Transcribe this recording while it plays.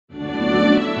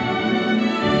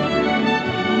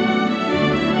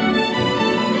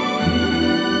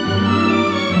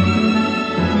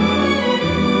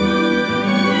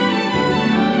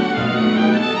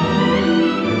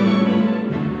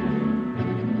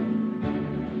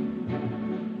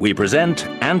we present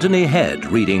Anthony Head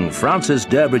reading Francis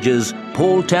Durbridge's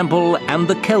Paul Temple and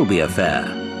the Kelby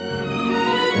Affair.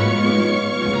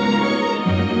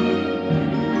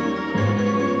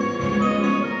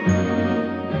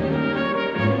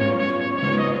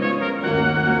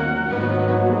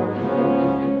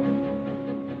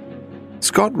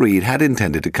 Scott Reed had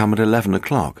intended to come at 11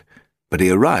 o'clock, but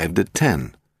he arrived at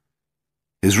 10.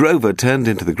 His rover turned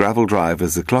into the gravel drive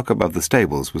as the clock above the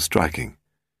stables was striking.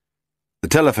 The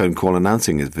telephone call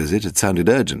announcing his visit had sounded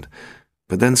urgent,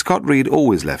 but then Scott Reed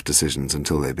always left decisions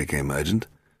until they became urgent.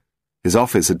 His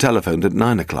office had telephoned at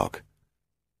 9 o'clock.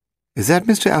 "Is that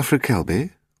Mr. Alfred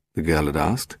Kelby?" the girl had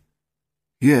asked.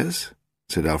 "Yes,"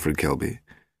 said Alfred Kelby.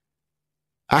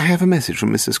 "I have a message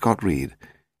from Mr. Scott Reed.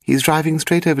 He's driving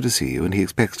straight over to see you, and he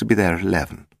expects to be there at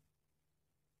 11.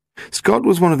 Scott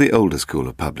was one of the older school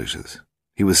of publishers.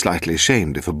 He was slightly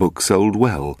ashamed if a book sold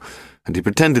well, and he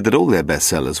pretended that all their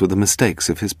bestsellers were the mistakes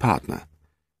of his partner.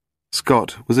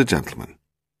 Scott was a gentleman.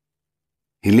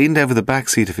 He leaned over the back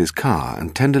seat of his car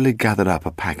and tenderly gathered up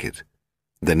a packet.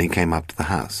 Then he came up to the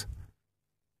house.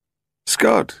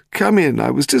 "Scott, come in.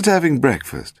 I was just having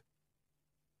breakfast."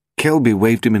 Kelby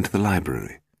waved him into the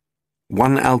library.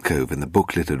 One alcove in the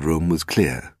book-littered room was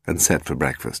clear and set for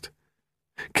breakfast.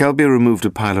 Kelby removed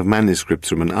a pile of manuscripts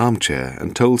from an armchair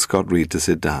and told Scott Reed to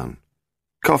sit down.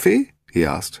 "Coffee?" he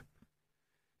asked.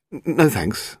 "No,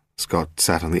 thanks." Scott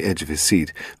sat on the edge of his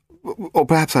seat. "Or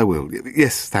perhaps I will.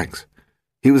 Yes, thanks."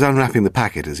 He was unwrapping the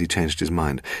packet as he changed his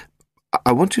mind.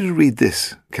 "I want you to read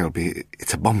this, Kelby.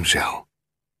 It's a bombshell."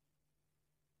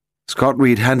 Scott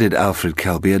Reed handed Alfred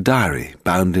Kelby a diary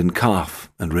bound in calf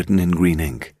and written in green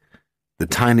ink. The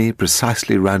tiny,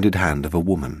 precisely rounded hand of a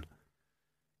woman.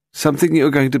 "Something you're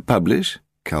going to publish?"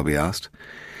 Kelby asked.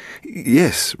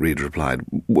 "Yes," Reed replied.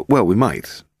 "Well, we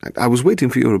might. I was waiting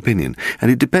for your opinion,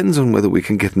 and it depends on whether we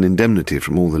can get an indemnity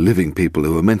from all the living people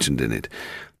who are mentioned in it,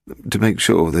 to make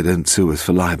sure they don't sue us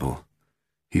for libel."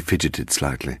 He fidgeted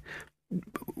slightly.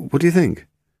 "What do you think?"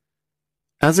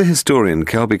 As a historian,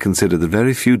 Kelby considered that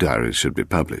very few diaries should be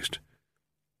published.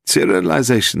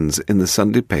 "Serializations in the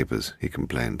Sunday papers," he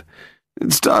complained.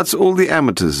 "It starts all the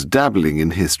amateurs dabbling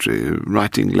in history,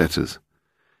 writing letters.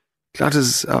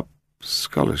 Clutters up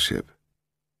scholarship."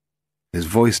 His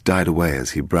voice died away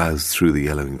as he browsed through the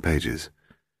yellowing pages.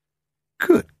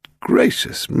 "Good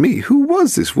gracious me, who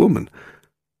was this woman?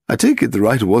 I take it the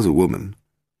writer was a woman."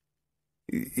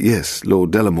 "Yes,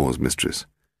 Lord Delamore's mistress."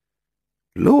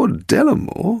 "Lord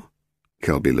Delamore?"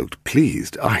 Kelby looked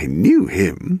pleased. "I knew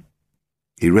him."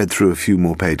 He read through a few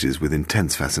more pages with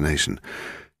intense fascination.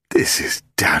 "This is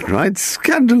downright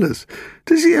scandalous.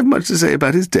 Does she have much to say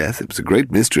about his death? It was a great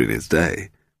mystery in its day."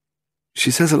 "She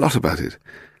says a lot about it.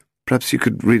 Perhaps you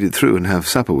could read it through and have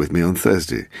supper with me on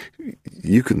Thursday.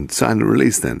 You can sign a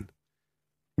release then."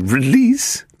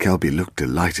 "Release?" Kelby looked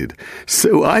delighted.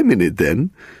 "So I'm in it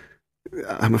then?"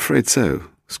 "I'm afraid so."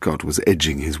 Scott was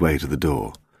edging his way to the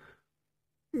door.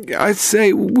 "I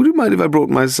say, would you mind if I brought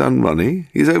my son Ronnie?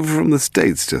 He's over from the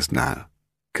States just now,"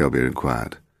 Kelby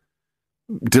inquired.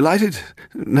 "Delighted.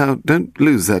 Now, don't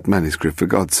lose that manuscript, for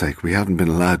God's sake. We haven't been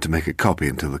allowed to make a copy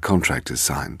until the contract is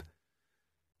signed."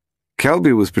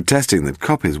 Kelby was protesting that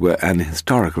copies were an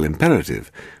historical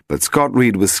imperative, but Scott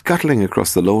Reed was scuttling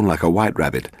across the lawn like a white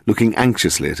rabbit, looking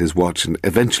anxiously at his watch and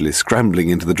eventually scrambling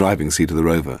into the driving seat of the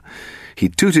rover. He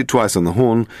tooted twice on the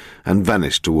horn and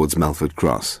vanished towards Melford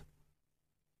Cross.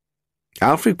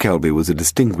 Alfred Kelby was a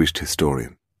distinguished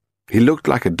historian. He looked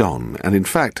like a don, and in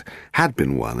fact had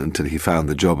been one until he found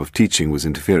the job of teaching was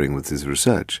interfering with his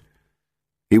research.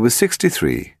 He was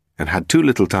 63 and had too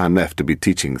little time left to be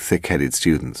teaching thick-headed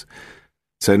students,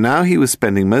 so now he was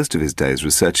spending most of his days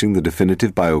researching the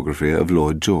definitive biography of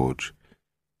Lord George.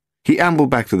 He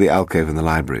ambled back to the alcove in the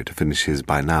library to finish his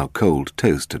by now cold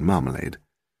toast and marmalade.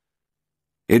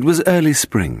 It was early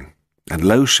spring, and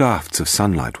low shafts of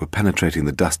sunlight were penetrating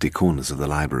the dusty corners of the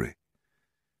library.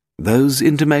 Those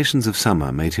intimations of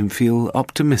summer made him feel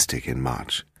optimistic in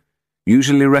March,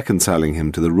 usually reconciling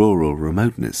him to the rural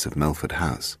remoteness of Melford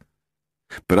House.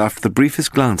 But after the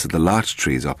briefest glance at the larch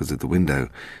trees opposite the window,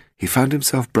 he found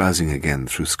himself browsing again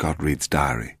through Scott Reed's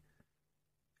diary.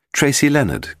 Tracy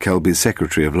Leonard, Kelby's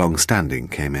secretary of long standing,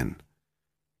 came in.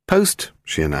 "Post,"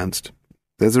 she announced.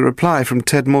 "There's a reply from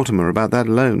Ted Mortimer about that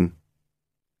loan."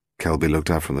 Kelby looked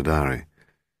up from the diary.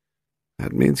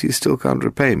 "That means you still can't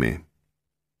repay me."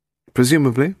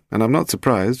 "Presumably, and I'm not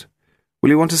surprised. Will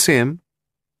you want to see him?"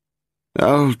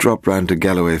 "I'll drop round to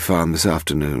Galloway Farm this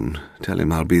afternoon. Tell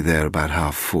him I'll be there about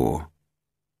 4:30.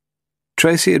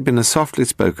 Tracy had been a softly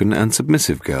spoken and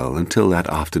submissive girl until that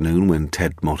afternoon when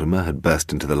Ted Mortimer had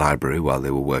burst into the library while they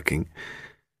were working.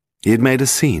 He had made a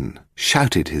scene,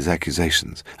 shouted his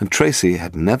accusations, and Tracy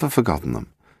had never forgotten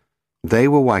them. They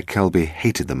were why Kelby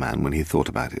hated the man when he thought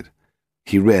about it.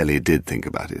 He rarely did think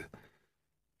about it.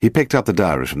 He picked up the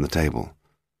diary from the table.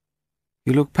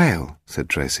 "You look pale," said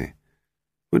Tracy.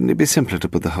 "Wouldn't it be simpler to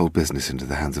put the whole business into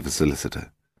the hands of a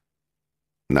solicitor?"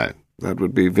 "No, that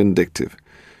would be vindictive.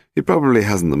 He probably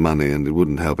hasn't the money, and it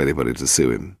wouldn't help anybody to sue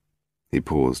him." He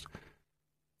paused.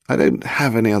 "I don't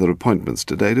have any other appointments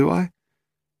today, do I?"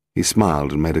 He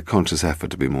smiled and made a conscious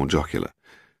effort to be more jocular.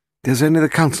 "There's only the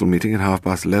council meeting at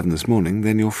 11:30 this morning,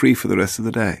 then you're free for the rest of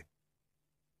the day."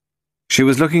 She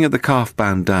was looking at the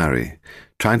calf-bound diary,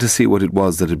 trying to see what it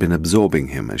was that had been absorbing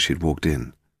him as she'd walked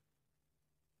in.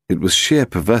 It was sheer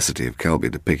perversity of Kelby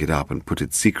to pick it up and put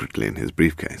it secretly in his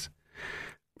briefcase.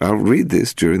 "I'll read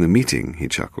this during the meeting," he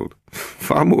chuckled.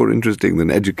 "Far more interesting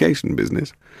than education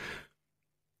business."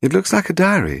 "It looks like a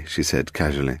diary," she said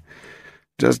casually.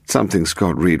 "Just something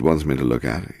Scott Reed wants me to look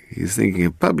at. He's thinking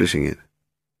of publishing it."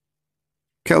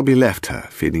 Kelby left her,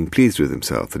 feeling pleased with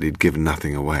himself that he'd given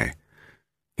nothing away.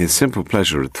 His simple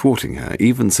pleasure at thwarting her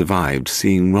even survived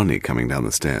seeing Ronnie coming down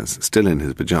the stairs, still in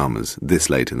his pyjamas, this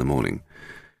late in the morning.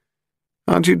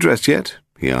 "Aren't you dressed yet?"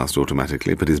 he asked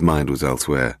automatically, but his mind was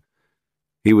elsewhere.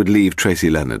 He would leave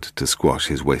Tracy Leonard to squash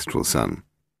his wasteful son.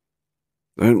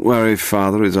 "Don't worry,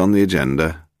 father is on the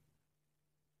agenda."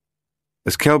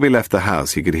 As Kelby left the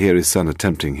house, he could hear his son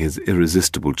attempting his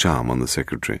irresistible charm on the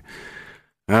secretary.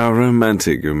 "How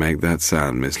romantic you make that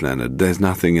sound, Miss Leonard. There's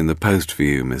nothing in the post for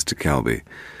you, Mr. Kelby.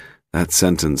 That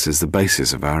sentence is the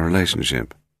basis of our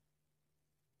relationship."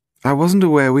 "I wasn't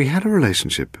aware we had a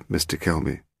relationship, Mr.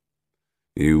 Kelby."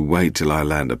 "You wait till I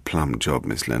land a plum job,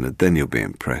 Miss Leonard, then you'll be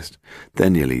impressed.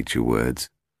 Then you'll eat your words."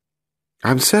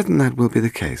 "I'm certain that will be the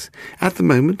case. At the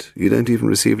moment, you don't even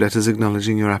receive letters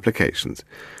acknowledging your applications,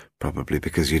 probably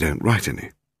because you don't write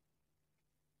any."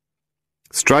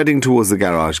 Striding towards the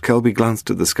garage, Kelby glanced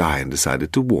at the sky and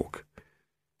decided to walk.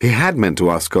 He had meant to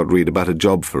ask Scott Reed about a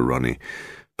job for Ronnie.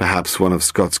 Perhaps one of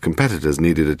Scott's competitors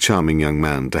needed a charming young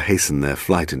man to hasten their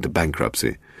flight into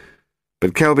bankruptcy.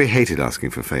 But Kelby hated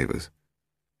asking for favours.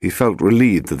 He felt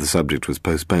relieved that the subject was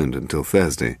postponed until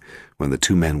Thursday, when the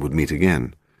two men would meet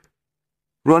again.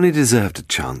 Ronnie deserved a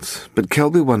chance, but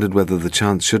Kelby wondered whether the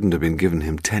chance shouldn't have been given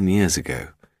him 10 years ago,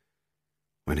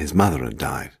 when his mother had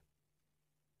died.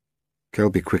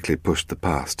 Kelby quickly pushed the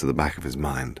past to the back of his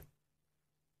mind.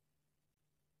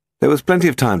 There was plenty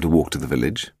of time to walk to the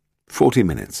village, 40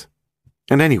 minutes.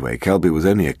 And anyway, Kelby was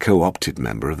only a co-opted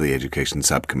member of the Education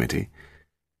Subcommittee.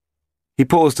 He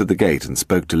paused at the gate and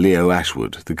spoke to Leo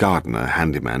Ashwood, the gardener,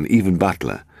 handyman, even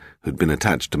butler, who'd been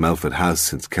attached to Melford House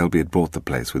since Kelby had bought the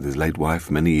place with his late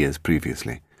wife many years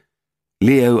previously.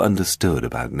 Leo understood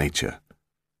about nature.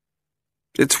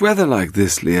 "It's weather like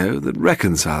this, Leo, that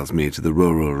reconciles me to the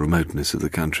rural remoteness of the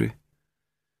country."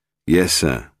 "Yes,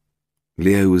 sir."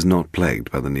 Leo was not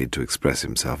plagued by the need to express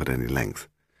himself at any length.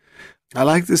 "I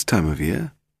like this time of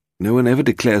year. No one ever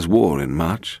declares war in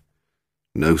March."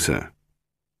 "No, sir."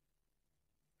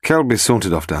 Kelby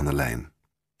sauntered off down the lane.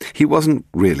 He wasn't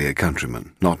really a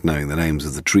countryman, not knowing the names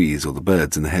of the trees or the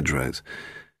birds in the hedgerows.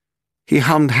 He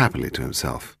hummed happily to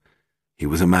himself. He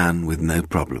was a man with no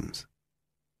problems.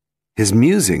 His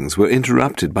musings were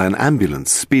interrupted by an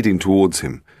ambulance speeding towards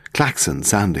him, klaxon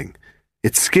sounding.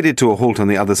 It skidded to a halt on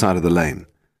the other side of the lane.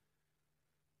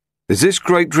 "Is this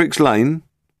Great Drix Lane?"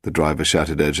 the driver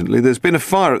shouted urgently. "There's been a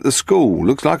fire at the school.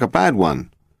 Looks like a bad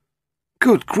one."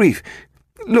 "Good grief!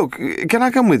 Look, can I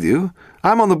come with you?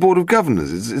 I'm on the Board of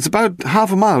Governors. It's about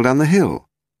half a mile down the hill."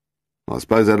 "I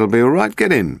suppose that'll be all right.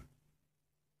 Get in."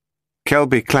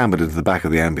 Kelby clambered into the back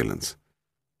of the ambulance.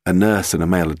 A nurse and a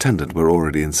male attendant were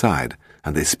already inside,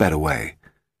 and they sped away.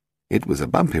 It was a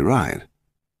bumpy ride.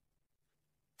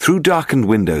 Through darkened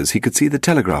windows he could see the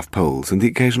telegraph poles and the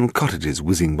occasional cottages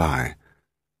whizzing by.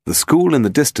 The school in the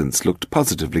distance looked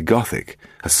positively Gothic,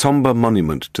 a sombre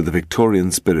monument to the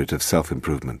Victorian spirit of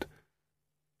self-improvement.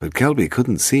 But Kelby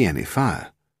couldn't see any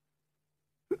fire.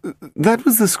 "That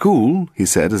was the school," he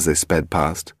said as they sped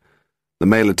past. The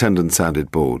male attendant sounded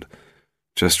bored.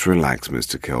 "Just relax,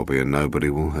 Mr. Kelby, and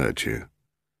nobody will hurt you."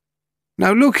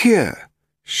 "Now look here."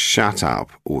 "Shut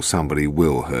up, or somebody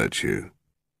will hurt you."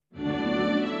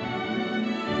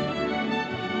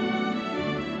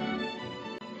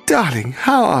 "Darling,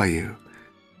 how are you?"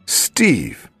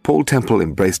 "Steve," Paul Temple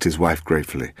embraced his wife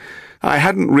gratefully. "I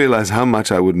hadn't realized how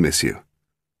much I would miss you."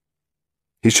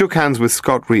 He shook hands with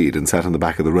Scott Reed and sat on the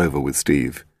back of the Rover with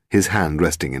Steve, his hand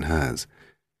resting in hers.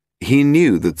 He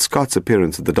knew that Scott's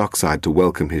appearance at the dockside to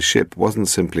welcome his ship wasn't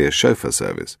simply a chauffeur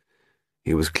service.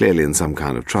 He was clearly in some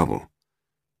kind of trouble.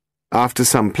 After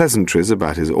some pleasantries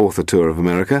about his author tour of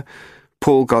America,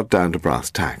 Paul got down to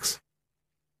brass tacks.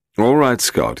 "All right,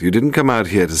 Scott, you didn't come out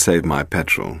here to save my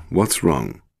petrol. What's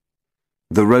wrong?"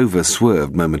 The rover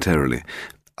swerved momentarily.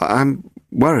 "I'm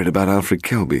worried about Alfred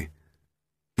Kelby."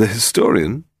 "The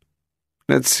historian?"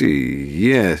 "Let's see,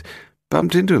 yes.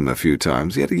 Bumped into him a few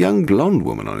times. He had a young blonde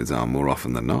woman on his arm more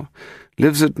often than not.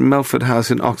 Lives at Melford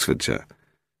House in Oxfordshire."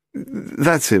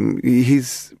 "That's him.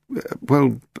 He's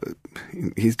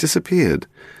disappeared."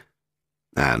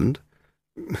 "And?"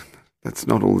 "That's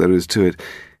not all there is to it.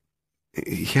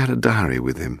 He had a diary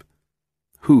with him."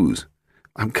 "Whose?"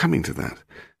 "I'm coming to that.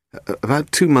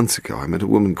 About 2 months ago I met a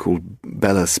woman called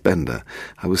Bella Spender.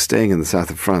 I was staying in the south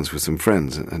of France with some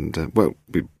friends, and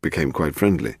we became quite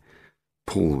friendly."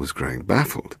 Paul was growing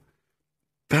baffled.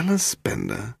 "Bella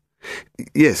Spender?"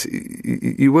 "Yes,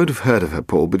 you won't have heard of her,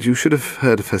 Paul, but you should have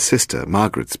heard of her sister,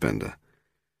 Margaret Spender."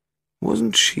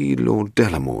 "Wasn't she Lord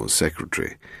Delamore's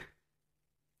secretary?"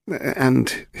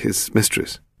 "And his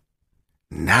mistress."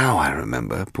 "Now I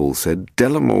remember," Paul said.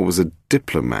 "Delamore was a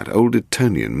diplomat, old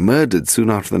Etonian, murdered soon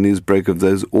after the news broke of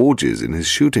those orgies in his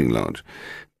shooting lodge."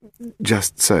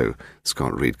 "Just so,"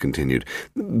 Scott Reed continued.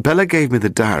 "Bella gave me the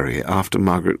diary after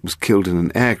Margaret was killed in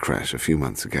an air crash a few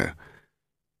months ago."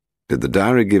 "Did the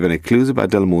diary give any clues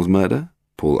about Delamore's murder?"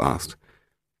 Paul asked.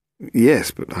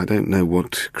 "Yes, but I don't know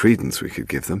what credence we could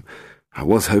give them. I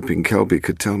was hoping Kelby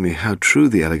could tell me how true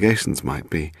the allegations might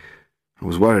be. I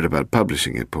was worried about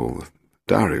publishing it, Paul. The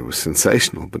diary was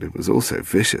sensational, but it was also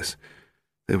vicious.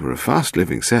 They were a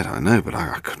fast-living set, I know, but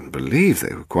I couldn't believe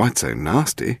they were quite so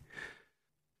nasty.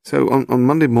 So on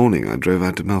Monday morning I drove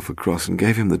out to Melford Cross and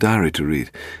gave him the diary to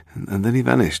read, and then he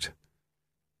vanished."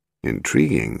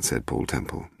 "Intriguing," said Paul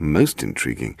Temple. "Most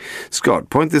intriguing. Scott,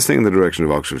 point this thing in the direction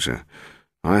of Oxfordshire.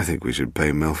 I think we should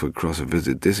pay Melford Cross a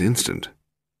visit this instant."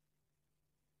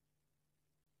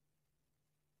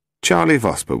 Charlie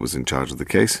Vosper was in charge of the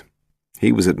case.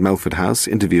 He was at Melford House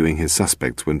interviewing his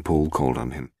suspects when Paul called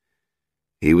on him.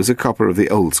 He was a copper of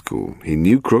the old school. He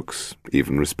knew crooks,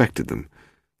 even respected them.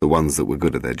 The ones that were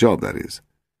good at their job, that is.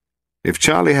 If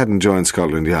Charlie hadn't joined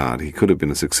Scotland Yard, he could have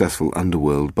been a successful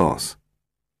underworld boss.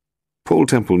 Paul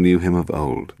Temple knew him of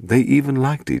old. They even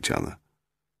liked each other.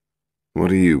 "What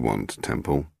do you want,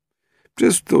 Temple?"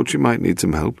 "Just thought you might need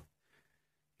some help."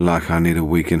 "Like I need a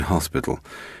week in hospital.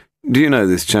 Do you know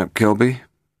this chap Kelby?"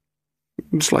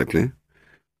 "Slightly."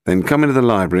 "Then come into the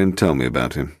library and tell me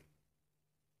about him."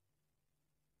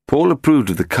 Paul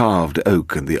approved of the carved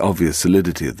oak and the obvious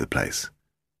solidity of the place.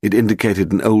 It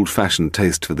indicated an old-fashioned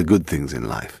taste for the good things in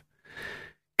life.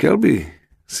 "Kelby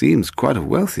seems quite a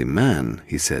wealthy man,"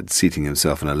 he said, seating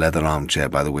himself in a leather armchair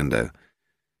by the window.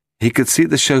 He could see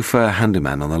the chauffeur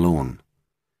handyman on the lawn.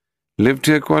 "Lived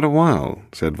here quite a while,"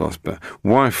 said Vosper.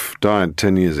 "Wife died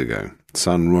 10 years ago.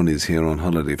 Son Ronnie's here on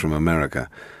holiday from America.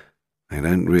 They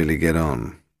don't really get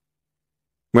on."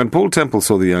 When Paul Temple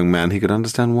saw the young man, he could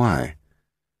understand why.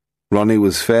 Ronnie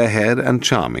was fair-haired and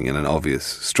charming in an obvious,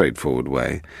 straightforward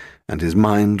way, and his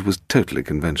mind was totally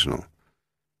conventional.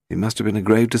 He must have been a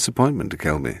grave disappointment to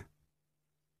Kelby.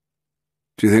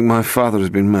 "Do you think my father has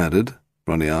been murdered?"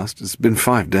 Ronnie asked. "It's been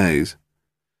 5 days."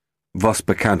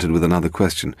 Vosper countered with another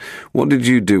question. "What did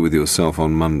you do with yourself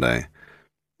on Monday?"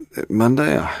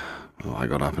 "Monday? I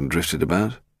got up and drifted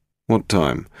about." "What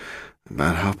time?"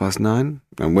 "About 9:30.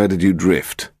 "And where did you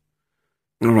drift?"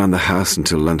 "Around the house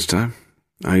until lunchtime.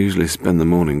 I usually spend the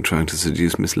morning trying to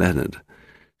seduce Miss Leonard.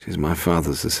 She's my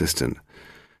father's assistant.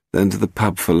 Then to the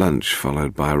pub for lunch,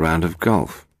 followed by a round of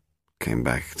golf. Came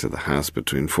back to the house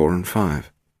between 4 and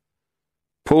 5.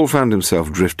 Paul found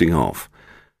himself drifting off,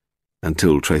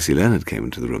 until Tracy Leonard came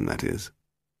into the room, that is.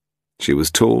 She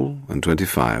was tall and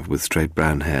 25, with straight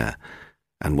brown hair,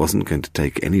 and wasn't going to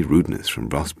take any rudeness from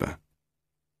Vosper.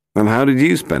 "And how did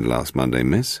you spend last Monday,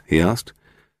 miss?" he asked.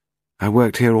 "I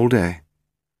worked here all day."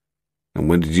 "And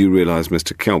when did you realize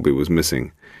Mr. Kelby was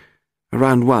missing?"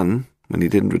 "Around 1, when he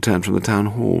didn't return from the town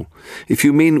hall. If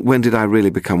you mean when did I really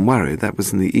become worried, that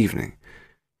was in the evening.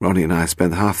 Ronnie and I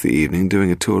spent half the evening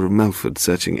doing a tour of Melford,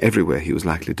 searching everywhere he was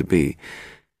likely to be.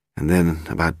 And then,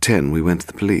 about 10, we went to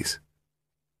the police."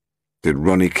 "Did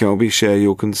Ronnie Kelby share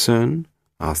your concern?"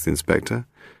 asked the inspector.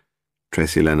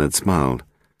 Tracy Leonard smiled.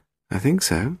 "I think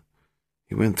so.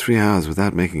 He went 3 hours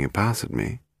without making a pass at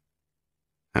me."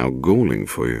 "How galling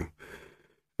for you.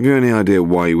 Have you any idea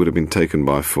why you would have been taken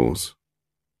by force?"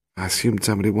 "I assumed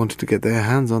somebody wanted to get their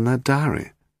hands on that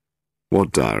diary."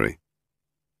 "What diary?"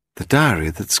 "The diary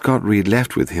that Scott Reed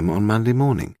left with him on Monday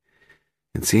morning.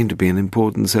 It seemed to be an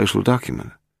important social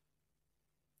document."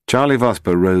 Charlie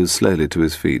Vosper rose slowly to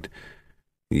his feet.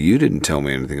 "You didn't tell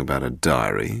me anything about a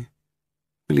diary."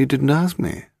 "Well, you didn't ask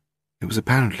me." It was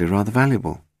apparently rather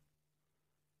valuable.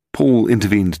 Paul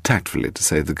intervened tactfully to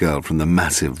save the girl from the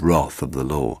massive wrath of the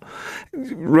law.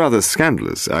 Rather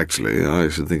scandalous, actually. I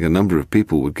should think a number of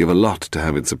people would give a lot to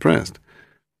have it suppressed.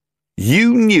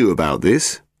 "You knew about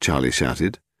this?" Charlie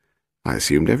shouted. I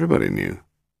assumed everybody knew.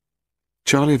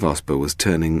 Charlie Vosper was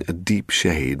turning a deep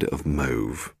shade of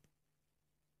mauve.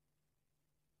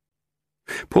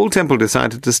 Paul Temple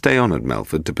decided to stay on at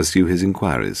Melford to pursue his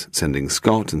inquiries, sending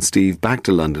Scott and Steve back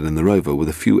to London in the Rover with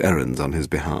a few errands on his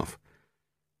behalf.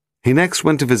 He next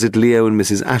went to visit Leo and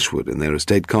Mrs. Ashwood in their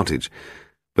estate cottage,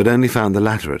 but only found the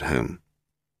latter at home.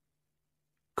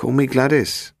 "Call me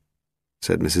Gladys,"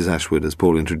 said Mrs. Ashwood as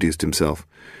Paul introduced himself.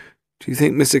 "Do you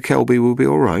think Mr. Kelby will be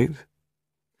all right?"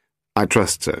 "I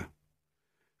trust so.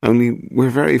 Only we're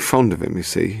very fond of him, you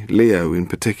see, Leo in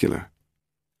particular."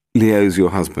 "Leo's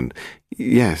your husband?"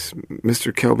 "Yes,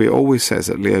 Mr. Kelby always says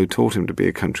that Leo taught him to be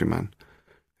a countryman.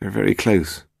 They're very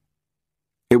close."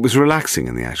 It was relaxing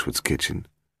in the Ashwoods' kitchen.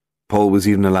 Paul was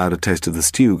even allowed a taste of the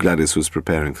stew Gladys was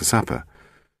preparing for supper.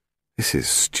 "This is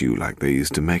stew like they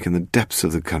used to make in the depths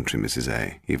of the country, Mrs.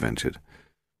 A," he ventured.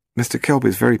 "Mr.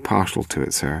 Kelby's very partial to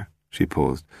it, sir." She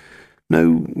paused.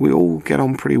 "No, we all get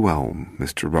on pretty well,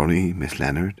 Mr. Ronnie, Miss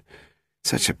Leonard.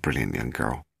 Such a brilliant young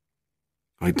girl.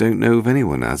 I don't know of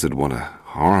anyone as would want to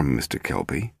harm Mr.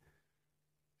 Kelby."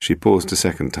 She paused a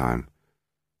second time.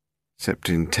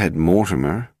 "Excepting Ted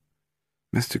Mortimer.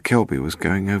 Mr. Kelby was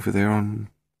going over there on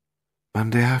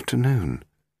Monday afternoon,"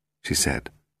 she said,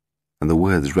 and the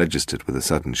words registered with a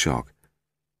sudden shock.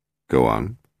 "Go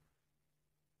on."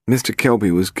 "Mr.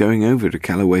 Kelby was going over to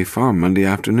Calloway Farm Monday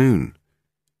afternoon."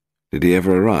 "Did he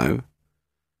ever arrive?"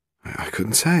 I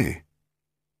couldn't say."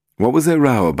 "What was their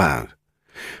row about?"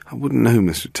 "I wouldn't know,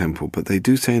 Mr. Temple, but they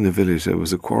do say in the village there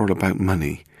was a quarrel about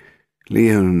money.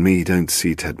 Leo and me don't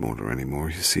see Ted Mortimer any more,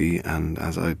 you see, and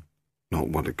as I not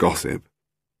want to gossip—"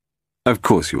 "Of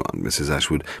course you aren't, Mrs.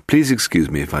 Ashwood. Please excuse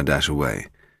me if I dash away."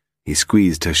 He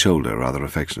squeezed her shoulder rather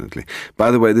affectionately.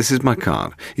 "By the way, this is my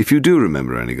card. If you do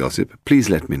remember any gossip, please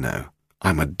let me know.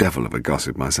 I'm a devil of a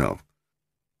gossip myself."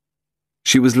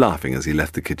 She was laughing as he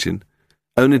left the kitchen,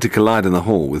 only to collide in the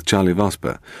hall with Charlie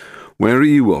Vosper. "Where are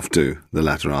you off to?" the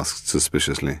latter asked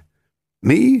suspiciously.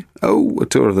 "Me? Oh, a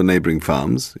tour of the neighbouring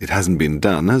farms. It hasn't been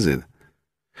done, has it?"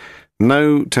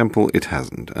 "No, Temple, it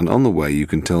hasn't, and on the way you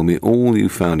can tell me all you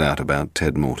found out about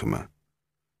Ted Mortimer."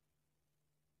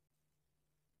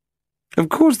 "Of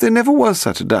course there never was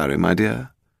such a diary, my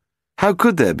dear. How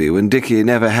could there be when Dickie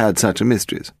never had such a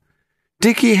mistress?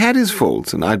 Dickie had his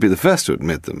faults, and I'd be the first to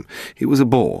admit them. He was a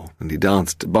bore, and he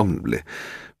danced abominably,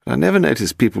 but I never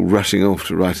noticed people rushing off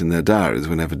to write in their diaries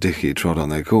whenever Dickie trod on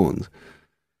their corns.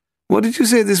 What did you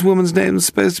say this woman's name was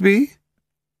supposed to be?"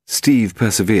 Steve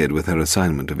persevered with her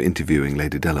assignment of interviewing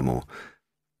Lady Delamore.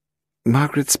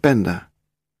 "Margaret Spender."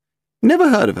 "Never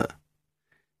heard of her."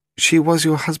 "She was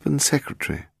your husband's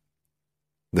secretary."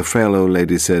 The frail old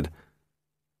lady said,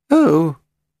 "Oh,"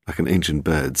 like an ancient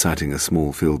bird sighting a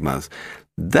small field mouse.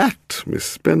 "That, Miss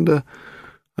Spender.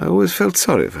 I always felt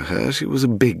sorry for her. She was a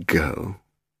big girl.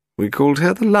 We called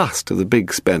her the last of the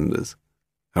big spenders."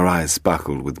 Her eyes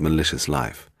sparkled with malicious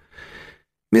life.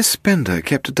 "Miss Spender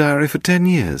kept a diary for 10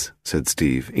 years, said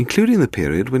Steve, "including the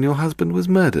period when your husband was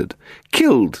murdered.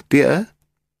 Killed, dear.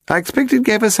 I expect it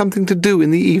gave her something to do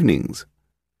in the evenings.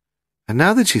 And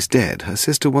now that she's dead, her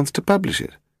sister wants to publish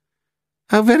it.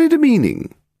 How very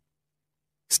demeaning."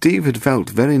 Steve had felt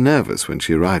very nervous when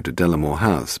she arrived at Delamore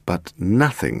House, but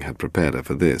nothing had prepared her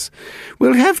for this.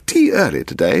 "We'll have tea early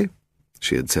today,"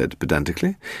 she had said pedantically.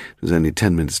 It was only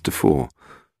 10 minutes to 4.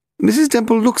 "Mrs.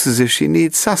 Temple looks as if she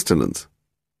needs sustenance."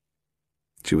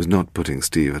 She was not putting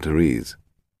Steve at her ease.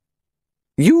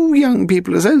 "You young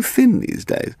people are so thin these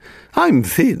days. I'm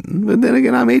thin, but then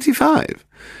again I'm 85.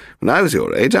 When I was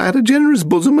your age I had a generous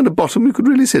bosom and a bottom you could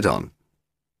really sit on."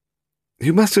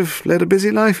 "You must have led a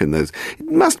busy life in those. It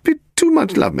must be too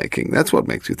much love-making. That's what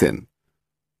makes you thin."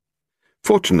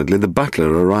 Fortunately, the butler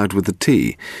arrived with the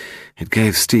tea. It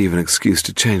gave Steve an excuse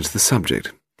to change the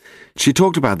subject. She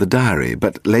talked about the diary,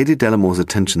 but Lady Delamore's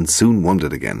attention soon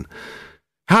wandered again.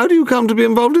 "How do you come to be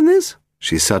involved in this?"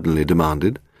 she suddenly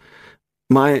demanded.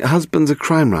 "My husband's a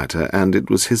crime writer, and it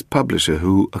was his publisher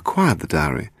who acquired the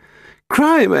diary."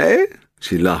 "Crime, eh?"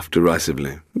 She laughed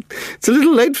derisively. "It's a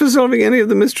little late for solving any of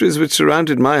the mysteries which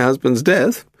surrounded my husband's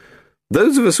death.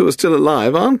 Those of us who are still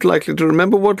alive aren't likely to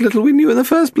remember what little we knew in the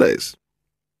first place."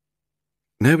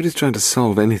 "Nobody's trying to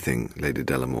solve anything, Lady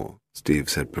Delamore," Steve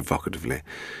said provocatively.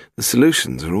 "The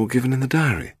solutions are all given in the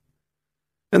diary."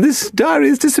 "And this diary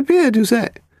has disappeared, you say?"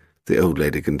 the old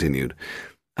lady continued.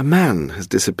 "A man has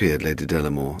disappeared, Lady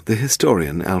Delamore, the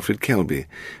historian Alfred Kelby,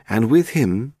 and with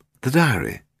him The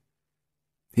diary.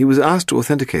 He was asked to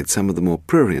authenticate some of the more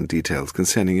prurient details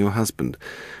concerning your husband,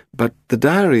 but the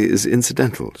diary is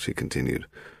incidental, she continued,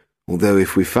 although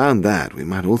if we found that, we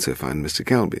might also find Mr.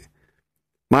 Kelby.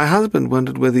 My husband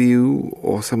wondered whether you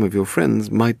or some of your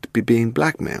friends might be being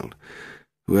blackmailed.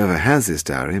 Whoever has this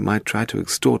diary might try to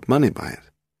extort money by it.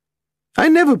 I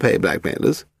never pay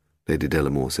blackmailers, Lady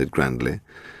Delamore said grandly,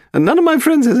 and none of my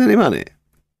friends has any money.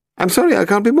 I'm sorry I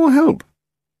can't be more help.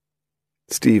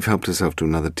 Steve helped herself to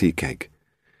another tea cake.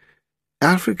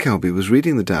 Alfred Kelby was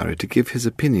reading the diary to give his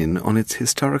opinion on its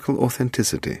historical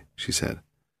authenticity, she said.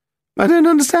 I don't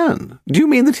understand. Do you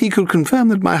mean that he could confirm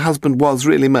that my husband was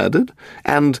really murdered,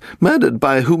 and murdered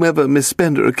by whomever Miss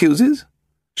Spender accuses?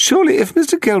 Surely if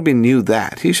Mr. Kelby knew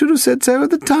that, he should have said so at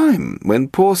the time, when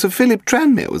poor Sir Philip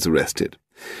Tranmere was arrested.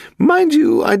 Mind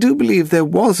you, I do believe there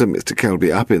was a Mr.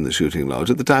 Kelby up in the shooting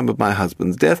lodge at the time of my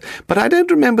husband's death, but I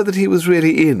don't remember that he was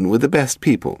really in with the best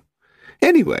people.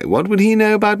 Anyway, what would he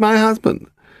know about my husband?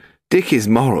 Dickie's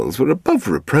morals were above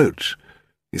reproach.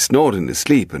 He snored in his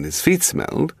sleep and his feet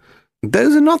smelled.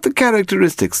 Those are not the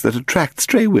characteristics that attract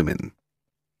stray women.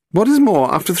 What is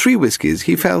more, after 3 whiskies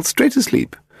he fell straight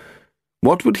asleep.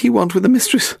 What would he want with a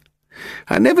mistress?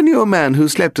 I never knew a man who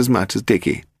slept as much as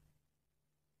Dickie.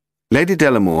 Lady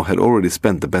Delamore had already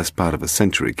spent the best part of a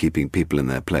century keeping people in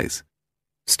their place.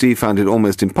 Steve found it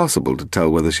almost impossible to tell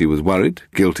whether she was worried,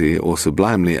 guilty, or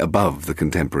sublimely above the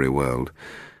contemporary world,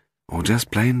 or just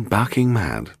plain barking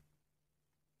mad.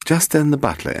 Just then the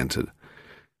butler entered.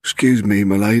 "Excuse me,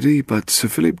 my lady, but Sir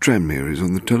Philip Tranmere is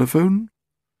on the telephone."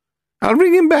 "I'll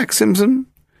ring him back, Simpson."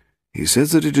 "He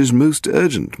says that it is most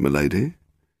urgent, my lady."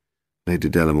 Lady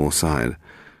Delamore sighed.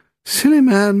 "Silly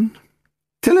man.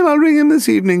 Tell him I'll ring him this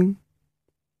evening."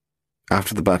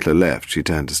 After the butler left, she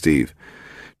turned to Steve.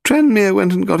 "Tranmere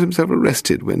went and got himself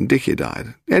arrested when Dickie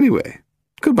died. Anyway,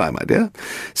 goodbye, my dear.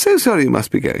 So sorry you must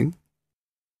be going."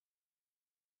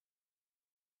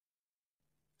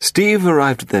 Steve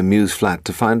arrived at their Mews flat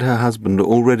to find her husband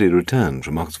already returned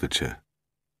from Oxfordshire.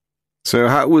 "So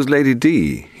how was Lady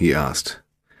D?" he asked.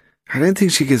 "I don't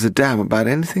think she gives a damn about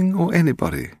anything or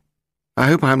anybody. I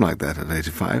hope I'm like that at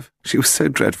 85. She was so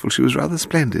dreadful, she was rather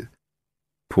splendid."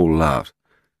 Paul laughed.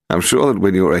 "I'm sure that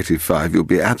when you're 85 you'll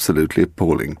be absolutely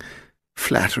appalling.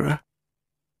 Flatterer."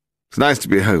 "It's nice to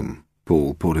be home."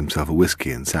 Paul poured himself a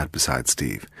whisky and sat beside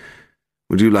Steve.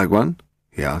 "Would you like one?"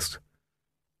 he asked.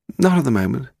 "Not at the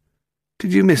moment.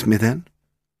 Did you miss me then?"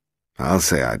 "I'll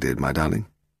say I did, my darling."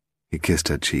 He kissed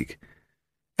her cheek.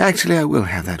 "Actually, I will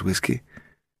have that whisky.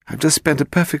 I've just spent a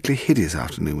perfectly hideous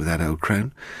afternoon with that old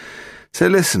crone. So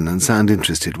listen and sound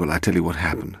interested while I tell you what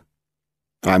happened."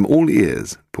 "I'm all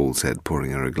ears," Paul said,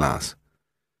 pouring her a glass.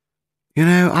 "You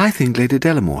know, I think Lady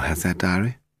Delamore has that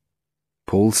diary."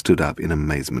 Paul stood up in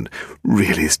amazement.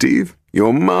 "Really, Steve?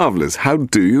 You're marvellous. How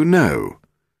do you know?"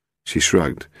 She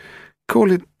shrugged.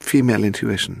 "Call it female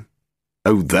intuition."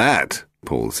 "Oh, that,"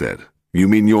 Paul said. "You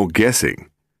mean you're guessing?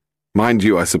 Mind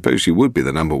you, I suppose she would be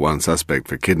the number 1 suspect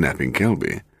for kidnapping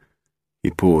Kelby."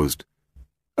 He paused.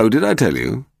 "Oh, did I tell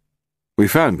you? We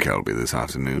found Kelby this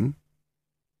afternoon."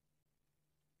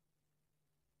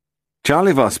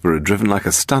 Charlie Vosper had driven like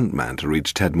a stuntman to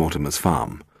reach Ted Mortimer's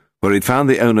farm, where he'd found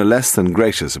the owner less than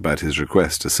gracious about his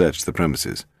request to search the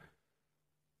premises.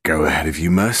 "Go ahead if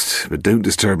you must, but don't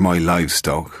disturb my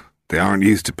livestock. They aren't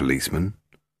used to policemen."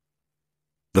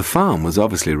 The farm was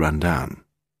obviously run down.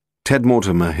 Ted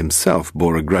Mortimer himself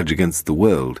bore a grudge against the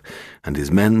world, and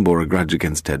his men bore a grudge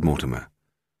against Ted Mortimer.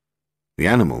 The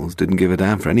animals didn't give a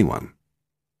damn for anyone.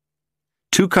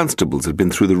 2 constables had been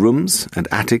through the rooms and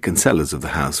attic and cellars of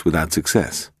the house without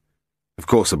success. Of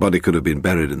course, a body could have been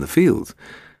buried in the fields,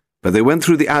 but they went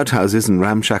through the outhouses and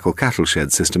ramshackle cattle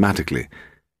sheds systematically,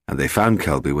 and they found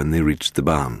Kelby when they reached the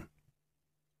barn.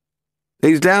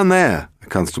 "He's down there," a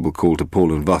constable called to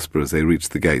Paul and Vosper as they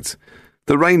reached the gates.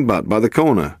 "The rain butt by the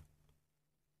corner."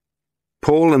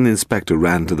 Paul and the inspector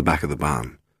ran to the back of the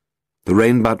barn. The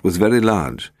rain butt was very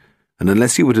large, and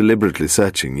unless you were deliberately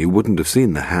searching, you wouldn't have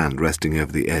seen the hand resting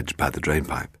over the edge by the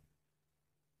drainpipe.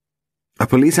 A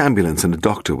police ambulance and a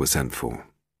doctor were sent for,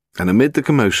 and amid the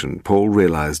commotion, Paul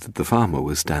realized that the farmer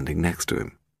was standing next to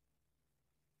him.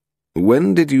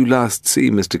 "When did you last see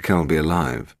Mr. Kelby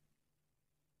alive?"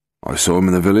 "I saw him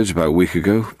in the village about a week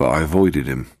ago, but I avoided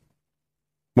him."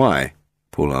 "Why?"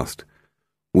 Paul asked.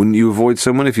 "Wouldn't you avoid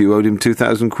someone if you owed him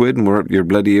 2,000 quid and were up your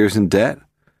bloody ears in debt?"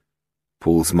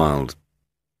 Paul smiled.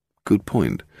 "Good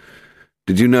point.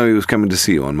 Did you know he was coming to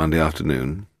see you on Monday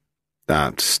afternoon?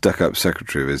 That stuck-up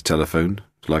secretary of his telephoned.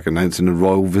 It's like announcing a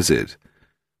royal visit.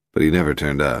 But he never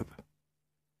turned up."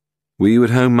 "Were you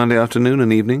at home Monday afternoon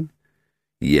and evening?"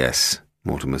 "Yes.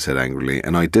 Mortimer said angrily,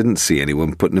 and I didn't see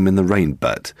anyone putting him in the rain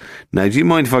butt. Now, do you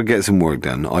mind if I get some work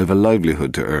done? I've a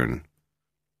livelihood to earn.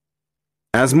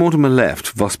 As Mortimer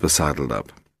left, Vosper sidled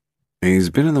up. He's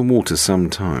been in the water some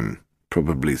time,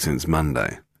 probably since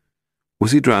Monday.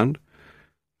 Was he drowned?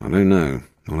 I don't know.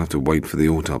 I'll have to wait for the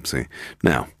autopsy.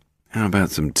 Now, how about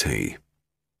some tea?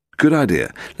 Good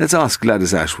idea. Let's ask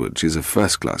Gladys Ashwood. She's a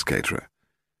first-class caterer.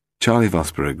 Charlie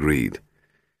Vosper agreed.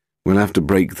 We'll have to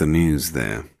break the news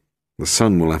there. The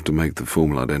son will have to make the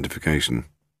formal identification.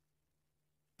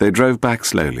 They drove back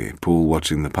slowly, Paul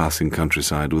watching the passing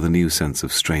countryside with a new sense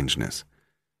of strangeness.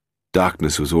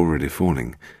 Darkness was already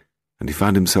falling, and he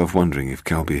found himself wondering if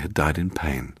Kelby had died in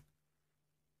pain.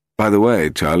 By the way,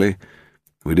 Charlie,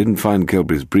 we didn't find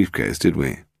Kelby's briefcase, did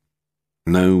we?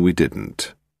 No, we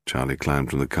didn't. Charlie climbed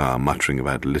from the car, muttering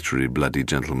about literary bloody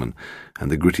gentlemen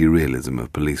and the gritty realism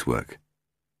of police work.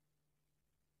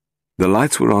 The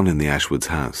lights were on in the Ashwoods'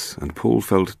 house, and Paul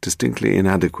felt distinctly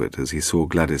inadequate as he saw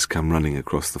Gladys come running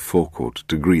across the forecourt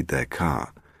to greet their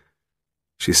car.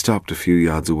 She stopped a few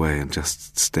yards away and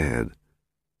just stared.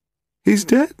 "He's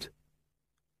dead?"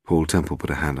 Paul Temple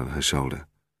put a hand on her shoulder.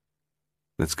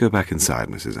 "Let's go back inside,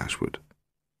 Mrs. Ashwood."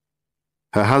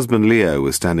 Her husband Leo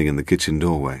was standing in the kitchen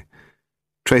doorway.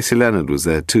 Tracy Leonard was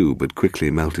there too, but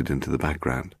quickly melted into the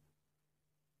background.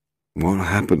 "What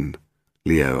happened?"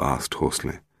 Leo asked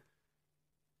hoarsely.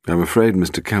 "I'm afraid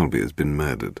Mr. Kelby has been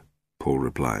murdered," Paul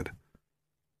replied.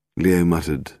 Leo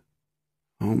muttered,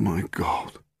 "Oh my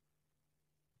God."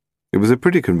 It was a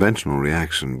pretty conventional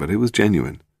reaction, but it was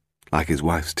genuine, like his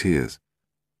wife's tears.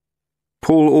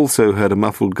 Paul also heard a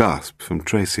muffled gasp from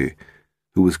Tracy,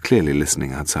 who was clearly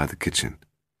listening outside the kitchen.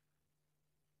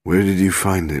 "Where did you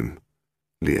find him?"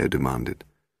 Leo demanded.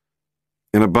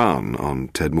 "In a barn on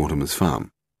Ted Mortimer's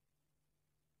farm."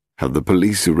 "Have the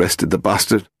police arrested the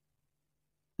bastard?"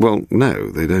 "Well,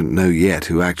 no, they don't know yet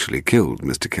who actually killed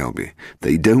Mr. Kelby.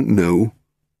 They don't know?"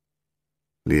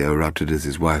 Leo erupted as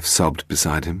his wife sobbed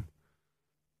beside him.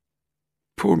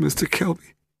 "Poor Mr.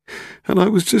 Kelby. And I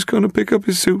was just going to pick up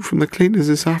his suit from the cleaners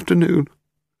this afternoon.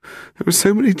 There are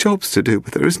so many jobs to do,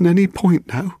 but there isn't any point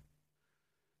now."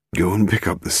 "Go and pick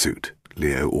up the suit,"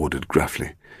 Leo ordered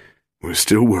gruffly. "We're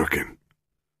still working."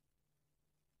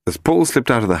 As Paul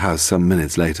slipped out of the house some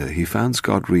minutes later, he found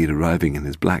Scott Reed arriving in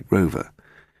his black Rover.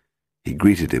 He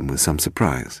greeted him with some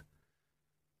surprise.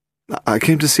 "I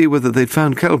came to see whether they'd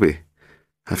found Kelby.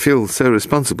 I feel so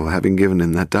responsible having given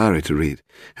him that diary to read,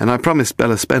 and I promised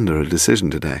Bella Spender a decision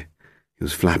today." He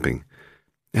was flapping.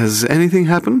 "Has anything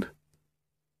happened?"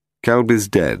 "Kelby's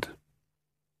dead."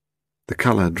 The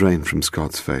colour drained from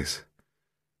Scott's face.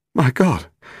 "My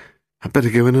God! I'd better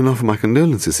go in and offer my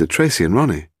condolences to Tracy and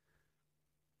Ronnie."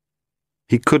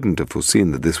 He couldn't have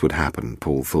foreseen that this would happen,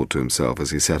 Paul thought to himself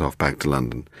as he set off back to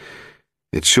London.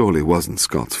 It surely wasn't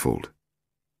Scott's fault.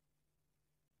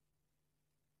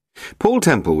 Paul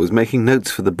Temple was making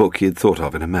notes for the book he had thought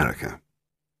of in America.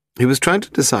 He was trying to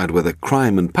decide whether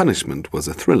Crime and Punishment was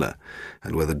a thriller,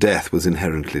 and whether death was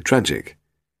inherently tragic.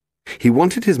 He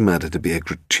wanted his murder to be a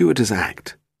gratuitous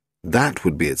act. That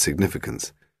would be its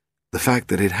significance. The fact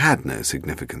that it had no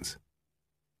significance.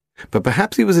 But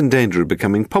perhaps he was in danger of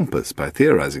becoming pompous by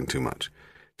theorizing too much.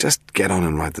 "Just get on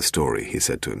and write the story," he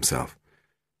said to himself.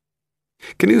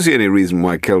 "Can you see any reason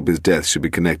why Kelby's death should be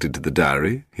connected to the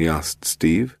diary?" he asked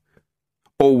Steve.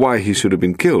 "Or why he should have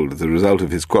been killed as a result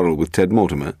of his quarrel with Ted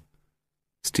Mortimer?"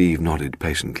 Steve nodded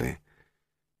patiently.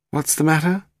 "What's the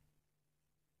matter?"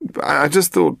 I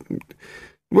just thought,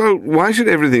 well, why should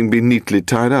everything be neatly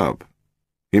tied up?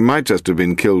 He might just have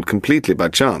been killed completely by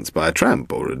chance by a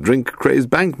tramp or a drink-crazed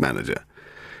bank manager."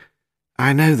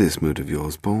 "I know this mood of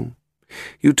yours, Paul.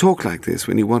 You talk like this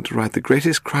when you want to write the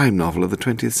greatest crime novel of the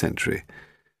 20th century.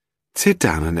 Sit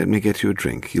down and let me get you a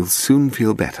drink. You'll soon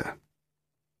feel better."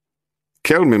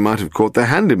 "Kelby might have caught the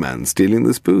handyman stealing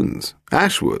the spoons.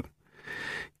 Ashwood."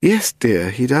 "Yes,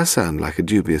 dear, he does sound like a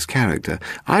dubious character.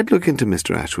 I'd look into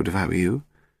Mr. Ashwood if I were you."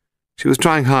 She was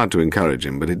trying hard to encourage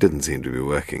him, but it didn't seem to be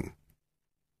working.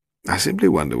 "I simply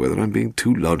wonder whether I'm being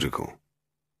too logical."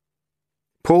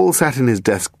 Paul sat in his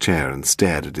desk chair and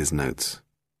stared at his notes.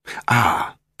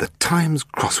 The Times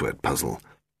crossword puzzle.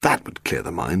 That would clear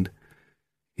the mind.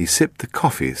 He sipped the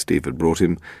coffee Steve had brought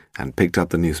him and picked up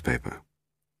the newspaper.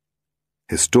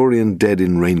 "Historian dead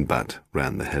in rainbutt,"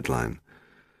 ran the headline.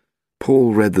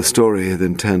 Paul read the story,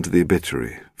 then turned to the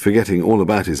obituary, forgetting all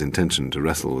about his intention to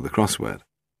wrestle with the crossword.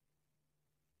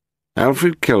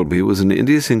 Alfred Kelby was an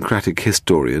idiosyncratic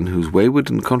historian whose wayward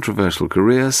and controversial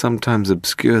career sometimes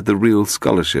obscured the real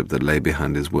scholarship that lay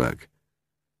behind his work.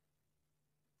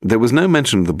 There was no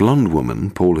mention of the blonde woman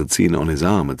Paul had seen on his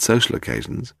arm at social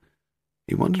occasions.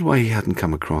 He wondered why he hadn't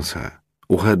come across her,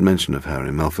 or heard mention of her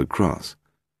in Melford Cross.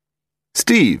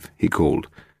 "Steve," he called,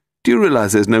 "do you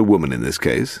realise there's no woman in this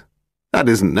case? That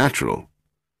isn't natural."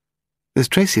 "There's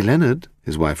Tracy Leonard,"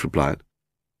 his wife replied.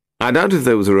 "I doubt if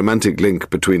there was a romantic link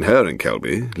between her and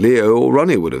Kelby. Leo or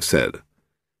Ronnie would have said."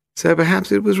 "So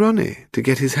perhaps it was Ronnie, to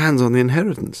get his hands on the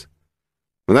inheritance."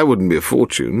 "Well, that wouldn't be a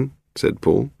fortune," said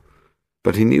Paul.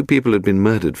 But he knew people had been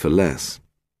murdered for less.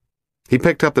 He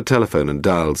picked up the telephone and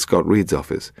dialed Scott Reed's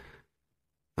office.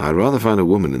 "I'd rather find a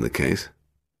woman in the case."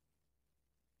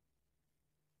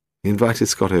 He invited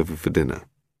Scott over for dinner.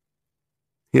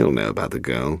 "He'll know about the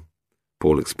girl,"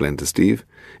 Paul explained to Steve.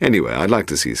 "Anyway, I'd like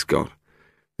to see Scott.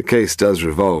 The case does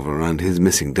revolve around his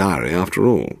missing diary, after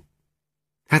all."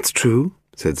 "That's true,"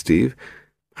 said Steve.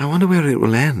 "I wonder where it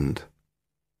will end."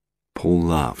 Paul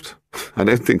laughed. "I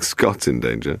don't think Scott's in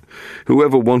danger.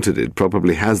 Whoever wanted it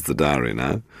probably has the diary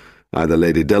now, either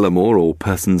Lady Delamore or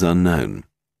persons unknown."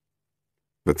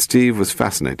 But Steve was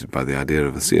fascinated by the idea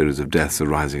of a series of deaths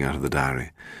arising out of the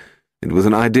diary. It was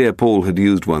an idea Paul had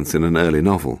used once in an early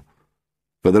novel.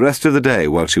 For the rest of the day,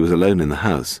 while she was alone in the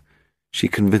house, she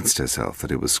convinced herself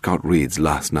that it was Scott Reed's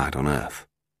last night on earth.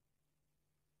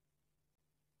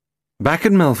 Back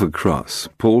at Melford Cross,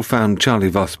 Paul found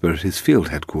Charlie Vosper at his field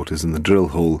headquarters in the drill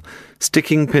hall,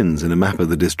 sticking pins in a map of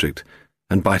the district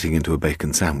and biting into a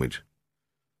bacon sandwich.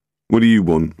 "What do you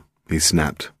want?" he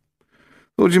snapped.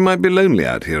 "Thought you might be lonely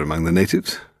out here among the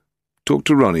natives. Talked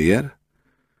to Ronnie yet?"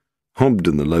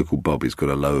 Hobden, the local bobby's got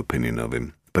a low opinion of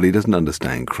him, but he doesn't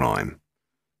understand crime.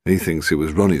 He thinks it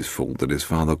was Ronnie's fault that his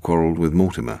father quarrelled with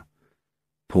Mortimer.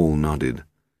 Paul nodded.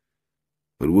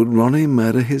 "But would Ronnie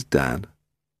murder his dad?"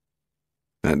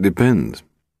 "That depends.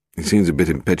 He seems a bit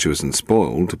impetuous and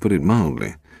spoiled, to put it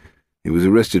mildly. He was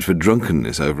arrested for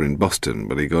drunkenness over in Boston,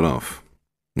 but he got off.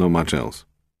 Not much else."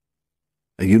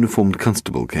 A uniformed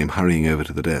constable came hurrying over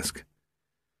to the desk.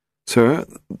 "Sir,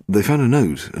 they found a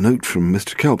note from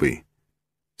Mr. Kelby."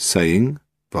 "Saying?"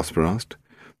 Vosper asked.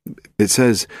 "It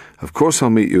says, 'Of course I'll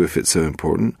meet you if it's so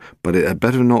important, but it had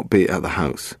better not be at the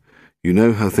house. You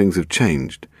know how things have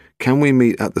changed. Can we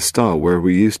meet at the Star where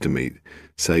we used to meet,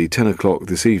 say 10 o'clock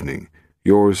this evening?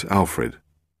 Yours, Alfred.'"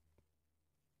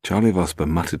 Charlie Vosper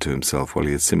muttered to himself while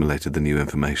he assimilated the new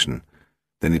information.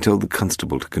 Then he told the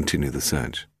constable to continue the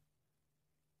search.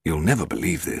 "You'll never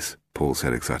believe this," Paul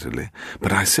said excitedly,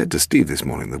 "but I said to Steve this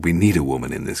morning that we need a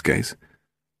woman in this case."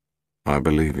 "I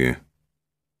believe you."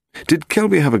 "Did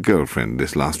Kelby have a girlfriend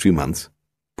this last few months?"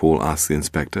 Paul asked the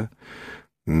inspector.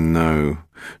 "No,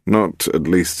 not at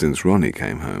least since Ronnie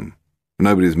came home.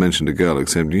 Nobody's mentioned a girl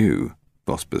except you,"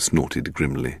 Vosper snorted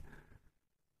grimly.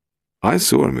 "I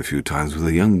saw him a few times with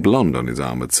a young blonde on his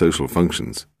arm at social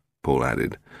functions," Paul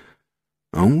added.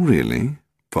 "Oh, really?"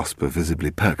 Vosper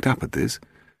visibly perked up at this.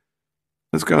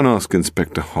 "Let's go and ask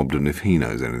Inspector Hobden if he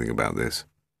knows anything about this."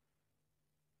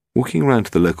 Walking round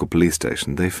to the local police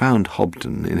station, they found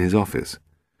Hobden in his office.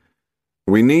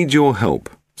 "We need your help,"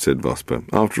 said Vosper.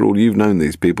 "After all, you've known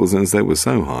these people since they were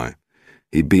so high."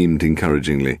 He beamed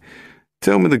encouragingly.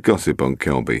 "Tell me the gossip on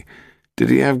Kelby. Did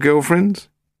he have girlfriends?"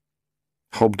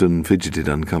 Hobden fidgeted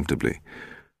uncomfortably.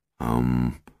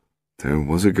 There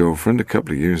was a girlfriend a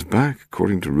couple of years back,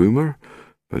 according to rumour,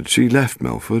 but she left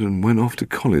Melford and went off to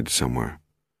college somewhere."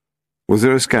 "Was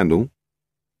there a scandal?"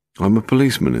 "I'm a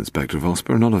policeman, Inspector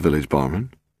Vosper, not a village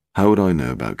barman. How would I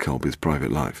know about Kelby's private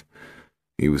life?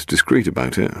 He was discreet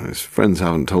about it. His friends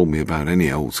haven't told me about any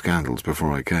old scandals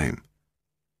before I came."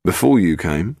 "Before you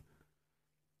came?"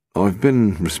 "I've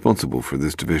been responsible for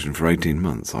this division for 18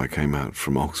 months. I came out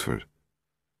from Oxford."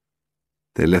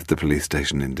 They left the police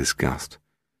station in disgust.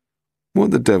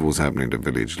 "What the devil's happening to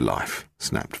village life?"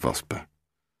 snapped Vosper.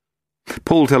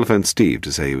 Paul telephoned Steve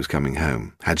to say he was coming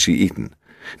home. Had she eaten?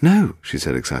 "No," she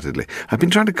said excitedly. "I've been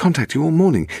trying to contact you all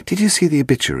morning. Did you see the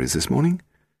obituaries this morning?"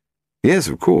 "Yes,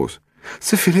 of course."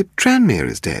 "Sir Philip Tranmere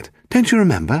is dead. Don't you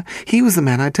remember? He was the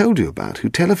man I told you about who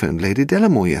telephoned Lady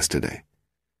Delamore yesterday."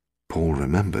 Paul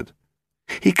remembered.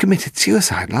 "He committed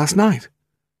suicide last night."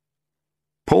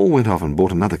 Paul went off and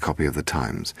bought another copy of the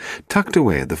Times. Tucked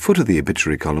away at the foot of the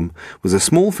obituary column was a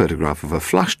small photograph of a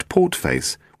flushed port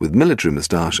face with military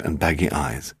moustache and baggy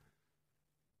eyes.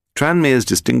 Tranmere's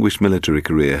distinguished military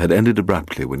career had ended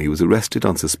abruptly when he was arrested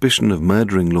on suspicion of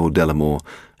murdering Lord Delamore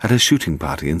at a shooting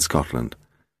party in Scotland.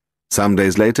 Some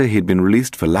days later he had been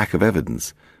released for lack of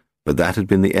evidence, but that had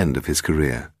been the end of his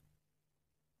career.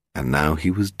 And now he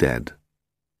was dead.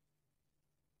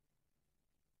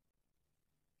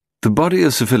 The body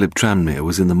of Sir Philip Tranmere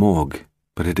was in the morgue,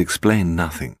 but it explained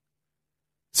nothing.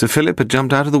 Sir Philip had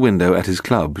jumped out of the window at his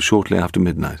club shortly after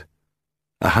midnight,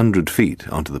 100 feet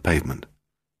onto the pavement.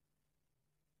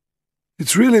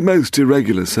 "It's really most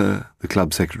irregular, sir," the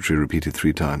club secretary repeated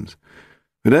 3 times.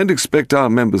 "We don't expect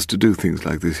our members to do things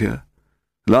like this here.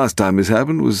 The last time this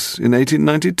happened was in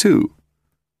 1892.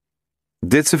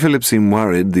 "Did Sir Philip seem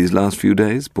worried these last few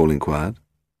days?" Paul inquired.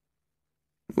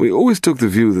 "We always took the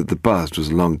view that the past was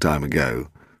a long time ago,"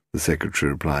 the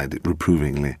secretary replied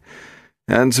reprovingly.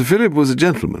 "And Sir Philip was a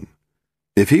gentleman.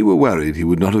 If he were worried, he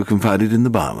would not have confided in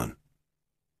the barman."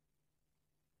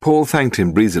 Paul thanked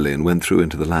him breezily and went through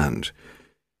into the lounge.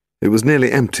 It was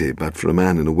nearly empty, but for a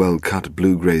man in a well-cut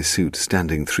blue-grey suit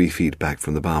standing 3 feet back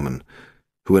from the barman,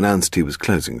 who announced he was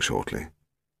closing shortly.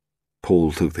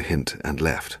 Paul took the hint and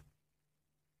left.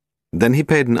 Then he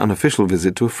paid an unofficial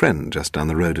visit to a friend just down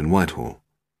the road in Whitehall.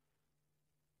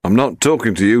 "I'm not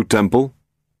talking to you, Temple."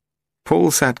 Paul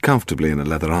sat comfortably in a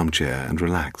leather armchair and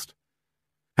relaxed.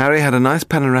 Harry had a nice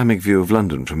panoramic view of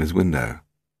London from his window.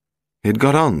 He had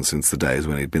got on since the days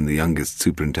when he had been the youngest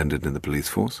superintendent in the police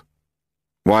force.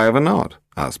 "Why ever not?"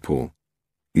 asked Paul.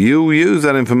 "You used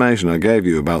that information I gave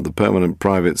you about the permanent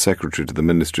private secretary to the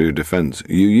Ministry of Defence.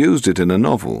 You used it in a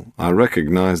novel. I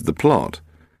recognised the plot."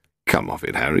 "Come off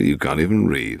it, Harry, you can't even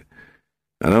read."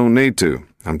 "I don't need to.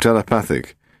 I'm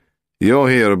telepathic.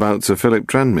 You're here about Sir Philip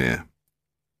Tranmere."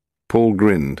 Paul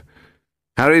grinned.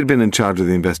 Harry had been in charge of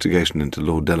the investigation into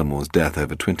Lord Delamore's death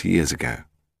over 20 years ago.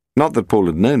 Not that Paul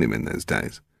had known him in those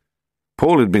days.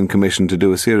 Paul had been commissioned to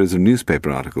do a series of newspaper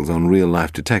articles on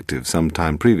real-life detectives some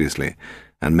time previously,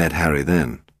 and met Harry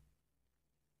then.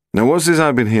 "Now what's this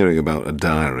I've been hearing about a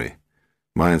diary?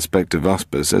 My Inspector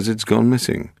Vosper says it's gone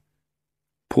missing."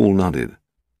 Paul nodded.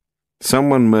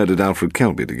 "Someone murdered Alfred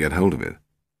Kelby to get hold of it.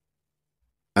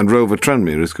 And Rover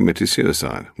Tranmere has committed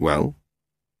suicide. Well?"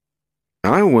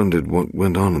 "I wondered what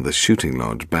went on at the shooting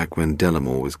lodge back when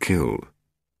Delamore was killed."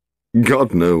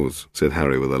 "God knows," said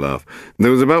Harry with a laugh.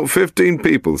 "There was about 15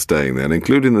 people staying there,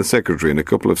 including the secretary and a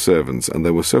couple of servants, and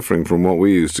they were suffering from what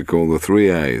we used to call the 3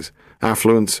 A's,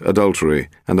 affluence, adultery,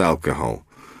 and alcohol.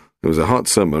 It was a hot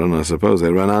summer, and I suppose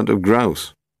they ran out of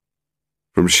grouse.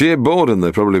 From sheer boredom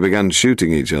they probably began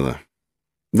shooting each other.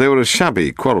 They were a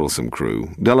shabby, quarrelsome crew.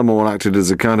 Delamore acted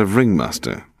as a kind of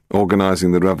ringmaster,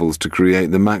 organising the revels to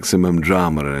create the maximum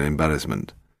drama and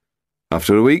embarrassment.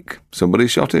 After a week, somebody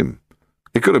shot him.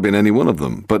 It could have been any one of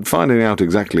them, but finding out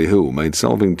exactly who made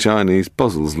solving Chinese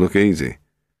puzzles look easy.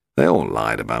 They all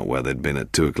lied about where they'd been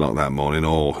at 2 o'clock that morning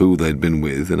or who they'd been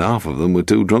with, and half of them were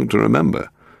too drunk to remember."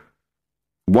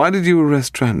 "Why did you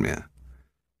arrest Tranmere?"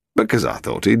 "Because I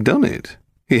thought he'd done it.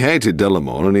 He hated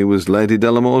Delamore and he was Lady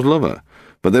Delamore's lover,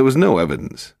 but there was no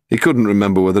evidence. He couldn't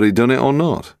remember whether he'd done it or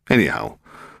not. Anyhow,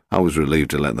 I was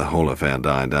relieved to let the whole affair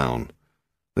die down.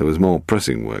 There was more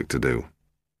pressing work to do."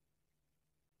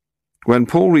 When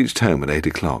Paul reached home at 8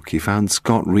 o'clock, he found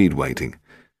Scott Reed waiting,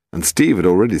 and Steve had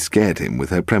already scared him with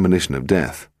her premonition of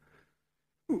death.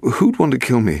 "Who'd want to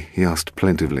kill me?" he asked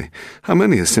plaintively. "I'm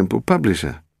only a simple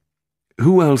publisher."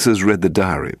 "Who else has read the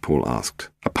diary?" Paul asked.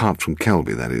 "Apart from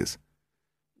Kelby, that is."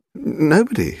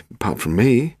 "Nobody, apart from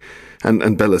me,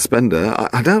 and Bella Spender.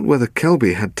 I doubt whether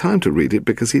Kelby had time to read it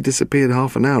because he disappeared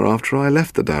half an hour after I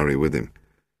left the diary with him."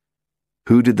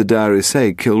 "Who did the diary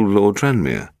say killed Lord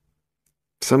Tranmere?"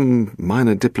 "Some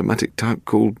minor diplomatic type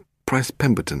called Price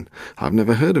Pemberton. I've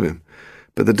never heard of him,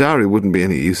 but the diary wouldn't be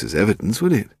any use as evidence,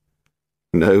 would it?"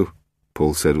 "No,"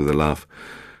 Paul said with a laugh,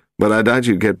 "but I doubt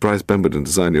you'd get Price Pemberton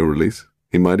to sign your release.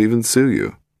 He might even sue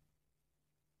you."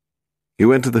 He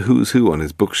went to the who's who on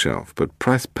his bookshelf, but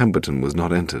Price Pemberton was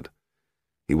not entered.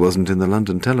 He wasn't in the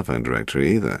London telephone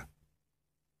directory either.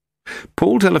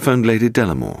 Paul telephoned Lady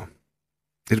Delamore.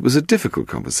 It was a difficult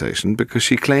conversation because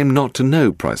she claimed not to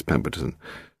know Price Pemberton,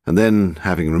 and then,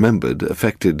 having remembered,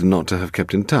 affected not to have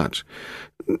kept in touch.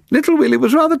 "Little Willie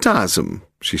was rather tiresome,"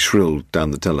 she shrilled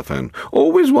down the telephone.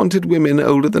 "Always wanted women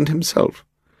older than himself.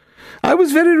 I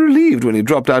was very relieved when he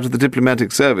dropped out of the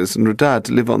diplomatic service and retired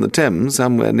to live on the Thames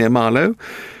somewhere near Marlow,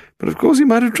 but of course he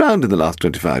might have drowned in the last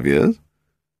 25 years.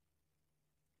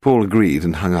 Paul agreed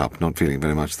and hung up, not feeling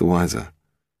very much the wiser.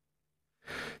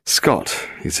 "Scott,"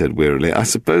 he said wearily, "I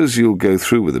suppose you'll go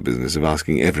through with the business of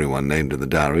asking everyone named in the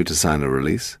diary to sign a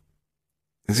release.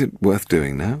 Is it worth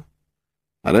doing now?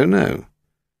 I don't know.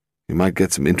 You might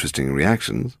get some interesting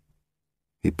reactions."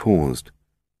 He paused.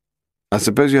 "I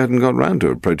suppose you hadn't got round to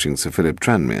approaching Sir Philip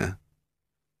Tranmere?"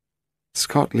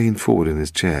 Scott leaned forward in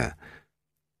his chair.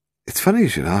 "It's funny you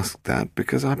should ask that,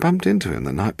 because I bumped into him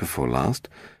the night before last.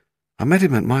 I met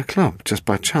him at my club, just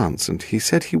by chance, and he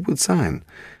said he would sign.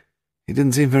 He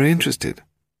didn't seem very interested."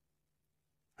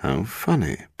 "How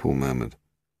funny," Paul murmured.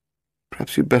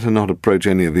 "Perhaps you'd better not approach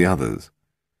any of the others."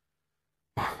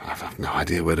 "I've no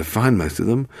idea where to find most of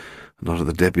them. A lot of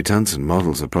the debutantes and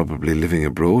models are probably living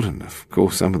abroad, and of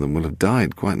course some of them will have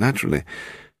died, quite naturally.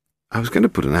 I was going to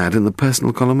put an ad in the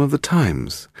personal column of the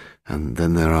Times, and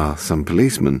then there are some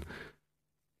policemen."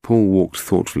 Paul walked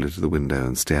thoughtfully to the window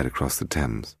and stared across the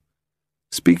Thames.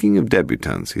 "Speaking of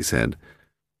debutantes," he said,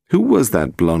 "who was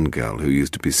that blonde girl who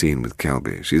used to be seen with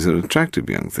Kelby? She's an attractive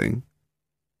young thing."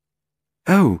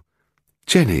 "Oh,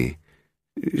 Jenny.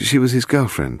 She was his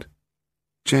girlfriend."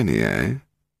 "Jenny, eh?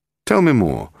 Tell me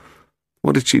more.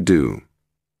 What did she do?"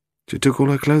 "She took all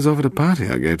her clothes off at a party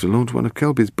I gave to launch one of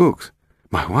Kelby's books.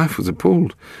 My wife was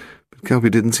appalled, but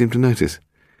Kelby didn't seem to notice.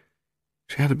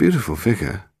 She had a beautiful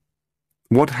figure."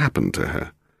 "What happened to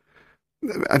her?"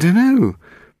 "I don't know.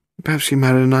 Perhaps she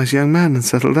married a nice young man and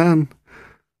settled down,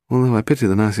 although I pity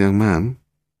the nice young man."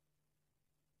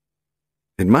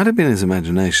 It might have been his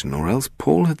imagination, or else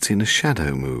Paul had seen a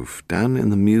shadow move down in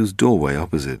the mews doorway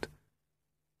opposite.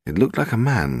 It looked like a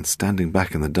man standing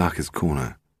back in the darkest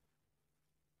corner.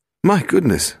 "My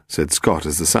goodness," said Scott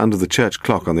as the sound of the church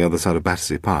clock on the other side of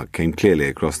Battersea Park came clearly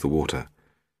across the water.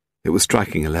 It was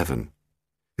striking 11.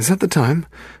 "Is that the time?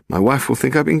 My wife will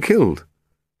think I've been killed."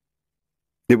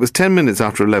 It was 10 minutes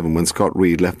after 11 when Scott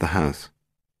Reed left the house.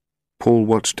 Paul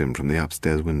watched him from the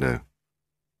upstairs window.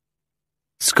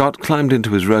 Scott climbed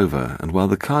into his Rover, and while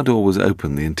the car door was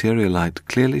open, the interior light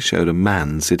clearly showed a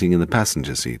man sitting in the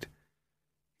passenger seat.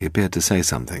 He appeared to say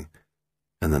something,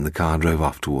 and then the car drove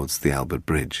off towards the Albert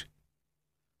Bridge.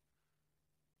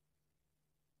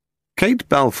 Kate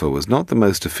Balfour was not the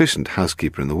most efficient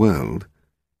housekeeper in the world,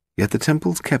 yet the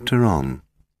Temples kept her on.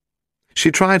 She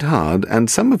tried hard,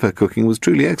 and some of her cooking was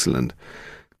truly excellent,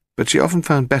 but she often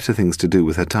found better things to do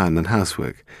with her time than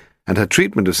housework, and her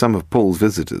treatment of some of Paul's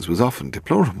visitors was often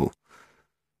deplorable.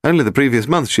 Only the previous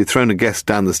month she'd thrown a guest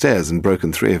down the stairs and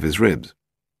broken 3 of his ribs.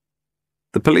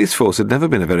 The police force had never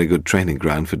been a very good training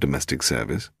ground for domestic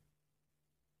service.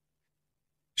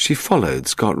 She followed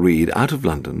Scott Reed out of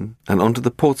London and onto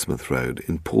the Portsmouth Road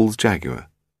in Paul's Jaguar.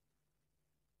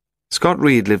 Scott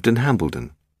Reed lived in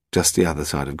Hambledon, just the other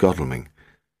side of Godalming,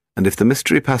 and if the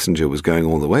mystery passenger was going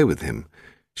all the way with him,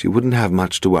 she wouldn't have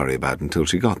much to worry about until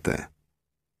she got there.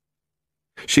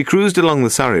 She cruised along the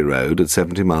Surrey Road at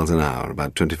 70 miles an hour,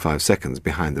 about 25 seconds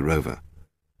behind the Rover.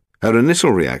 Her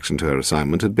initial reaction to her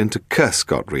assignment had been to curse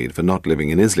Scott Reed for not living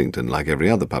in Islington like every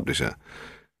other publisher.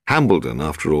 Hambledon,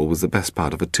 after all, was the best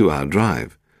part of a 2-hour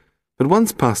drive. But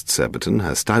once past Surbiton,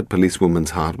 her stout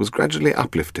policewoman's heart was gradually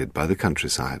uplifted by the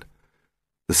countryside.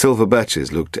 The silver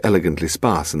birches looked elegantly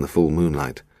sparse in the full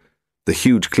moonlight. The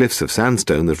huge cliffs of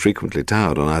sandstone that frequently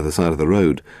towered on either side of the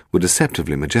road were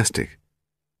deceptively majestic.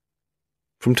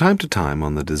 From time to time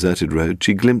on the deserted road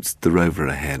she glimpsed the Rover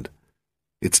ahead.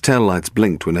 Its tail lights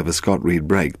blinked whenever Scott Reed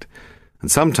braked, and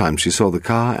sometimes she saw the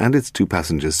car and its 2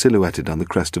 passengers silhouetted on the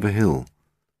crest of a hill.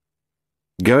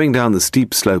 Going down the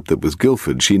steep slope that was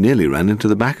Guildford, she nearly ran into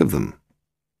the back of them.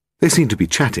 They seemed to be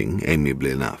chatting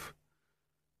amiably enough.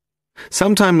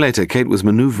 Some time later Kate was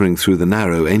manoeuvring through the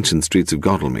narrow, ancient streets of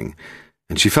Godalming,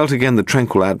 and she felt again the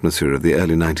tranquil atmosphere of the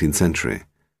early 19th century.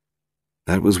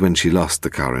 That was when she lost the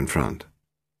car in front.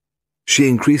 She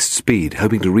increased speed,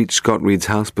 hoping to reach Scott Reed's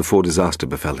house before disaster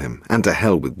befell him, and to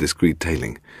hell with discreet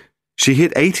tailing. She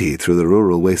hit 80 through the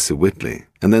rural wastes of Whitley,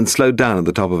 and then slowed down at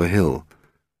the top of a hill.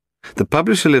 The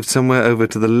publisher lived somewhere over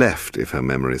to the left, if her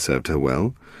memory served her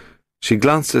well. She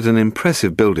glanced at an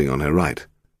impressive building on her right,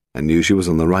 and knew she was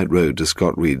on the right road to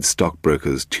Scott Reed's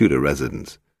stockbroker's Tudor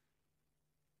residence.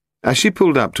 As she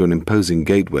pulled up to an imposing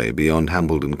gateway beyond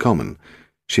Hambledon Common,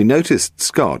 she noticed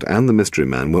Scott and the mystery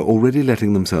man were already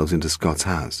letting themselves into Scott's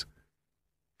house.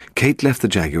 Kate left the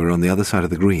Jaguar on the other side of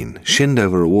the green, shinned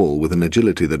over a wall with an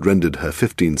agility that rendered her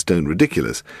 15 stone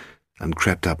ridiculous, and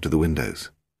crept up to the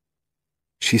windows.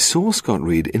 She saw Scott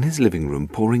Reed in his living room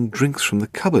pouring drinks from the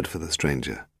cupboard for the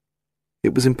stranger.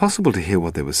 It was impossible to hear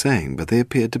what they were saying, but they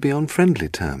appeared to be on friendly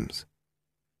terms.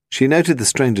 She noted the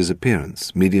stranger's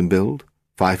appearance, medium build,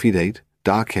 5 feet 8,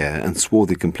 dark hair and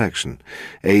swarthy complexion,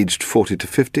 aged 40 to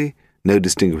 50, no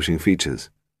distinguishing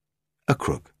features. A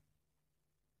crook.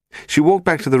 She walked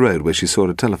back to the road where she saw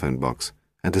a telephone box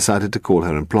and decided to call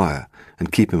her employer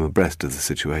and keep him abreast of the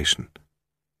situation.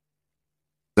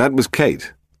 "That was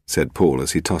Kate," said Paul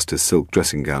as he tossed his silk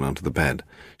dressing gown onto the bed.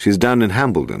 "She's down in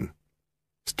Hambledon."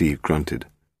 Steve grunted.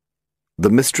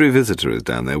 "The mystery visitor is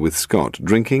down there with Scott,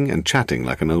 drinking and chatting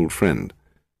like an old friend."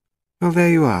 "Well, there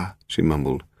you are," she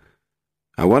mumbled.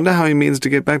 "I wonder how he means to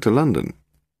get back to London."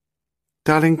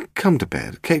 "Darling, come to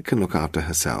bed. Kate can look after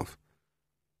herself."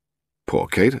 "Poor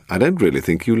Kate, I don't really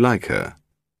think you like her."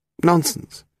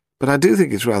 "Nonsense. But I do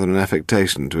think it's rather an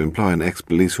affectation to employ an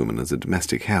ex-policewoman as a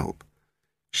domestic help."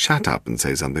 "Shut up and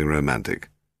say something romantic."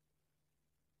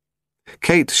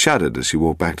 Kate shuddered as she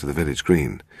walked back to the village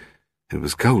green. It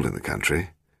was cold in the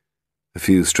country. A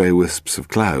few stray wisps of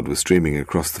cloud were streaming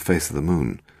across the face of the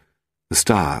moon. The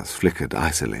stars flickered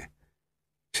icily.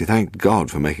 She thanked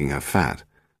God for making her fat,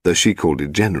 though she called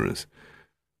it generous,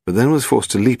 but then was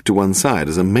forced to leap to one side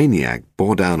as a maniac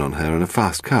bore down on her in a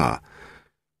fast car.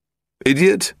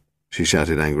 "Idiot!" she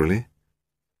shouted angrily.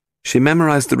 She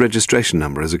memorized the registration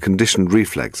number as a conditioned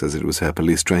reflex, as it was her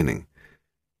police training.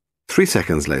 3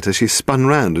 seconds later she spun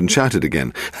round and shouted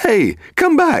again, "Hey,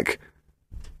 come back!"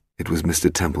 It was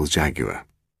Mr. Temple's Jaguar,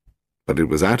 but it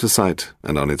was out of sight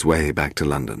and on its way back to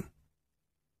London.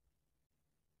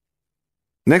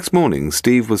 Next morning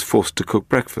Steve was forced to cook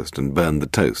breakfast and burn the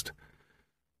toast.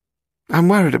 "I'm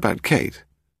worried about Kate.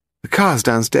 The car's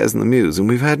downstairs in the mews and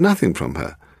we've heard nothing from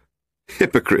her."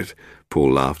 "Hypocrite,"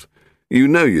 Paul laughed. "You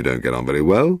know you don't get on very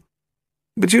well."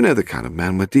 "But you know the kind of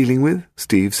man we're dealing with,"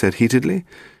 Steve said heatedly.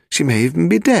 "She may even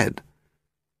be dead."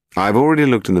 "I've already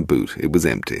looked in the boot. It was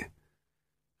empty."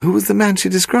 "Who was the man she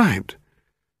described?"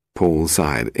 Paul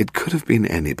sighed. It could have been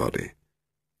anybody.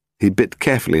 He bit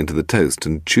carefully into the toast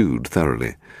and chewed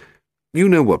thoroughly. "You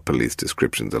know what police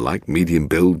descriptions are like. Medium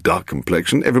build, dark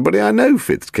complexion. Everybody I know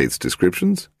fits Kate's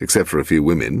descriptions, except for a few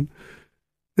women.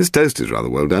 This toast is rather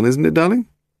well done, isn't it, darling?"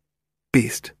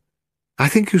 "Beast. I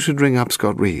think you should ring up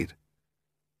Scott Reed."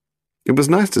 It was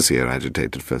nice to see her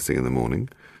agitated first thing in the morning.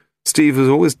 Steve was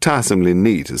always tiresomely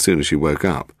neat as soon as she woke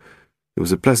up. It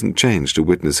was a pleasant change to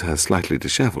witness her slightly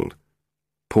dishevelled.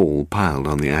 Paul piled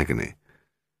on the agony.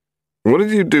 "What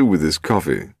did you do with this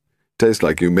coffee? Tastes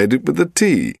like you made it with the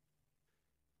tea."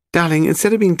 "Darling,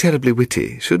 instead of being terribly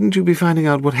witty, shouldn't you be finding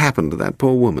out what happened to that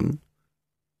poor woman?"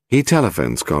 He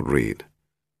telephoned Scott Reed.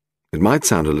 It might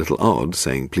sound a little odd,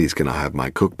 saying, "Please can I have my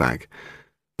cook back?"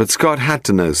 but Scott had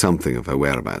to know something of her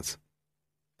whereabouts.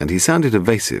 And he sounded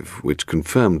evasive, which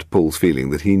confirmed Paul's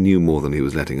feeling that he knew more than he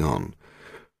was letting on.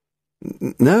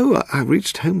 "No, I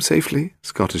reached home safely,"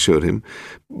 Scott assured him,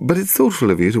 "but it's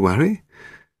thoughtful of you to worry."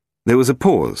 There was a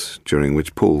pause, during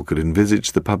which Paul could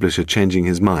envisage the publisher changing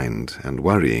his mind and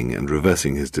worrying and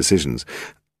reversing his decisions.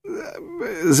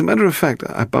 "As a matter of fact,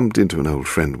 I bumped into an old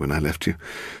friend when I left you,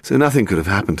 so nothing could have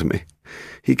happened to me.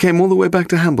 He came all the way back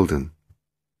to Hambledon."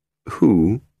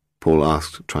 "Who?" Paul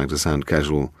asked, trying to sound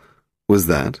casual. "Was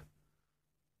that?"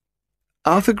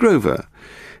 "Arthur Grover.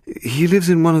 He lives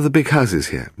in one of the big houses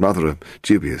here. Rather a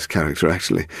dubious character,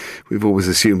 actually. We've always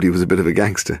assumed he was a bit of a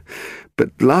gangster.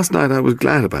 But last night I was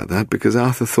glad about that, because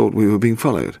Arthur thought we were being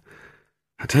followed.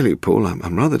 I tell you, Paul,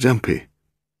 I'm rather jumpy."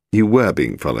 "You were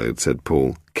being followed," said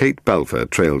Paul. "Kate Balfour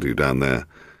trailed you down there,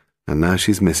 and now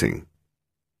she's missing."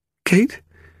 "Kate?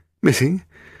 Missing?"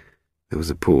 There was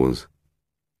a pause.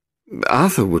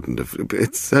 "Arthur wouldn't have.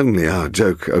 It's only our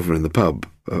joke over in the pub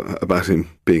about him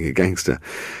being a gangster.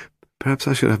 Perhaps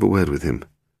I should have a word with him."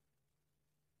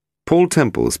 Paul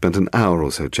Temple spent an hour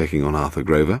or so checking on Arthur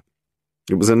Grover.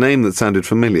 It was a name that sounded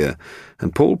familiar,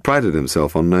 and Paul prided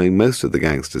himself on knowing most of the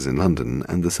gangsters in London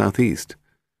and the South East.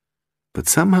 But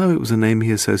somehow it was a name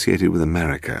he associated with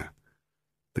America.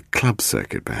 The club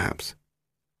circuit, perhaps.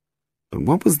 But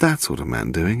what was that sort of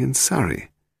man doing in Surrey?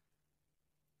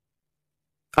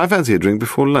 "I fancy a drink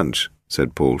before lunch,"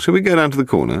 said Paul. "Shall we go down to the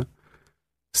corner?"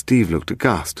 Steve looked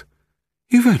aghast.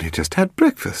 "You've only just had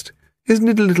breakfast. Isn't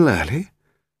it a little early?"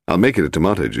 "I'll make it a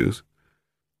tomato juice."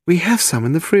 "We have some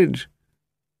in the fridge."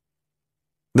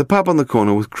 The pub on the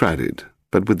corner was crowded,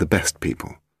 but with the best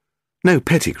people. No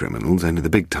petty criminals, only the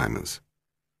big-timers.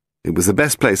 It was the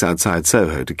best place outside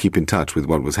Soho to keep in touch with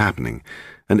what was happening,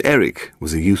 and Eric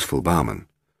was a useful barman.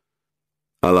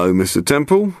 "Hello, Mr.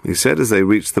 Temple," he said as they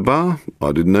reached the bar.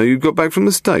 "I didn't know you'd got back from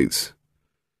the States."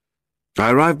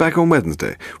 "I arrived back on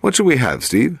Wednesday. What shall we have,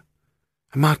 Steve?"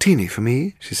 "A martini for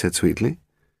me," she said sweetly.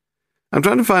 "I'm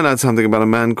trying to find out something about a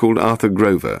man called Arthur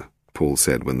Grover," Paul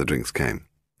said when the drinks came.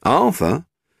 "Arthur?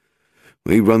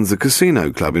 He runs the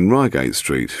casino club in Reigate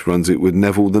Street, runs it with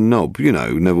Neville the Knob, you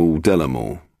know, Neville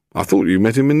Delamore. I thought you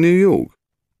met him in New York."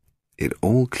 It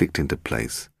all clicked into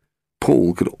place.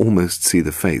 Paul could almost see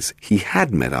the face. He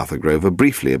had met Arthur Grover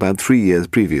briefly about 3 years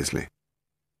previously.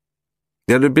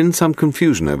 There had been some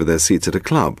confusion over their seats at a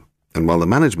club, and while the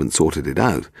management sorted it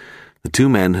out, the two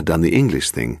men had done the English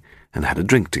thing and had a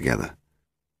drink together.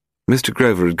 Mr.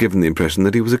 Grover had given the impression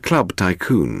that he was a club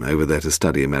tycoon over there to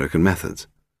study American methods.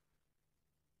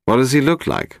 "What does he look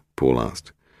like?" Paul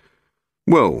asked.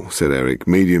 "Well," said Eric,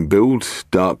 "medium build,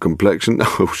 dark complexion."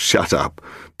 "Oh, shut up,"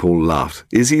 Paul laughed.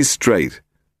 "Is he straight?"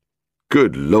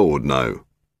 "Good Lord, no."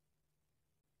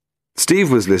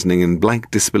 Steve was listening in blank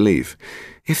disbelief.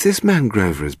 If this man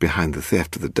Grover is behind the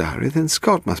theft of the diary, then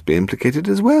Scott must be implicated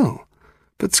as well.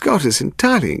 But Scott is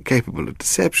entirely incapable of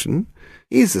deception.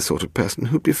 He's the sort of person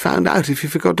who'd be found out if he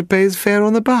forgot to pay his fare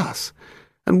on the bus.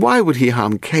 And why would he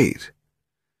harm Kate?"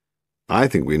 "I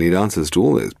think we need answers to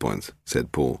all those points,"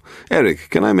 said Paul. "Eric,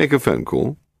 can I make a phone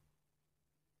call?"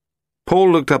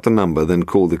 Paul looked up the number, then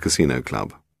called the casino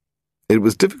club. It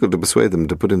was difficult to persuade them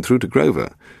to put him through to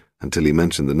Grover, until he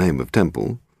mentioned the name of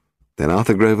Temple. Then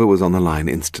Arthur Grover was on the line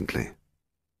instantly.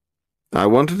 "I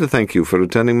wanted to thank you for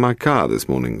returning my car this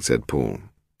morning," said Paul.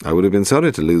 "I would have been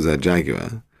sorry to lose that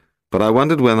Jaguar, but I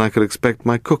wondered when I could expect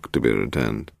my cook to be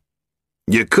returned."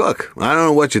 "Your cook? I don't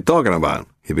know what you're talking about,"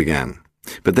 he began.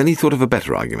 But then he thought of a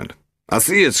better argument. "I'll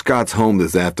see you at Scott's home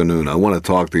this afternoon. I want to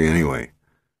talk to you anyway."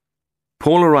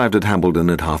 Paul arrived at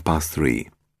Hambledon at 3:30.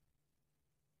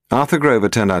 Arthur Grover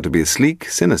turned out to be a sleek,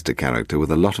 sinister character with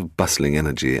a lot of bustling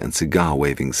energy and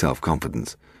cigar-waving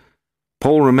self-confidence.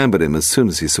 Paul remembered him as soon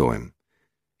as he saw him.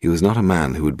 He was not a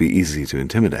man who would be easy to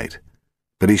intimidate,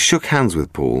 but he shook hands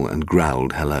with Paul and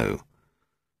growled hello.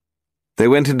 They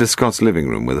went into Scott's living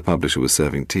room where the publisher was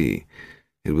serving tea.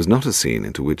 It was not a scene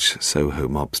into which Soho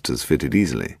mobsters fitted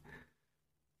easily.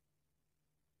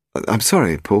 "I'm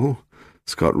sorry, Paul,"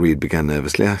 Scott Reed began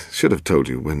nervously. "I should have told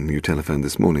you when you telephoned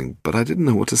this morning, but I didn't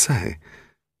know what to say."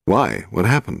 "Why? What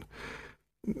happened?"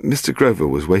 "Mr. Grover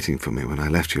was waiting for me when I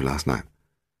left you last night."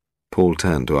 Paul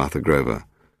turned to Arthur Grover.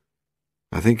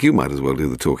 "I think you might as well do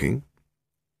the talking."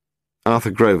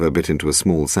 Arthur Grover bit into a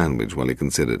small sandwich while he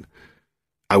considered.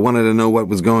 "I wanted to know what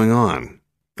was going on.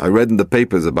 I read in the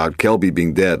papers about Kelby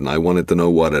being dead, and I wanted to know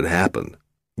what had happened.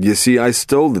 You see, I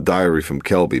stole the diary from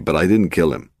Kelby, but I didn't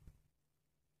kill him."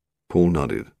 Paul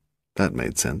nodded. That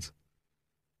made sense.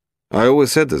 "I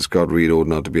always said that Scott Reed ought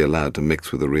not to be allowed to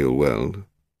mix with the real world.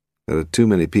 There are too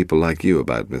many people like you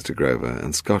about, Mr. Grover,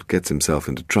 and Scott gets himself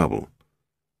into trouble."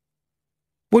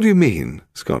 "What do you mean?"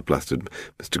 Scott blustered.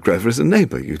 "Mr. Grover is a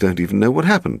neighbour. You don't even know what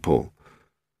happened, Paul."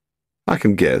 "I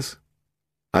can guess.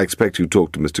 I expect you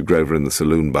talked to Mr. Grover in the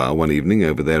saloon bar one evening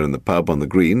over there in the pub on the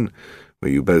green,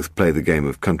 where you both play the game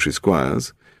of country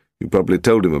squires. You probably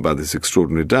told him about this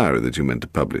extraordinary diary that you meant to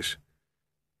publish."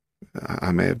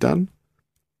 "I may have done."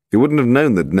 "You wouldn't have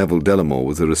known that Neville Delamore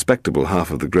was a respectable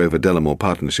half of the Grover-Delamore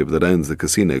partnership that owns the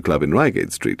casino club in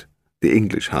Reigate Street, the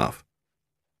English half."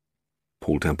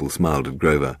 Paul Temple smiled at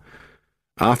Grover.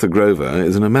 "Arthur Grover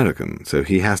is an American, so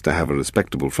he has to have a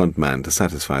respectable front man to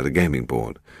satisfy the gaming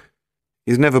board.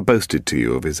 He's never boasted to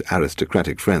you of his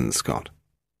aristocratic friends, Scott."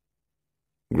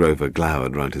 Grover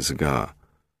glowered round his cigar.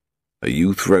 "Are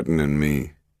you threatening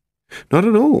me?" "Not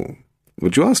at all.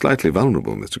 But you are slightly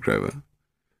vulnerable, Mr. Grover.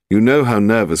 You know how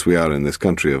nervous we are in this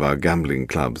country of our gambling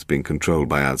clubs being controlled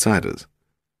by outsiders.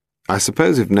 I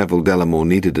suppose if Neville Delamore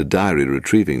needed a diary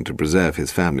retrieving to preserve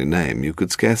his family name, you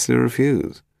could scarcely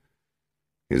refuse."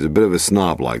 "He's a bit of a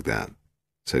snob like that,"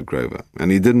 said Grover,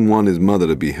 "and he didn't want his mother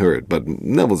to be hurt, but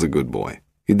Neville's a good boy.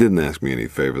 He didn't ask me any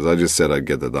favours. I just said I'd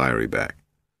get the diary back."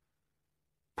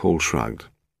 Paul shrugged.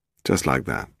 "Just like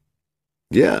that."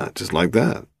 "Yeah, just like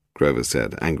that," Grover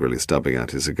said, angrily stubbing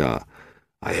out his cigar.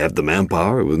 "I have the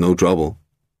manpower. It was no trouble.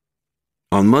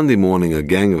 On Monday morning, a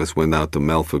gang of us went out to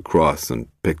Melford Cross and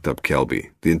picked up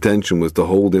Kelby. The intention was to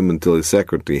hold him until his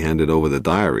secretary handed over the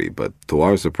diary, but to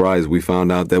our surprise we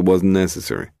found out that wasn't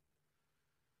necessary."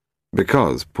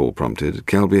 "Because," Paul prompted,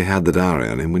 "Kelby had the diary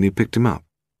on him when you picked him up."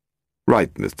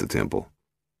 "Right, Mr. Temple.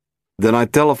 Then I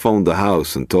telephoned the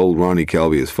house and told Ronnie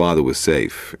Kelby his father was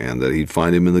safe and that he'd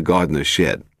find him in the gardener's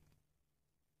shed."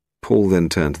 Paul then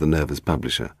turned to the nervous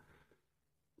publisher.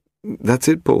 "That's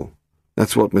it, Paul.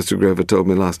 That's what Mr. Grover told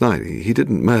me last night. He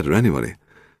didn't murder anybody."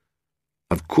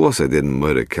 "Of course I didn't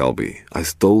murder Kelby. I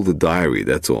stole the diary,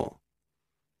 that's all."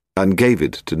 "And gave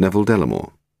it to Neville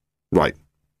Delamore." "Right.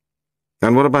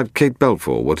 And what about Kate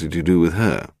Belfour? What did you do with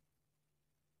her?"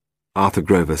 Arthur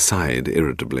Grover sighed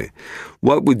irritably.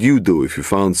 "What would you do if you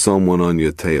found someone on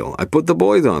your tail? I put the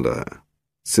boys onto her.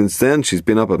 Since then she's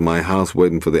been up at my house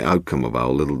waiting for the outcome of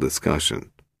our little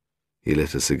discussion." He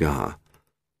lit a cigar.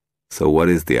 "So what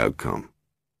is the outcome?"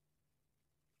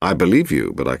 "I believe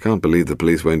you, but I can't believe the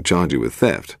police won't charge you with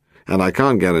theft, and I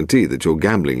can't guarantee that your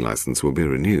gambling license will be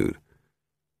renewed."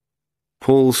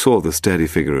 Paul saw the sturdy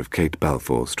figure of Kate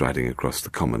Balfour striding across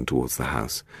the common towards the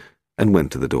house, and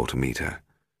went to the door to meet her.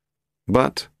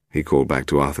 "But," he called back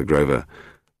to Arthur Grover,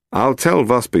 "I'll tell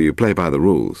Vosper you play by the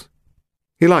rules.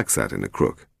 He likes that in a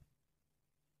crook."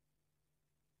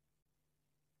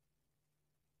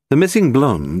 The missing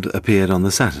blonde appeared on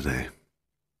the Saturday.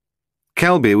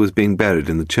 Kelby was being buried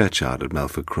in the churchyard at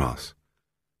Melford Cross.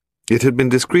 It had been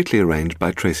discreetly arranged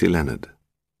by Tracy Leonard.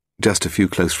 Just a few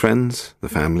close friends, the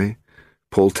family,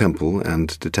 Paul Temple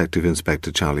and Detective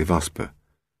Inspector Charlie Vosper.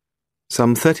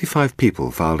 Some 35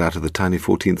 people filed out of the tiny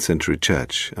 14th-century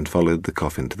church and followed the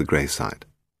coffin to the graveside.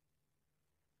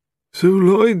 "So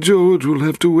Lloyd George will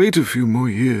have to wait a few more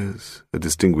years," a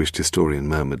distinguished historian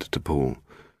murmured to Paul.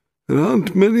 "There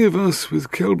aren't many of us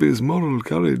with Kelby's moral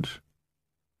courage."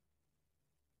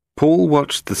 Paul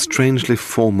watched the strangely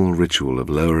formal ritual of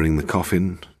lowering the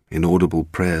coffin, inaudible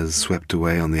prayers swept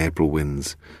away on the April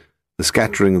winds, the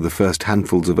scattering of the first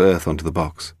handfuls of earth onto the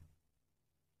box.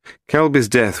 Kelby's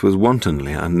death was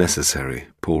wantonly unnecessary,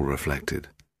 Paul reflected.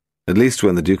 At least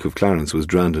when the Duke of Clarence was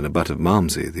drowned in a butt of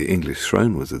Malmsey, the English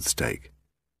throne was at stake.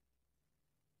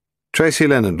 Tracy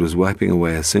Leonard was wiping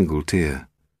away a single tear.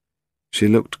 She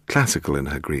looked classical in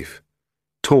her grief,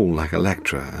 tall like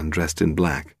Electra and dressed in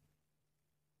black.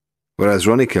 Whereas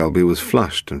Ronnie Kelby was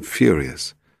flushed and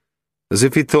furious, as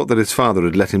if he'd thought that his father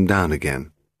had let him down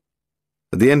again.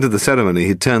 At the end of the ceremony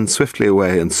he turned swiftly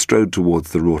away and strode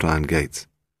towards the wrought-iron gates.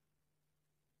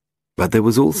 But there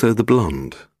was also the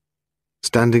blonde,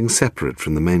 standing separate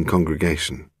from the main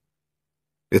congregation.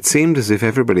 It seemed as if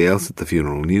everybody else at the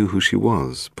funeral knew who she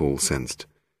was, Paul sensed,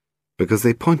 because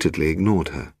they pointedly ignored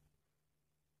her.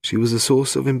 She was a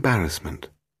source of embarrassment.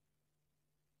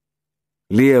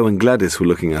 Leo and Gladys were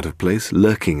looking out of place,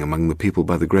 lurking among the people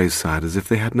by the graveside as if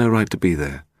they had no right to be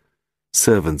there,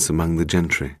 servants among the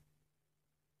gentry.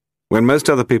 When most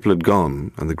other people had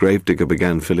gone and the gravedigger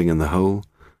began filling in the hole,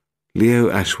 Leo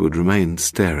Ashwood remained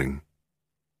staring.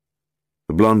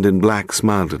 The blonde in black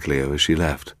smiled at Leo as she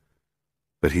left,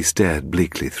 but he stared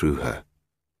bleakly through her.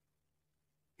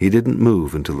 He didn't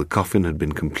move until the coffin had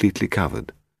been completely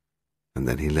covered, and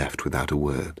then he left without a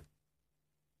word.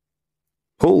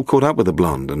 Paul caught up with the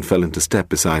blonde and fell into step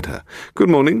beside her. "Good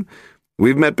morning.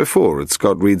 We've met before at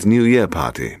Scott Reed's New Year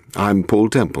party. I'm Paul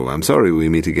Temple. I'm sorry we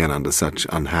meet again under such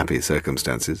unhappy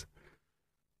circumstances."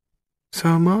 "So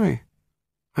am I.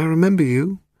 I remember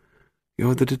you.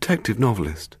 You're the detective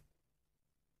novelist."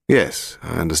 "Yes,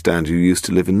 I understand you used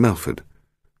to live in Melford."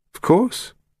 "Of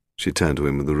course." She turned to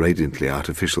him with a radiantly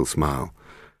artificial smile.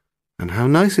 "And how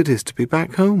nice it is to be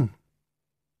back home."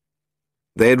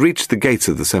 They had reached the gates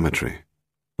of the cemetery.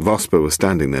 Vosper was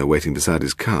standing there waiting beside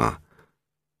his car.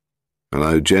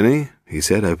 "Hello, Jenny," he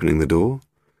said, opening the door.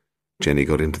 Jenny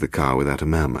got into the car without a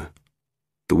murmur.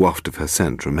 The waft of her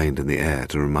scent remained in the air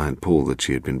to remind Paul that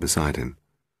she had been beside him.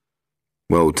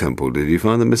 "Well, Temple, did you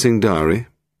find the missing diary?"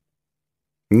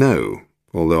 "No,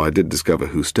 although I did discover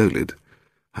who stole it.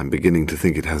 I'm beginning to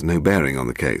think it has no bearing on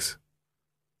the case."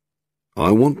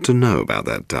 "I want to know about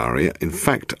that diary. In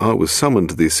fact, I was summoned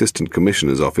to the Assistant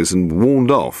Commissioner's office and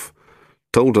warned off,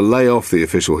 told to lay off the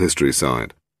official history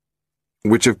side,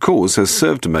 which of course has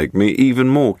served to make me even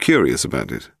more curious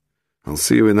about it. I'll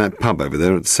see you in that pub over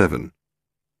there at 7.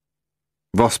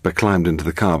 Vosper climbed into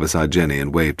the car beside Jenny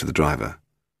and waved to the driver.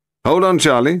 "Hold on,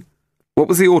 Charlie. What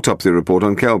was the autopsy report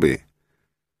on Kelby?"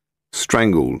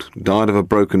 "Strangled. Died of a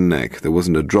broken neck. There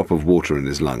wasn't a drop of water in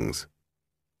his lungs."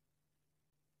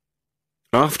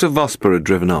 After Vosper had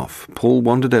driven off, Paul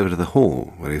wandered over to the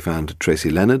hall, where he found Tracy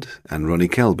Leonard and Ronnie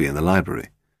Kelby in the library.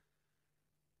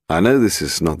 "I know this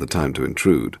is not the time to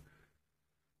intrude."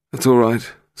 "That's all right,"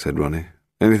 said Ronnie.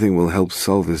 "Anything will help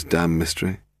solve this damn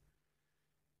mystery."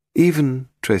 "Even,"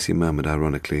 Tracy murmured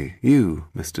ironically, "you,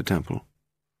 Mr. Temple."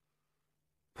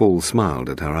 Paul smiled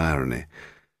at her irony.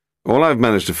 "All I've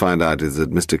managed to find out is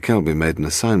that Mr. Kelby made an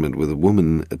assignment with a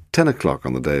woman at 10 o'clock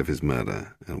on the day of his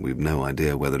murder, and we've no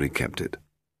idea whether he kept it."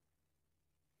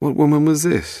 "What woman was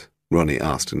this?" Ronnie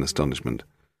asked in astonishment.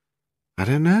 "I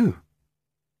don't know."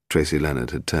 Tracy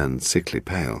Leonard had turned sickly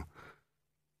pale.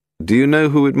 "Do you know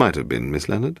who it might have been, Miss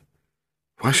Leonard?"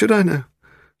 "Why should I know?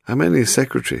 I'm only his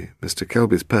secretary. Mr.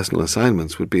 Kelby's personal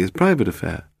assignments would be his private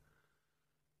affair."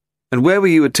 "And where were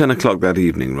you at 10 o'clock that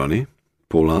evening, Ronnie?"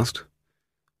 Paul asked.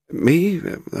 "Me?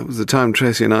 That was the time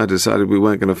Tracy and I decided we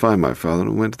weren't going to find my father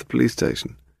and went to the police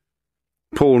station."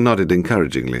 Paul nodded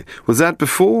encouragingly. "Was that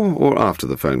before or after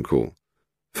the phone call?"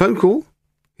 "Phone call?"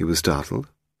 He was startled,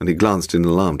 and he glanced in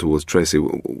alarm towards Tracy.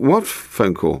 "What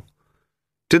phone call?"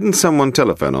 "Didn't someone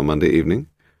telephone on Monday evening?"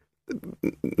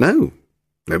 "No,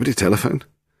 nobody telephoned."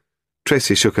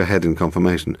 Tracy shook her head in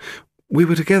confirmation. "We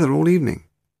were together all evening."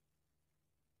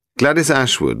 Gladys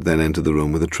Ashwood then entered the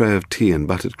room with a tray of tea and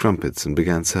buttered crumpets and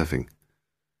began surfing.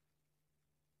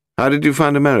 "How did you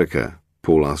find America?"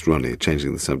 Paul asked Ronnie,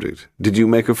 changing the subject. "Did you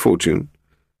make a fortune?"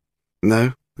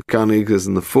 "No, the Carnegies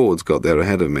and the Fords got there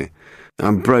ahead of me.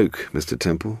 I'm broke, Mr.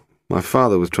 Temple. My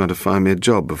father was trying to find me a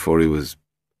job before he was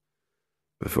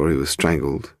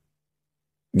strangled."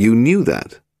 "You knew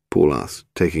that?" Paul asked,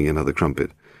 taking another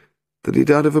crumpet. "That he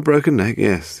died of a broken neck?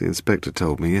 Yes, the inspector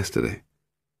told me yesterday."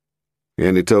 "He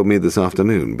only told me this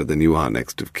afternoon, but then you are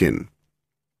next of kin."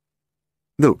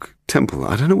 Look, Temple,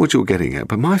 I don't know what you're getting at,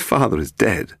 but my father is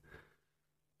dead."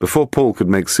 Before Paul could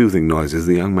make soothing noises,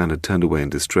 the young man had turned away in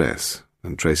distress,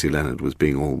 and Tracy Leonard was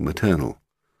being all maternal.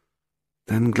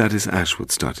 Then Gladys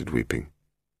Ashwood started weeping.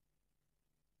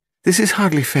 "This is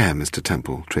hardly fair, Mr.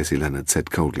 Temple," Tracy Leonard said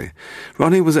coldly.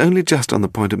 "Ronnie was only just on the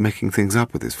point of making things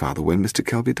up with his father when Mr.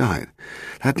 Kelby died.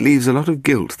 That leaves a lot of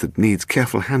guilt that needs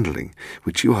careful handling,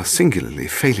 which you are singularly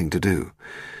failing to do.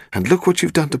 And look what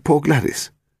you've done to poor Gladys."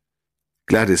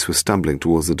 Gladys was stumbling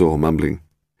towards the door, mumbling,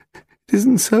 "It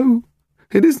isn't so.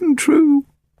 It isn't true."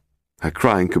 Her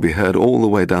crying could be heard all the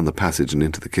way down the passage and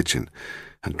into the kitchen,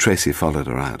 and Tracy followed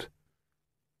her out.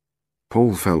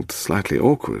 Paul felt slightly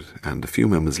awkward, and a few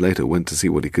moments later went to see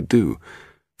what he could do,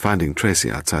 finding Tracy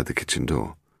outside the kitchen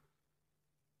door.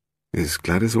 "Is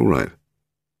Gladys all right?"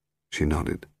 She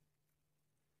nodded.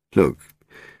 "Look,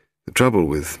 the trouble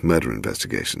with murder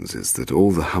investigations is that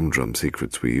all the humdrum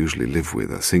secrets we usually live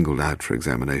with are singled out for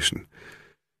examination.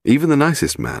 Even the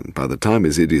nicest man, by the time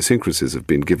his idiosyncrasies have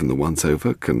been given the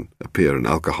once-over, can appear an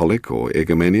alcoholic or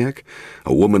egomaniac,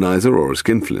 a womanizer or a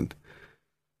skinflint.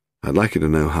 I'd like you to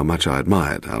know how much I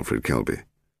admired Alfred Kelby."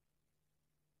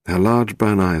 Her large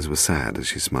brown eyes were sad as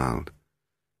she smiled.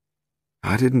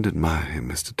 "I didn't admire him,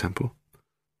 Mr. Temple.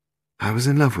 I was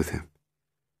in love with him,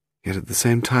 yet at the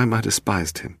same time I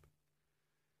despised him.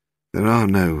 There are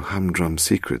no humdrum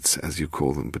secrets, as you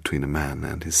call them, between a man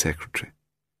and his secretary."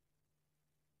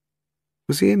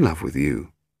 "Was he in love with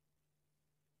you?"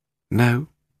 "No.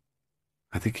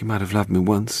 I think he might have loved me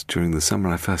once during the summer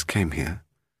I first came here.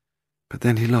 But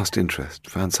then he lost interest,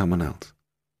 found someone else.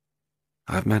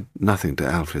 I've meant nothing to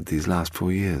Alfred these last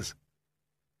 4 years."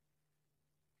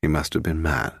 "He must have been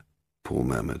mad," Paul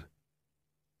murmured.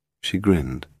 She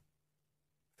grinned.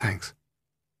 "Thanks."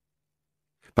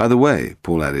 "By the way,"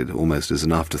 Paul added, almost as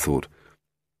an afterthought,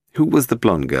 "who was the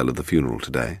blonde girl at the funeral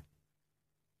today?"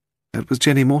 "That was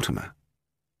Jenny Mortimer."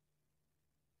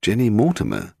 "Jenny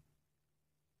Mortimer?"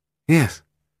 "Yes.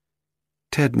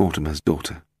 Ted Mortimer's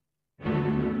daughter."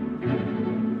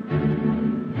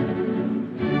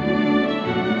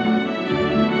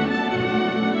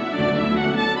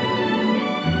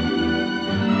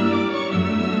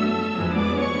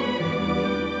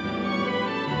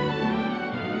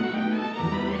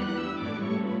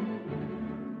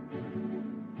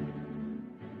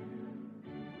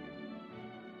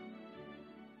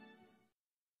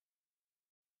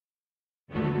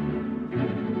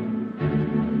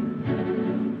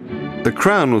 The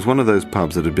Crown was one of those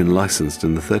pubs that had been licensed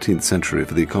in the 13th century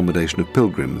for the accommodation of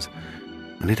pilgrims,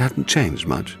 and it hadn't changed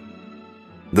much.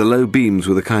 The low beams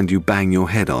were the kind you bang your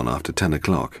head on after 10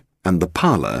 o'clock, and the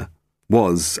parlour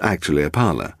was actually a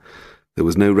parlour. There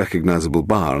was no recognisable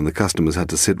bar, and the customers had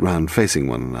to sit round facing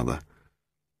one another.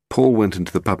 Paul went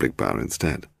into the public bar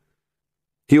instead.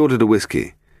 He ordered a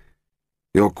whisky.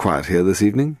 "You're quiet here this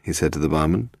evening?" he said to the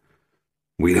barman.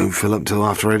 "We don't fill up till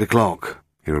after 8 o'clock,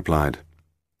 he replied.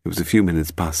 It was a few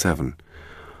minutes past 7.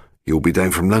 "You'll be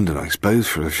down from London, I suppose,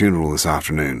 for the funeral this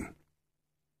afternoon."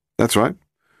 "That's right.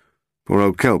 Poor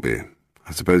old Kelby.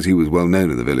 I suppose he was well known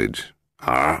in the village."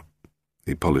 "Ah."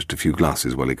 He polished a few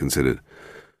glasses while he considered.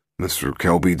 "Mr.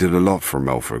 Kelby did a lot for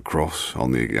Melford Cross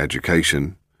on the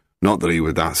education. Not that he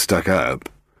was that stuck up.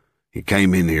 He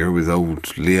came in here with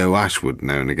old Leo Ashwood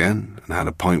now and again, and had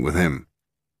a pint with him.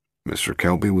 Mr.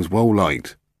 Kelby was well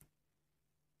liked."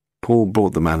 Paul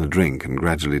brought the man a drink and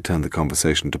gradually turned the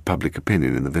conversation to public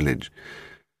opinion in the village.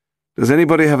 "Does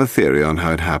anybody have a theory on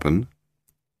how it happened?"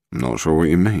 "I'm not sure what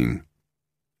you mean."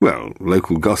 "Well,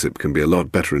 local gossip can be a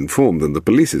lot better informed than the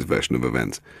police's version of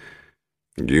events."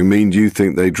 "You mean you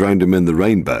think they drowned him in the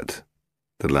rain butt?"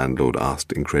 the landlord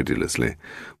asked incredulously.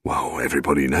 "Well,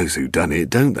 everybody knows who done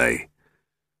it, don't they?"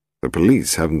 "The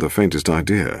police haven't the faintest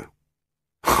idea."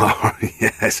 "Oh,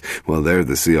 yes, well, they're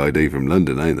the CID from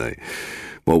London, ain't they?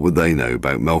 What would they know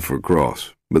about Melford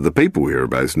Cross? But the people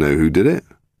hereabouts know who did it.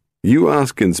 You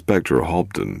ask Inspector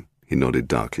Hobden," he nodded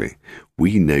darkly.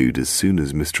 "We knowed as soon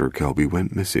as Mr. Kelby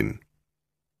went missing."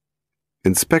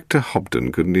 Inspector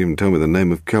Hobden couldn't even tell me the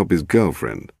name of Kelby's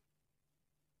girlfriend.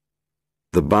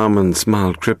 The barman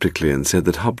smiled cryptically and said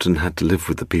that Hobden had to live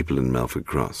with the people in Melford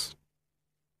Cross.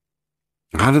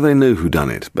 "How do they know who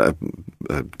done it?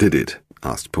 Did it?"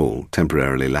 asked Paul,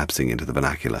 temporarily lapsing into the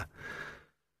vernacular.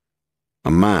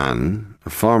 A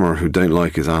farmer who don't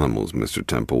like his animals, Mr.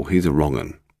 Temple, he's a wrong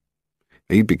 'un.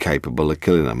 He'd be capable of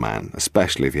killing a man,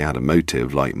 especially if he had a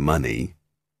motive like money.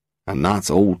 And that's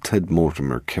all Ted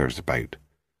Mortimer cares about.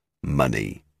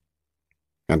 Money."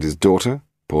 "And his daughter?"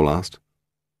 Paul asked.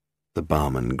 The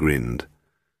barman grinned.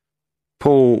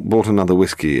 Paul bought another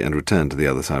whisky and returned to the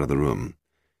other side of the room.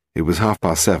 It was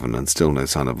 7:30 and still no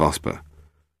sign of Vosper.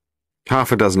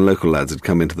 Half a dozen local lads had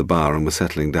come into the bar and were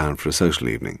settling down for a social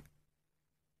evening.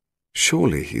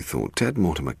 Surely, he thought, Ted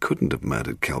Mortimer couldn't have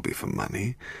murdered Kelby for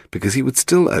money, because he would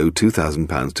still owe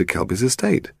 £2,000 to Kelby's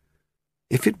estate.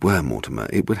 If it were Mortimer,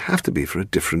 it would have to be for a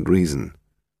different reason.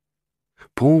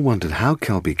 Paul wondered how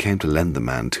Kelby came to lend the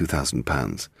man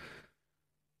 £2,000.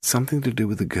 Something to do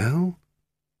with the girl?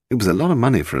 It was a lot of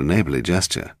money for a neighbourly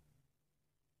gesture.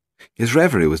 His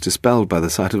reverie was dispelled by the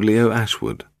sight of Leo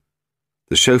Ashwood.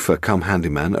 The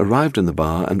chauffeur-cum-handyman arrived in the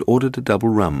bar and ordered a double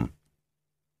rum.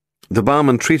 The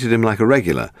barman treated him like a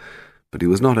regular, but he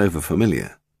was not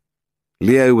over-familiar.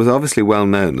 Leo was obviously well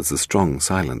known as the strong,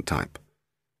 silent type.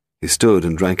 He stood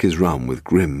and drank his rum with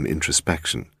grim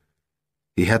introspection.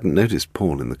 He hadn't noticed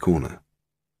Paul in the corner.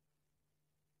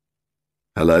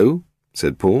 "Hello,"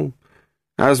 said Paul.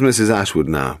 "How's Mrs. Ashwood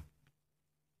now?"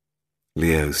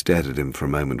 Leo stared at him for a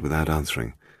moment without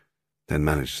answering, then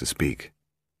managed to speak.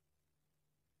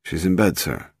 "She's in bed,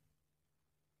 sir.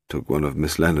 Took one of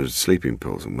Miss Leonard's sleeping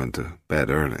pills and went to bed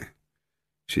early.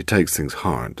 She takes things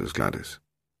hard, does Gladys."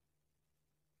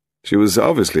 "She was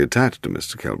obviously attached to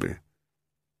Mr. Kelby."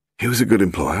 "He was a good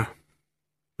employer."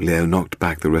 Leo knocked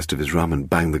back the rest of his rum and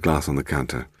banged the glass on the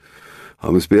counter. "I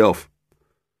must be off.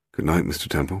 Good night, Mr.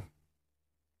 Temple."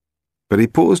 But he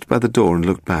paused by the door and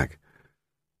looked back.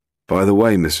 "By the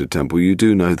way, Mr. Temple, you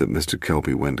do know that Mr.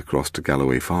 Kelby went across to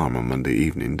Galloway Farm on Monday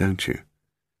evening, don't you?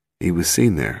 He was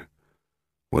seen there,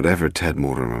 whatever Ted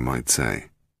Mortimer might say."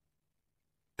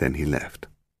 Then he left.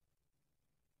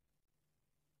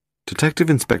 Detective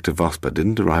Inspector Vosper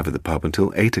didn't arrive at the pub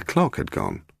until 8 o'clock had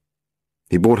gone.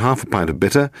 He bought half a pint of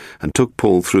bitter and took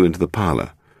Paul through into the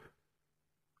parlour.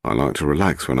 "I like to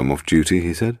relax when I'm off duty,"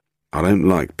 he said. "I don't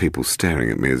like people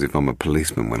staring at me as if I'm a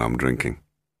policeman when I'm drinking."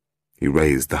 He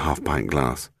raised the half-pint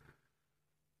glass.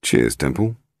 "Cheers,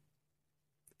 Temple."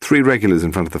 3 regulars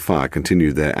in front of the fire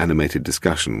continued their animated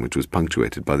discussion, which was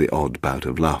punctuated by the odd bout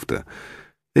of laughter.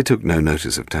 They took no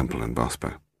notice of Temple and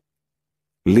Vosper.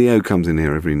 "Leo comes in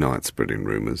here every night spreading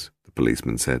rumours," the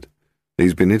policeman said.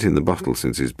 "He's been hitting the bottle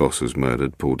since his boss was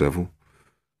murdered, poor devil.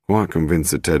 Quite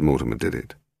convinced that Ted Mortimer did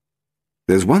it.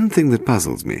 There's one thing that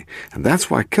puzzles me, and that's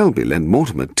why Kelby lent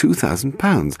Mortimer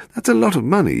 £2,000. That's a lot of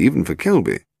money, even for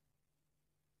Kelby."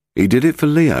 "He did it for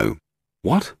Leo."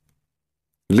 "What?"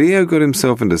 "Leo got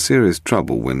himself into serious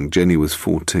trouble when Jenny was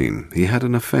 14. He had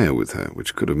an affair with her,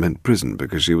 which could have meant prison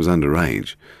because she was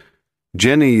underage.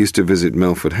 Jenny used to visit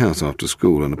Melford House after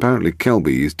school, and apparently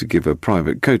Kelby used to give her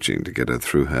private coaching to get her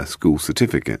through her school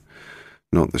certificate.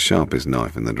 Not the sharpest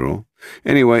knife in the drawer.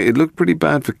 Anyway, it looked pretty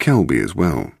bad for Kelby as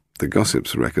well. The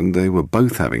gossips reckoned they were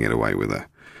both having it away with her.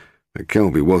 But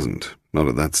Kelby wasn't, not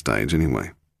at that stage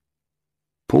anyway."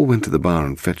 Paul went to the bar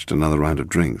and fetched another round of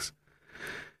drinks.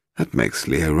 "That makes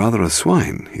Leo rather a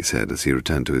swine," he said as he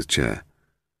returned to his chair.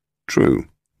 "True,"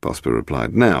 Vosper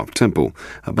replied. "Now, Temple,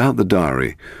 about the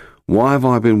diary. Why have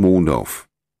I been warned off?"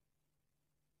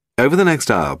 Over the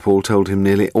next hour, Paul told him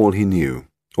nearly all he knew,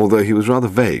 although he was rather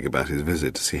vague about his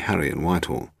visit to see Harry in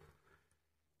Whitehall.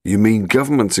 "You mean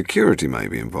government security may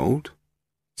be involved?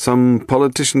 Some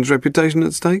politician's reputation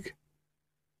at stake?"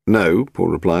 "No," Paul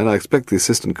replied. "I expect the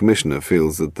Assistant Commissioner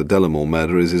feels that the Delamore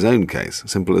murder is his own case.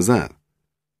 Simple as that."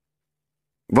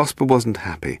 Vosper wasn't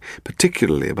happy,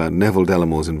 particularly about Neville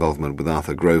Delamore's involvement with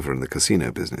Arthur Grover in the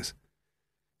casino business.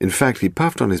 In fact, he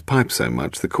puffed on his pipe so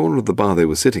much the corner of the bar they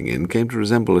were sitting in came to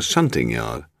resemble a shunting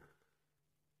yard.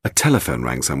 A telephone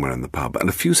rang somewhere in the pub, and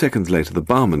a few seconds later the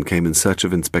barman came in search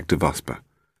of Inspector Vosper.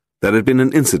 There had been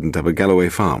an incident up at Galloway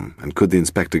Farm, and could the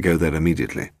inspector go there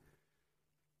immediately?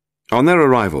 On their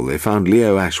arrival, they found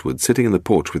Leo Ashwood sitting in the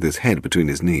porch with his head between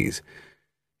his knees.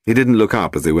 He didn't look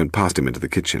up as they went past him into the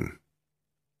kitchen.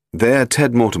 There,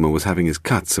 Ted Mortimer was having his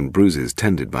cuts and bruises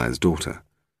tended by his daughter.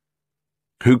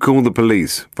 "Who called the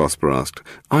police?" Vosper asked.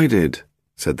 "I did,"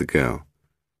 said the girl.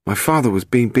 "My father was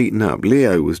being beaten up.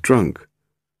 Leo was drunk."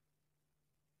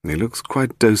 "He looks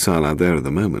quite docile out there at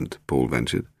the moment," Paul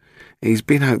ventured. "He's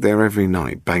been out there every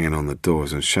night, banging on the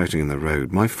doors and shouting in the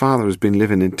road. My father has been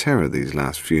living in terror these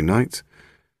last few nights."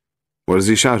 "What does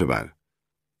he shout about?"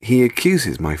 "He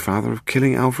accuses my father of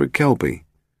killing Alfred Kelby."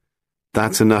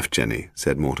 "That's enough, Jenny,"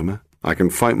 said Mortimer. "I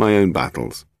can fight my own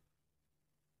battles."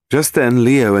 Just then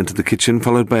Leo entered the kitchen,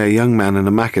 followed by a young man in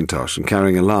a mackintosh and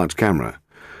carrying a large camera.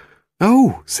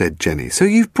 "Oh," said Jenny, "so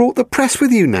you've brought the press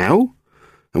with you now?"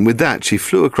 And with that she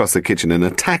flew across the kitchen and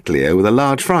attacked Leo with a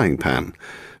large frying pan.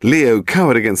 Leo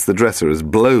cowered against the dresser as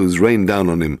blows rained down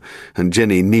on him, and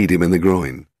Jenny kneed him in the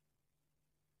groin.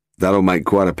 "That'll make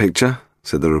quite a picture,"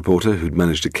 said the reporter, who'd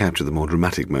managed to capture the more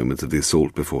dramatic moments of the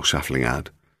assault before shuffling out.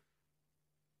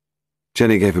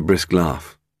 Jenny gave a brisk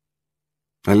laugh.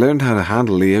 I learned how to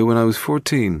handle Leo when I was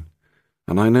 14.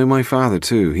 And I know my father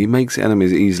too. He makes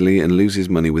enemies easily and loses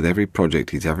money with every project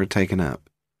he's ever taken up.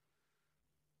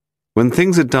 When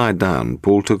things had died down,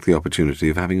 Paul took the opportunity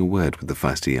of having a word with the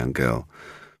feisty young girl.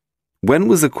 When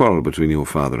was the quarrel between your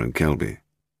father and Kelby?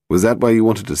 Was that why you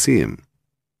wanted to see him?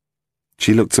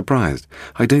 She looked surprised.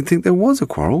 I don't think there was a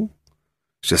quarrel.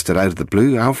 It's just that out of the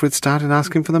blue, Alfred started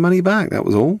asking for the money back, that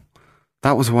was all.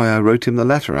 That was why I wrote him the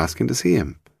letter asking to see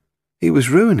him. He was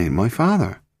ruining my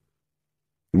father.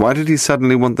 Why did he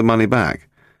suddenly want the money back?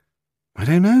 I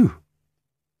don't know.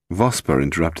 Vosper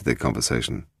interrupted their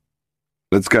conversation.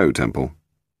 Let's go, Temple.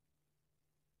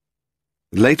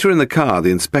 Later in the car,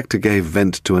 the inspector gave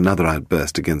vent to another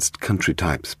outburst against country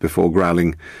types before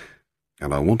growling,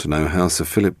 and I want to know how Sir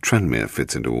Philip Tranmere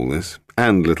fits into all this,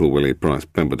 and little Willie Price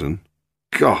Pemberton.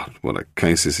 God, what a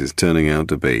case this is turning out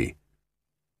to be.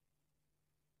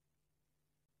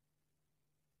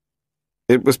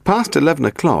 It was past 11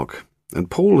 o'clock, and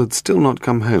Paul had still not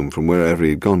come home from wherever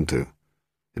he had gone to.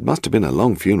 It must have been a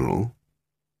long funeral.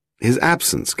 His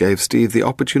absence gave Steve the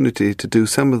opportunity to do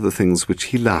some of the things which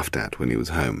he laughed at when he was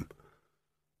home.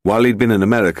 While he'd been in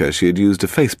America, she had used a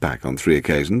face pack on 3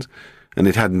 occasions, and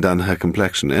it hadn't done her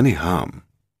complexion any harm.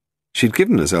 She'd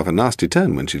given herself a nasty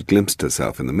turn when she'd glimpsed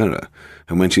herself in the mirror,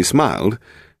 and when she smiled,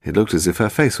 it looked as if her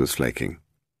face was flaking.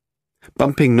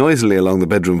 Bumping noisily along the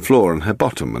bedroom floor on her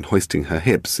bottom and hoisting her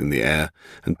hips in the air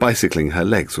and bicycling her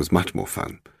legs was much more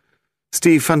fun.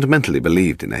 Steve fundamentally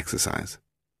believed in exercise.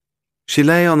 She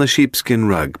lay on the sheepskin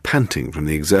rug, panting from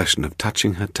the exertion of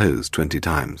touching her toes 20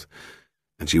 times,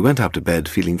 and she went up to bed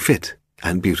feeling fit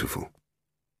and beautiful.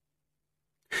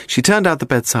 She turned out the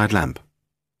bedside lamp.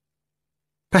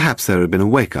 Perhaps there had been a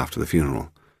wake after the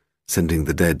funeral, sending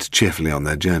the dead cheerfully on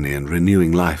their journey and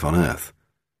renewing life on earth.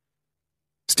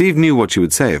 Steve knew what she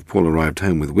would say if Paul arrived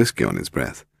home with whiskey on his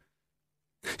breath.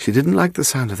 She didn't like the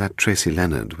sound of that Tracy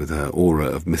Leonard with her aura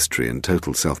of mystery and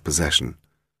total self-possession.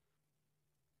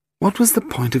 What was the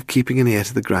point of keeping an ear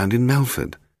to the ground in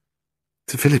Melford?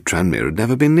 Sir Philip Tranmere had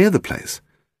never been near the place,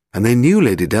 and they knew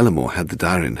Lady Delamore had the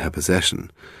diary in her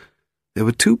possession. There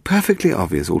were 2 perfectly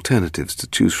obvious alternatives to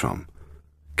choose from.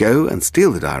 Go and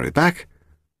steal the diary back,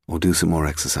 or do some more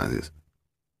exercises.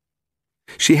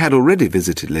 She had already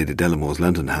visited Lady Delamore's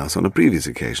London house on a previous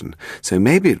occasion, so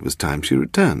maybe it was time she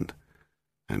returned,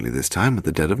 only this time at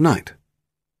the dead of night.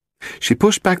 She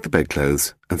pushed back the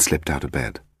bedclothes and slipped out of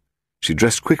bed. She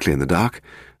dressed quickly in the dark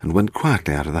and went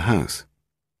quietly out of the house.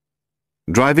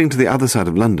 Driving to the other side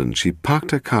of London, she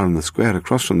parked her car in the square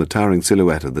across from the towering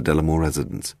silhouette of the Delamore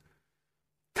residence.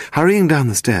 Hurrying down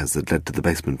the stairs that led to the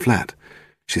basement flat,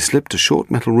 she slipped a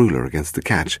short metal ruler against the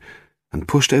catch and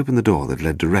pushed open the door that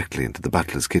led directly into the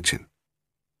butler's kitchen.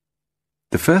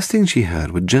 The first thing she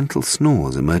heard were gentle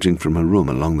snores emerging from her room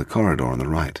along the corridor on the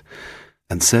right,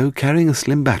 and so, carrying a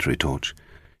slim battery torch,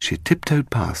 she tiptoed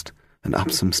past and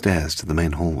up some stairs to the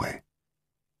main hallway.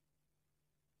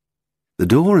 The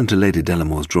door into Lady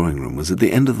Delamore's drawing room was at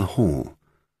the end of the hall.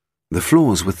 The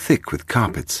floors were thick with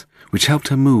carpets, which helped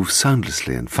her move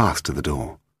soundlessly and fast to the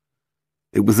door.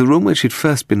 It was the room where she'd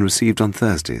first been received on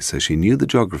Thursday, so she knew the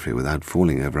geography without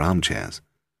falling over armchairs.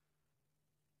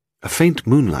 A faint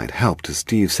moonlight helped as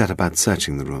Steve set about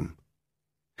searching the room.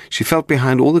 She felt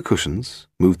behind all the cushions,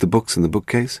 moved the books in the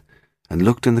bookcase, and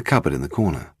looked in the cupboard in the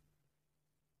corner.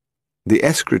 The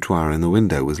escritoire in the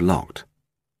window was locked,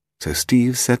 so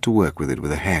Steve set to work with it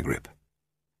with a hair grip.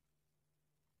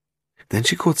 Then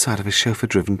she caught sight of a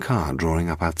chauffeur-driven car drawing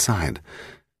up outside.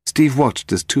 Steve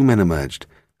watched as 2 men emerged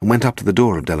and went up to the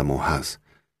door of Delamore House.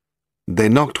 They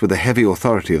knocked with the heavy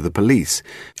authority of the police,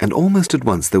 and almost at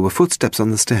once there were footsteps on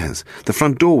the stairs, the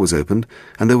front door was opened,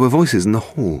 and there were voices in the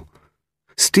hall.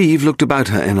 Steve looked about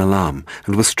her in alarm,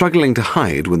 and was struggling to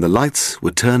hide when the lights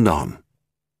were turned on.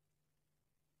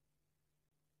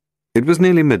 It was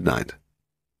nearly midnight.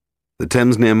 The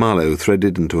Thames near Marlow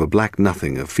threaded into a black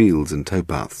nothing of fields and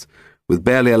towpaths, with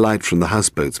barely a light from the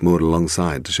houseboats moored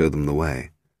alongside to show them the way.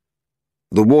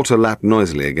 The water lapped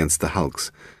noisily against the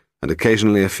hulks, and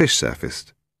occasionally a fish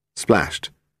surfaced, splashed,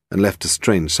 and left a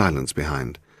strange silence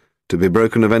behind, to be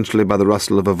broken eventually by the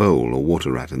rustle of a vole or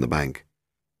water rat in the bank.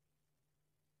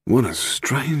 "What a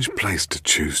strange place to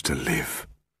choose to live,"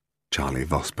 Charlie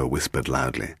Vosper whispered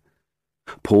loudly.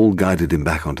 Paul guided him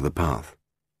back onto the path.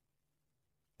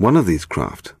 One of these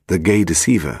craft, the Gay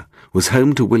Deceiver, was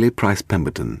home to Willie Price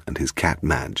Pemberton and his cat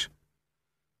Madge.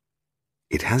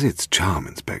 "It has its charm,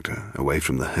 Inspector, away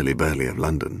from the hurly-burly of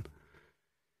London."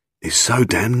 "It's so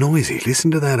damn noisy.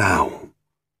 Listen to that owl."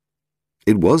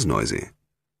 It was noisy.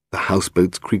 The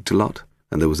houseboats creaked a lot,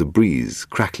 and there was a breeze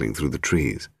crackling through the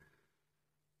trees.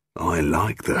 I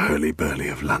like the hurly-burly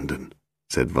of London,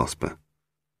 said Vosper.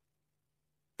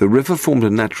 The river formed a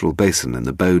natural basin in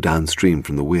the bow downstream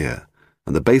from the weir,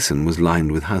 and the basin was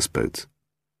lined with houseboats.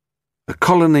 A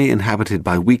colony inhabited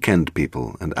by weekend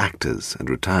people and actors and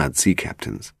retired sea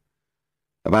captains.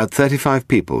 About 35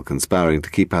 people conspiring to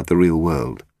keep out the real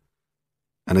world.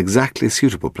 An exactly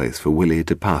suitable place for Willie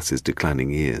to pass his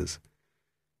declining years.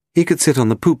 He could sit on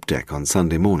the poop deck on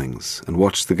Sunday mornings and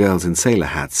watch the girls in sailor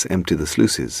hats empty the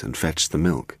sluices and fetch the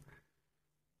milk.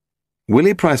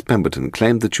 Willie Price Pemberton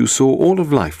claimed that you saw all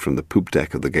of life from the poop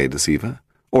deck of the Gay Deceiver,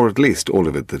 or at least all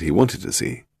of it that he wanted to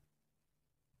see.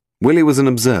 Willie was an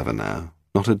observer now,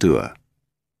 not a doer.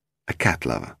 A cat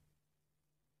lover.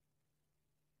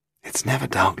 It's never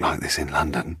dark like this in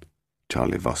London,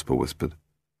 Charlie Vosper whispered.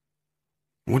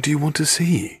 What do you want to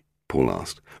see? Paul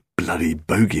asked. Bloody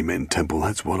bogeymen, Temple,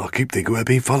 that's what I keep thinking we're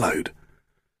being followed.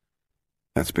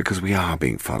 That's because we are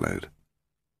being followed.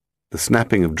 The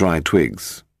snapping of dry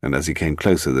twigs, and as he came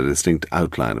closer the distinct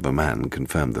outline of a man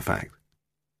confirmed the fact.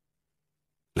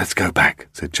 Let's go back,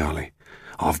 said Charlie.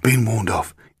 I've been warned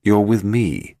off. You're with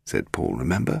me, said Paul,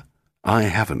 remember? I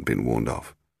haven't been warned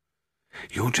off.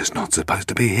 You're just not supposed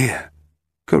to be here.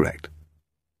 Correct.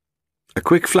 A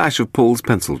quick flash of Paul's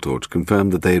pencil torch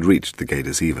confirmed that they had reached the Gay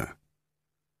Deceiver.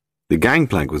 The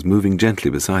gangplank was moving gently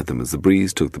beside them as the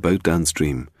breeze took the boat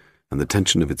downstream, and the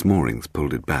tension of its moorings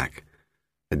pulled it back,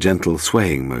 a gentle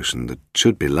swaying motion that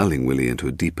should be lulling Willie into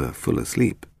a deeper, fuller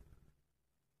sleep.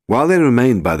 While they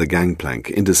remained by the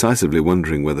gangplank, indecisively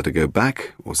wondering whether to go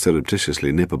back or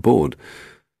surreptitiously nip aboard,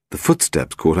 the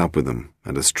footsteps caught up with them,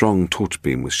 and a strong torch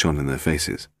beam was shone in their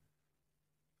faces.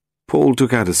 Paul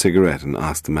took out a cigarette and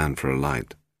asked the man for a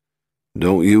light.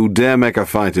 "Don't you dare make a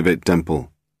fight of it,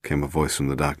 Temple," came a voice from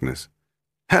the darkness.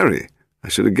 "Harry, I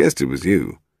should have guessed it was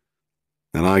you.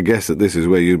 And I guess that this is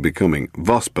where you'd be coming.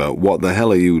 Vosper, what the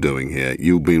hell are you doing here?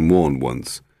 You've been warned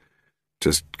once."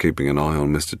 "Just keeping an eye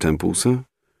on Mr. Temple, sir."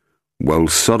 "Well,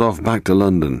 sod off back to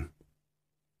London."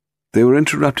 They were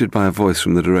interrupted by a voice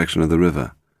from the direction of the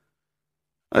river.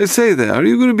 "I say there, are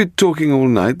you going to be talking all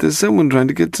night? There's someone trying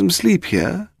to get some sleep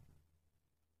here."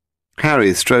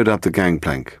 Harry strode up the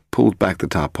gangplank, pulled back the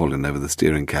tarpaulin over the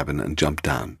steering cabin, and jumped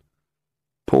down.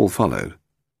 Paul followed.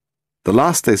 The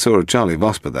last they saw of Charlie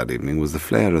Vosper that evening was the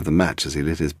flare of the match as he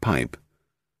lit his pipe.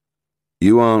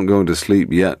 "You aren't going to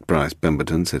sleep yet, Price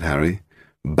Pemberton," said Harry.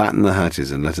 "Batten the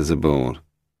hatches and let us aboard."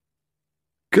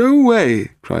 "Go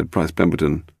away," cried Price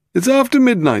Pemberton. "It's after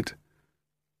midnight."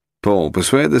 "Paul,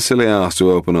 persuade the silly arse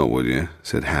to open up, would you?"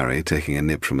 said Harry, taking a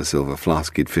nip from a silver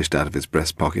flask he'd fished out of his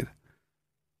breast pocket.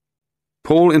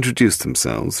 Paul introduced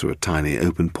themselves through a tiny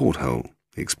open porthole.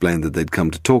 He explained that they'd come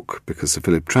to talk because Sir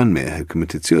Philip Tranmere had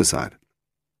committed suicide.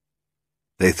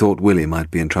 They thought Willie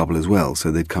might be in trouble as well, so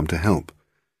they'd come to help.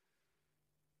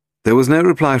 There was no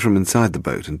reply from inside the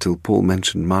boat until Paul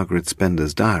mentioned Margaret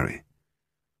Spender's diary.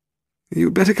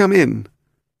 "You'd better come in,"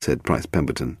 said Price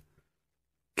Pemberton.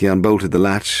 He unbolted the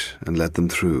latch and let them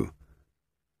through.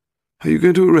 "Are you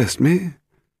going to arrest me?"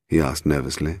 he asked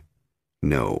nervously.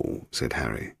 "No," said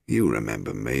Harry. "You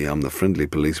remember me. I'm the friendly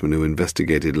policeman who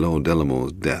investigated Lord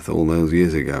Delamore's death all those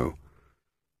years ago."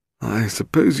 "I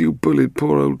suppose you bullied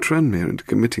poor old Tranmere into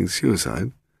committing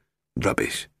suicide?"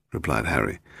 "Rubbish," replied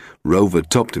Harry. "Rover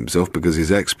topped himself because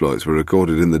his exploits were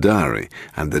recorded in the diary,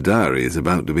 and the diary is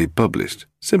about to be published.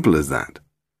 Simple as that."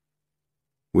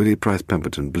 Willie Price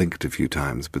Pemberton blinked a few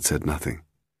times but said nothing.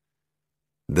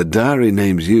 "The diary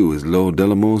names you as Lord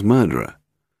Delamore's murderer."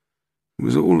 "It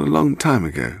was all a long time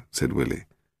ago," said Willie.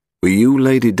 "Were you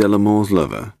Lady Delamore's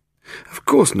lover?" "Of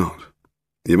course not."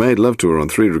 "You made love to her on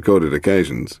 3 recorded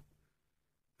occasions."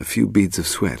 A few beads of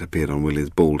sweat appeared on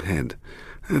Willie's bald head.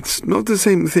 "That's not the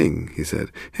same thing," he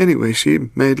said. "Anyway,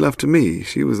 she made love to me.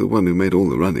 She was the one who made all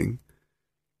the running."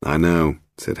 "I know,"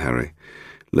 said Harry.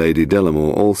 "Lady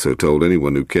Delamore also told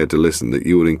anyone who cared to listen that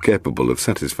you were incapable of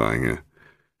satisfying her.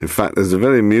 In fact, there's a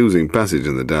very amusing passage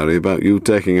in the diary about you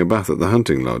taking a bath at the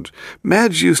hunting lodge.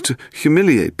 Madge used to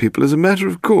humiliate people as a matter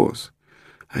of course.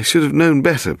 I should have known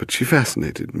better, but she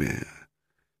fascinated me.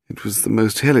 It was the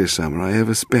most hellish summer I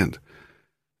ever spent.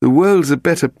 The world's a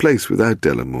better place without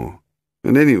Delamore.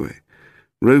 And anyway,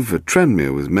 Rover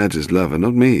Tranmere was Madge's lover,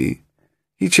 not me.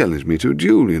 He challenged me to a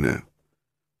duel, you know."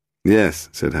 "Yes,"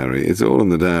 said Harry, "it's all in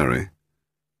the diary."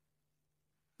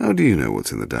 "How do you know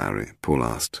what's in the diary?" Paul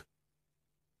asked.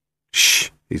 "Shh,"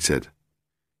 he said.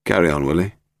 "Carry on,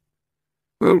 Willie."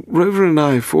 "Well, Rover and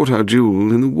I fought our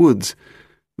duel in the woods.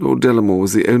 Lord Delamore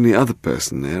was the only other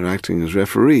person there, acting as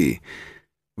referee.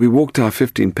 We walked our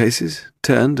 15 paces,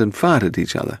 turned and fired at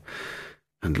each other,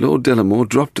 and Lord Delamore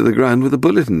dropped to the ground with a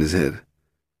bullet in his head.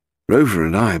 Rover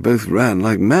and I both ran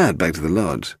like mad back to the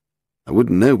lodge. I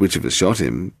wouldn't know which of us shot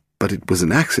him, but it was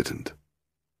an accident."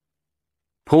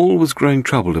 Paul was growing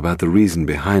troubled about the reason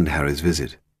behind Harry's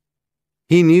visit.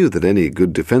 He knew that any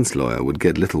good defence lawyer would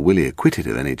get little Willie acquitted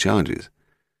of any charges,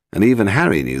 and even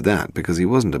Harry knew that because he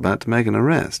wasn't about to make an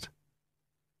arrest.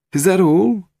 "Is that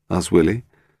all?" asked Willie.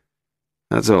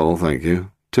 "That's all, thank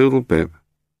you. Toodle pip."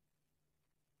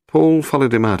 Paul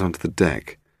followed him out onto the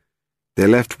deck. They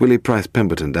left Willie Price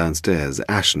Pemberton downstairs,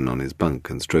 ashen on his bunk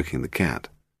and stroking the cat.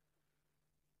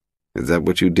 "Is that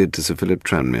what you did to Sir Philip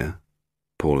Tranmere?"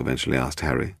 Paul eventually asked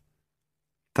Harry.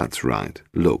 "That's right.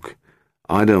 Look,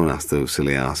 I don't ask those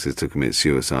silly asses to commit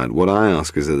suicide. What I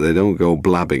ask is that they don't go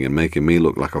blabbing and making me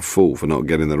look like a fool for not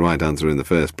getting the right answer in the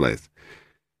first place."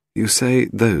 "You say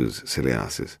those silly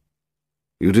asses.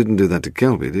 You didn't do that to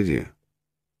Kelby, did you?"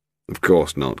 "Of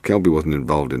course not. Kelby wasn't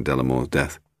involved in Delamore's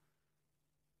death."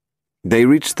 They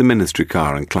reached the ministry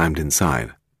car and climbed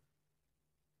inside.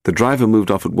 The driver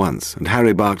moved off at once, and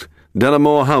Harry barked,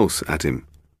 "Delamore House," at him,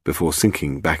 before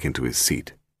sinking back into his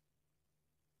seat.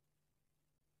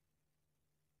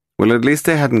 Well, at least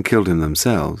they hadn't killed him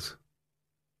themselves.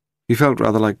 He felt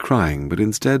rather like crying, but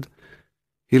instead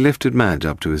he lifted Madge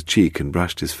up to his cheek and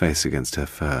brushed his face against her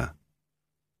fur.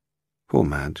 Poor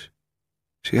Madge.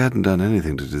 She hadn't done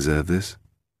anything to deserve this.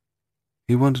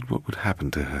 He wondered what would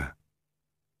happen to her.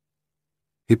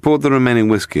 He poured the remaining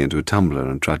whiskey into a tumbler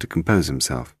and tried to compose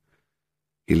himself.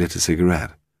 He lit a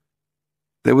cigarette.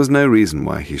 There was no reason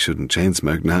why he shouldn't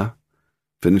chain-smoke now.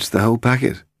 Finish the whole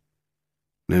packet.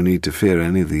 No need to fear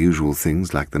any of the usual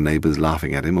things like the neighbours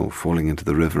laughing at him or falling into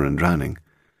the river and drowning,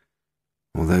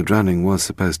 although drowning was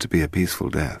supposed to be a peaceful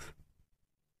death.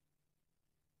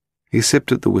 He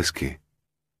sipped at the whiskey.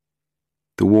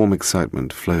 The warm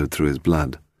excitement flowed through his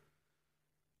blood.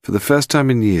 For the first time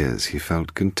in years he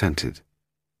felt contented,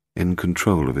 in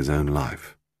control of his own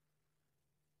life.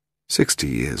 60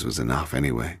 years was enough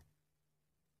anyway.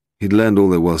 He'd learned all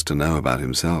there was to know about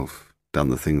himself, done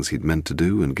the things he'd meant to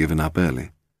do, and given up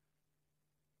early.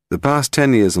 The past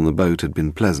 10 years on the boat had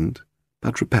been pleasant,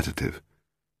 but repetitive,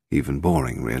 even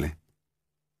boring, really.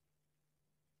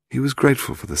 He was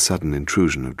grateful for the sudden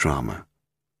intrusion of drama.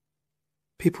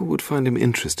 People would find him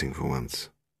interesting for once,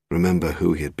 remember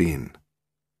who he had been,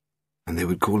 and they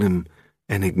would call him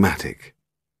enigmatic.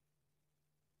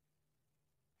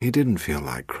 He didn't feel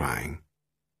like crying.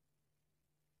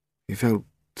 He felt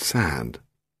sad,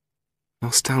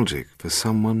 nostalgic for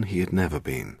someone he had never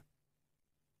been.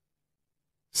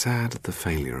 Sad at the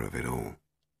failure of it all.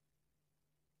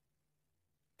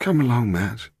 "Come along,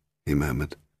 Madge," he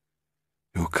murmured.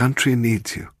 "Your country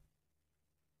needs you."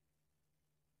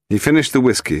 He finished the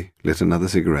whiskey, lit another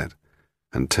cigarette,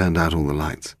 and turned out all the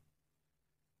lights.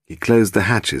 He closed the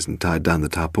hatches and tied down the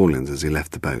tarpaulins as he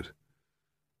left the boat.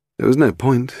 There was no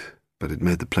point, but it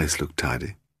made the place look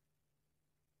tidy.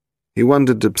 He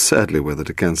wondered absurdly whether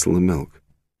to cancel the milk.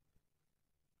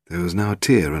 There was now a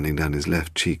tear running down his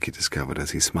left cheek, he discovered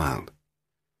as he smiled.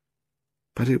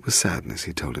 But it was sadness,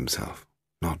 he told himself,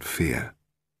 not fear.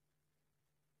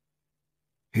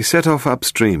 He set off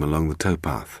upstream along the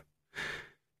towpath.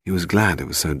 He was glad it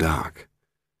was so dark.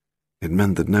 It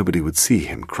meant that nobody would see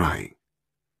him crying.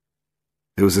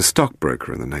 There was a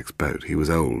stockbroker in the next boat. He was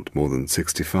old, more than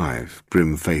 65,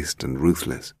 grim-faced and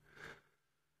ruthless.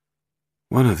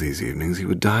 One of these evenings he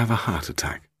would die of a heart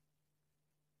attack.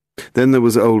 Then there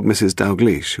was old Mrs.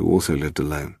 Dalgleish, who also lived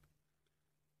alone.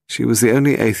 She was the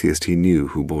only atheist he knew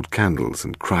who bought candles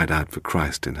and cried out for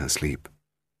Christ in her sleep.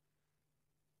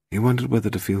 He wondered whether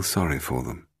to feel sorry for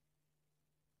them.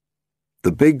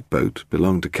 The big boat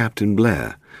belonged to Captain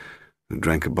Blair, who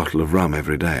drank a bottle of rum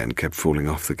every day and kept falling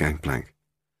off the gangplank.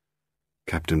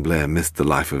 Captain Blair missed the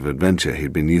life of adventure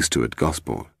he'd been used to at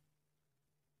Gosport.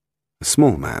 A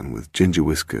small man with ginger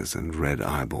whiskers and red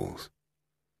eyeballs.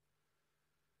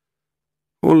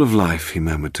 All of life, he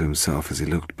murmured to himself as he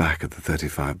looked back at the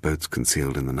 35 boats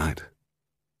concealed in the night.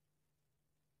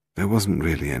 There wasn't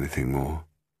really anything more,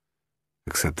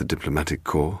 except the diplomatic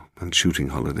corps and shooting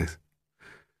holidays.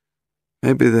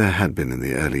 Maybe there had been in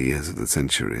the early years of the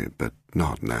century, but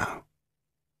not now.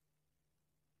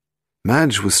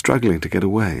 Madge was struggling to get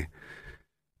away.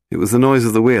 It was the noise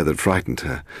of the weir that frightened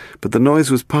her, but the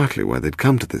noise was partly why they'd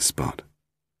come to this spot.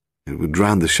 It would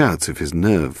drown the shouts if his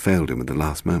nerve failed him at the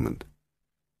last moment.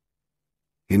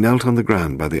 He knelt on the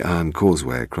ground by the iron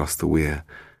causeway across the weir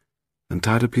and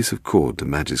tied a piece of cord to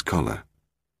Madge's collar.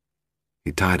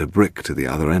 He tied a brick to the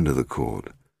other end of the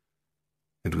cord.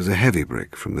 It was a heavy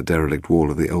brick from the derelict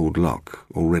wall of the old lock,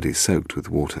 already soaked with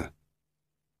water.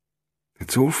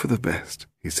 "It's all for the best,"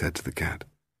 he said to the cat.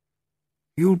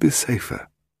 "You'll be safer."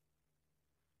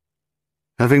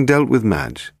 Having dealt with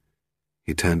Madge,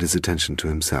 he turned his attention to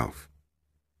himself.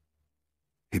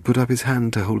 He put up his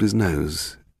hand to hold his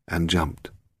nose and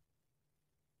jumped.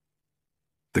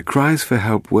 The cries for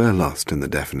help were lost in the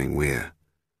deafening weir,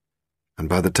 and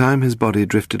by the time his body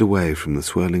drifted away from the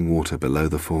swirling water below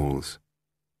the falls,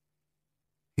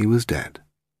 he was dead.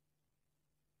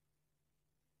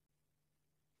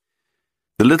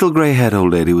 The little grey-haired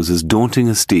old lady was as daunting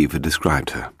as Steve had described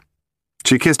her.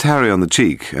 She kissed Harry on the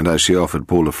cheek, and as she offered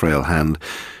Paul a frail hand,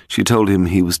 she told him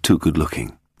he was too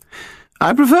good-looking.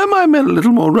 "I prefer my men a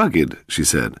little more rugged," she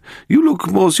said. "You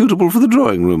look more suitable for the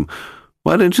drawing-room.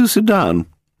 Why don't you sit down?"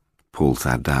 Paul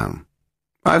sat down.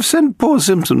 "I've sent poor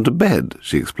Simpson to bed,"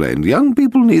 she explained. "Young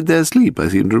people need their sleep, I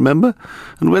seem to remember,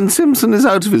 and when Simpson is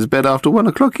out of his bed after 1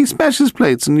 o'clock, he smashes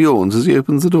plates and yawns as he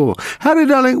opens the door. Harry,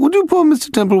 darling, would you pour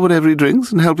Mr. Temple whatever he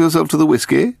drinks, and help yourself to the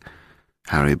whisky?"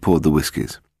 Harry poured the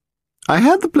whiskies. "I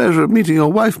had the pleasure of meeting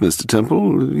your wife, Mr.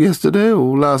 Temple, yesterday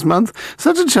or last month.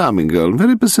 Such a charming girl, and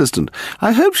very persistent.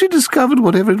 I hope she discovered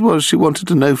whatever it was she wanted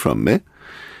to know from me."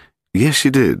 "Yes,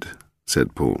 she did,"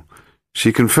 said Paul.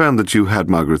 "She confirmed that you had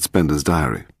Margaret Spender's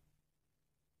diary."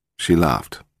 She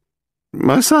laughed.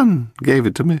 "My son gave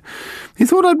it to me. He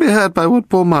thought I'd be hurt by what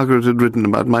poor Margaret had written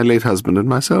about my late husband and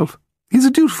myself. He's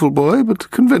a dutiful boy,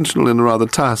 but conventional in a rather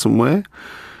tiresome way.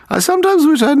 I sometimes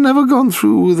wish I'd never gone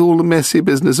through with all the messy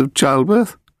business of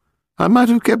childbirth. I might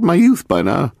have kept my youth by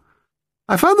now.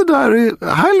 I found the diary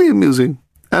highly amusing,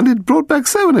 and it brought back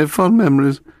so many fond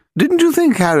memories. Didn't you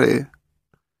think, Harry?"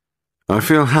 "I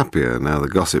feel happier now the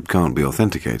gossip can't be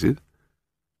authenticated."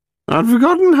 "I'd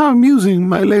forgotten how amusing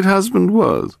my late husband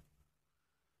was."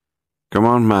 "Come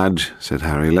on, Madge," said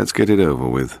Harry, "let's get it over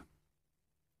with."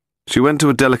 She went to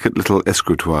a delicate little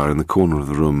escritoire in the corner of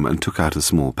the room and took out a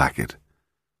small packet.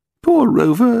 "Poor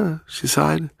Rover," she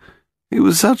sighed. "It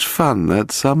was such fun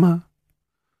that summer."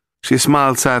 She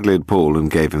smiled sadly at Paul and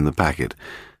gave him the packet.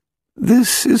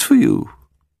 "This is for you."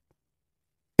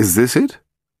 "Is this it?"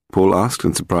 Paul asked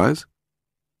in surprise.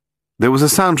 There was a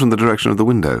sound from the direction of the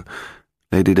window.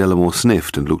 Lady Delamore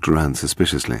sniffed and looked around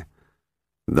suspiciously.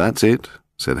 "That's it,"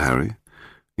 said Harry.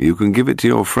 "You can give it to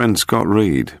your friend Scott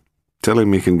Reed. Tell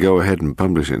him he can go ahead and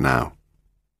publish it now."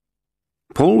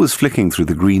 Paul was flicking through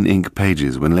the green ink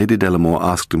pages when Lady Delamore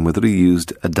asked him whether he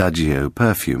used Adagio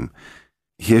perfume.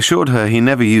 He assured her he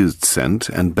never used scent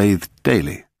and bathed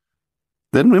daily.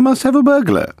 "Then we must have a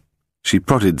burglar." She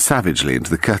prodded savagely into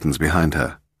the curtains behind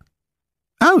her.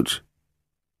 "Ouch!"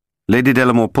 Lady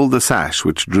Delamore pulled the sash,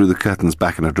 which drew the curtains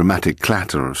back in a dramatic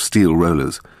clatter of steel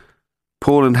rollers.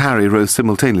 Paul and Harry rose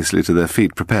simultaneously to their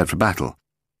feet, prepared for battle.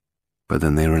 But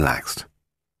then they relaxed.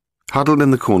 Huddled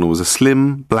in the corner was a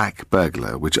slim, black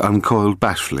burglar which uncoiled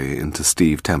bashfully into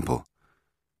Steve Temple.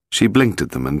 She blinked at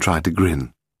them and tried to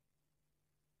grin.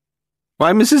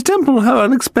 "Why, Mrs. Temple, how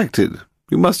unexpected.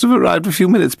 You must have arrived a few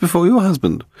minutes before your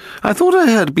husband. I thought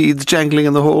I heard beads jangling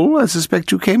in the hall. I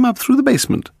suspect you came up through the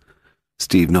basement."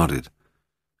 Steve nodded.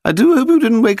 "I do hope you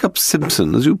didn't wake up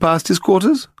Simpson as you passed his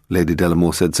quarters," Lady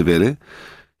Delamore said severely.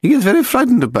 "He gets very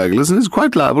frightened of burglars and is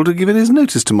quite liable to give in his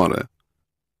notice tomorrow."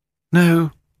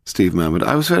 "No," Steve murmured.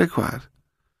 "I was very quiet."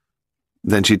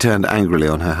 Then she turned angrily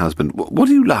on her husband. "What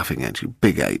are you laughing at, you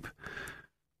big ape?"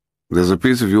 "There's a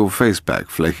piece of your face back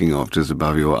flaking off just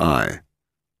above your eye."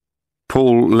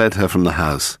 Paul led her from the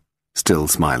house, still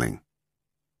smiling.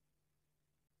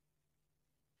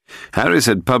 "Harry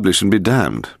said publish and be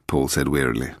damned," Paul said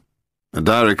wearily. "A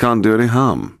diary can't do any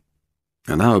harm.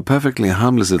 And now a perfectly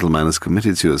harmless little man has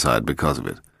committed suicide because of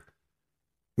it.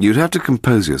 You'd have to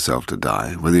compose yourself to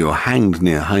die, whether you're hanged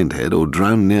near Hindhead or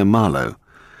drowned near Marlow.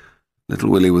 Little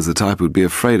Willie was the type who'd be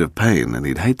afraid of pain, and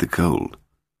he'd hate the cold.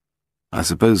 I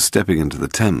suppose stepping into the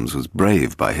Thames was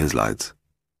brave by his lights."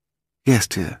 "Yes,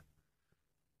 dear."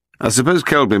 "I suppose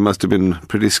Kelby must have been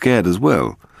pretty scared as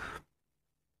well."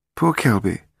 "Poor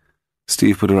Kelby."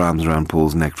 Steve put her arms around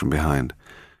Paul's neck from behind.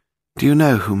 "Do you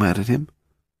know who murdered him?"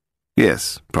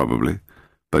 "Yes, probably,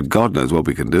 but God knows what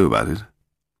we can do about it.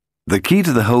 The key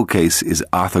to the whole case is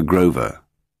Arthur Grover."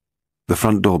 The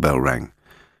front doorbell rang.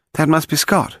 "That must be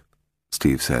Scott,"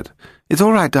 Steve said. "It's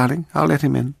all right, darling. I'll let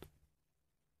him in."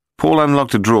 Paul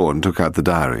unlocked a drawer and took out the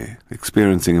diary,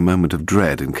 experiencing a moment of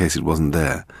dread in case it wasn't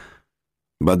there.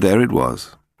 But there it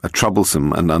was, a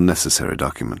troublesome and unnecessary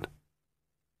document.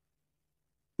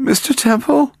 "Mr.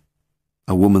 Temple?"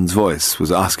 A woman's voice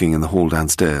was asking in the hall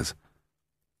downstairs.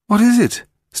 "What is it?"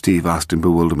 Steve asked in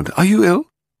bewilderment. "Are you ill?"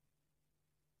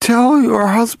 "Tell your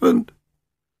husband."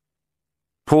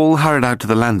 Paul hurried out to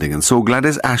the landing and saw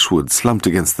Gladys Ashwood slumped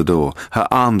against the door, her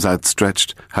arms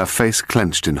outstretched, her face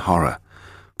clenched in horror.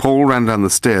 Paul ran down the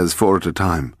stairs 4 at a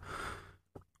time.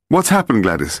 "What's happened,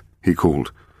 Gladys?" he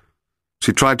called.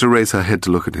 She tried to raise her head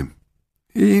to look at him.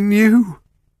 "He knew,"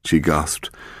 she gasped,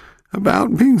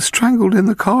 "about being strangled in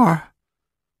the car."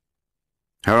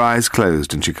 Her eyes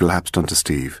closed and she collapsed onto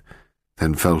Steve,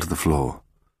 then fell to the floor.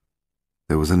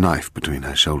 There was a knife between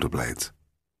her shoulder blades.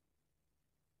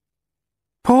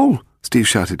 "Paul!" Steve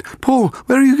shouted. "Paul,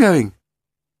 where are you going?"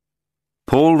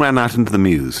 Paul ran out into the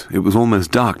mews. It was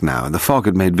almost dark now, and the fog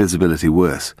had made visibility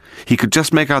worse. He could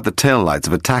just make out the tail lights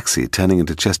of a taxi turning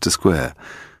into Chester Square,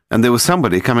 and there was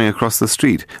somebody coming across the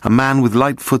street, a man with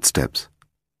light footsteps.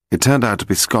 It turned out to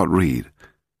be Scott Reed.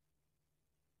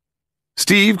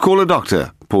 "Steve, call a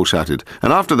doctor," Paul shouted,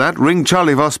 "and after that, ring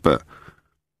Charlie Vosper."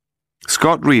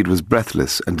 Scott Reed was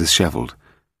breathless and dishevelled.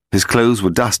 His clothes were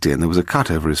dusty and there was a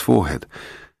cut over his forehead.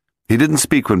 He didn't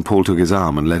speak when Paul took his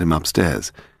arm and led him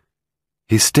upstairs.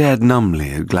 He stared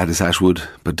numbly at Gladys Ashwood,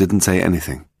 but didn't say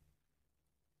anything.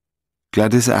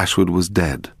 Gladys Ashwood was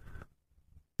dead.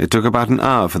 It took about an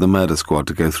hour for the murder squad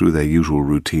to go through their usual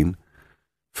routine.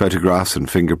 Photographs and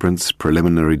fingerprints,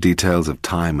 preliminary details of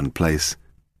time and place,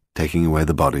 taking away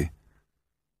the body.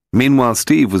 Meanwhile,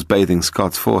 Steve was bathing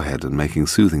Scott's forehead and making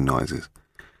soothing noises.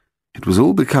 It was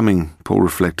all becoming, Paul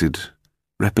reflected,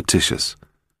 repetitious.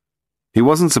 He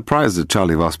wasn't surprised that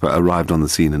Charlie Vosper arrived on the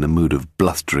scene in a mood of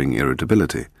blustering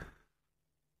irritability.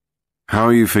 "How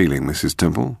are you feeling, Mrs.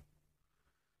 Temple?"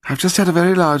 "I've just had a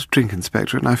very large drink,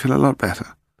 Inspector, and I feel a lot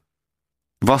better."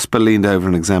 Vosper leaned over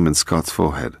and examined Scott's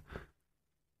forehead.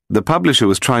 The publisher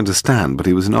was trying to stand, but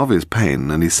he was in obvious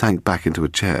pain, and he sank back into a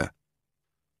chair.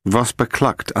 Vosper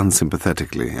clucked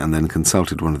unsympathetically and then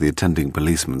consulted one of the attending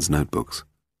policeman's notebooks.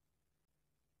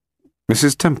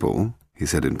 "Mrs. Temple," he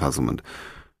said in puzzlement,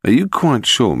 "are you quite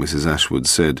sure Mrs. Ashwood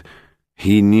said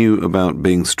he knew about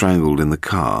being strangled in the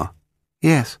car?"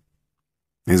 "Yes."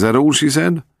 "Is that all she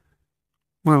said?"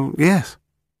 "Well, yes."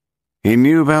 "He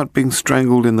knew about being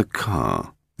strangled in the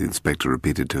car," the inspector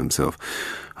repeated to himself.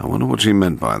 "I wonder what she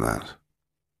meant by that.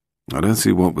 I don't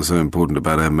see what was so important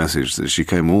about her message that she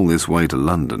came all this way to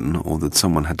London, or that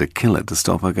someone had to kill her to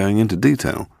stop her going into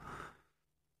detail."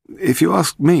 "If you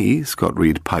ask me," Scott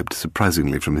Reed piped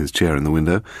surprisingly from his chair in the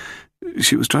window,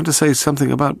 "she was trying to say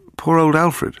something about poor old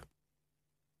Alfred."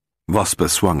 Vosper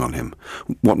swung on him.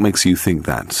 "What makes you think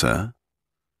that, sir?"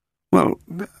 "Well,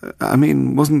 I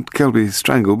mean, wasn't Kelby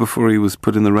strangled before he was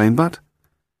put in the rain butt?"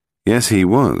 "Yes, he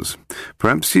was.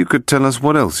 Perhaps you could tell us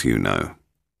what else you know."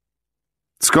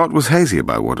 Scott was hazy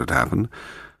about what had happened.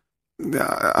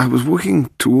 "I was walking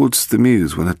towards the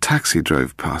mews when a taxi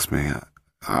drove past me.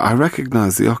 I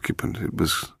recognised the occupant. It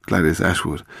was Gladys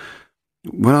Ashwood.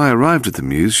 When I arrived at the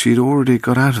mews, she'd already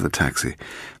got out of the taxi.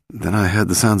 Then I heard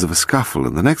the sounds of a scuffle,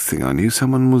 and the next thing I knew,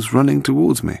 someone was running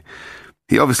towards me.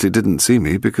 He obviously didn't see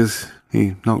me because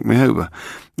he knocked me over.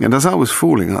 And as I was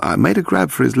falling, I made a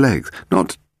grab for his legs,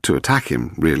 not to attack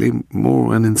him, really,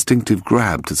 more an instinctive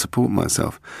grab to support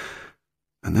myself.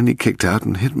 And then he kicked out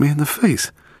and hit me in the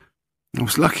face. I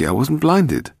was lucky I wasn't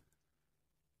blinded."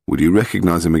 "Would you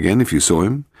recognise him again if you saw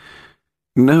him?"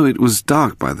 "No, it was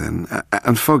dark by then,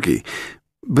 and foggy,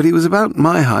 but he was about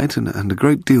my height and a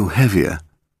great deal heavier."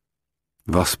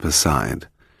 Vosper sighed.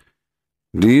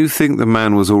 "Do you think the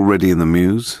man was already in the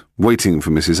mews, waiting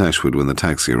for Mrs. Ashwood when the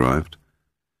taxi arrived?"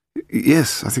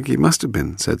 "Yes, I think he must have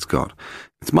been," said Scott.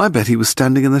 "It's my bet he was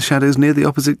standing in the shadows near the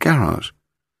opposite garage."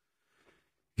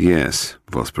 "Yes,"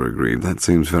 Vosper agreed. "That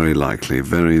seems very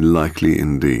likely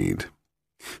indeed.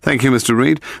 Thank you, Mr.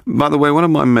 Reed. By the way, one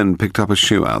of my men picked up a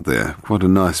shoe out there, quite a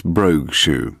nice brogue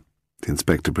shoe." The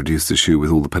inspector produced the shoe with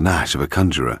all the panache of a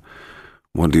conjurer.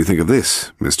 "What do you think of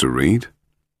this, Mr. Reed?"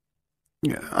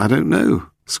 "I don't know."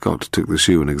 Scott took the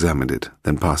shoe and examined it,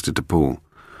 then passed it to Paul.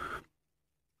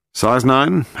 "Size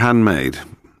 9, handmade.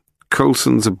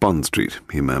 Colson's of Bond Street,"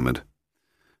 he murmured.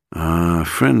 "Our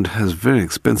friend has very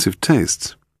expensive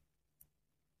tastes."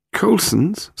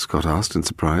 "Colson's?" Scott asked in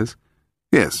surprise.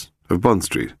 "Yes, of Bond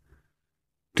Street."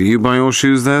 "Do you buy your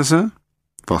shoes there, sir?"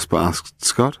 Vosper asked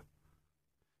Scott.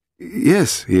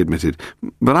 "Yes," he admitted,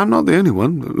 "but I'm not the only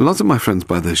one. Lots of my friends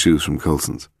buy their shoes from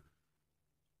Colson's."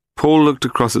 Paul looked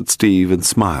across at Steve and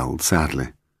smiled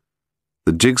sadly.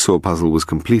 The jigsaw puzzle was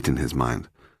complete in his mind,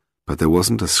 but there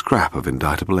wasn't a scrap of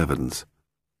indictable evidence.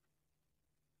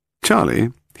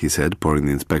 "Charlie," he said, pouring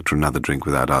the inspector another drink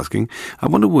without asking, "I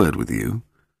want a word with you."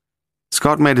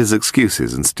 Scott made his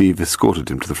excuses and Steve escorted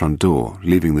him to the front door,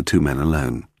 leaving the two men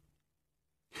alone.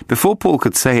 Before Paul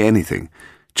could say anything,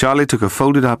 Charlie took a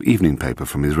folded-up evening paper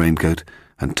from his raincoat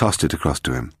and tossed it across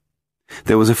to him.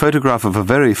 There was a photograph of a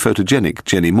very photogenic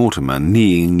Jenny Mortimer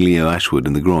kneeing Leo Ashwood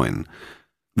in the groin.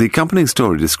 The accompanying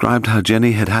story described how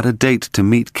Jenny had had a date to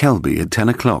meet Kelby at 10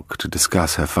 o'clock to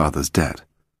discuss her father's debt.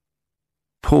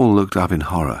 Paul looked up in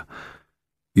horror.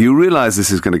 "You realize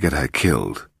this is going to get her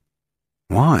killed."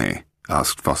 "Why?"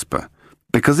 asked Vosper.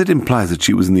 "Because it implies that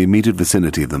she was in the immediate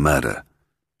vicinity of the murder.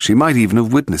 She might even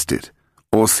have witnessed it,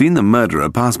 or seen the murderer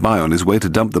pass by on his way to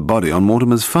dump the body on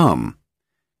Mortimer's farm."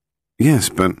 "Yes,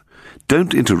 but—"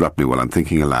 "Don't interrupt me while I'm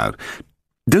thinking aloud.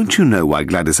 Don't you know why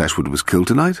Gladys Ashwood was killed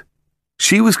tonight?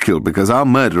 She was killed because our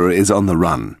murderer is on the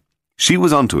run. She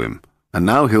was onto him, and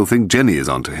now he'll think Jenny is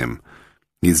onto him.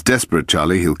 He's desperate,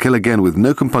 Charlie. He'll kill again with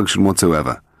no compunction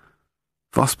whatsoever."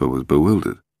 Vosper was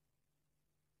bewildered.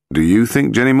 "Do you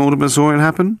think Jenny Mortimer saw it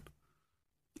happen?"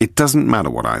 "It doesn't matter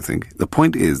what I think. The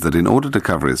point is that in order to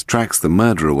cover his tracks, the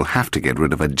murderer will have to get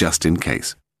rid of her just in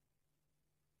case."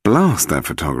 "Blast that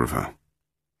photographer."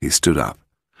 He stood up.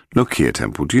 "Look here,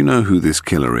 Temple, do you know who this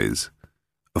killer is?"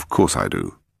 "Of course I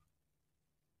do."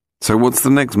 "So what's the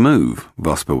next move?"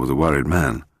 Vosper was a worried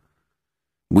man.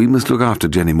 "We must look after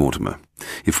Jenny Mortimer.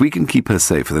 If we can keep her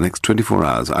safe for the next 24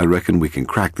 hours, I reckon we can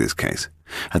crack this case.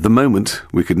 At the moment,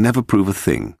 we could never prove a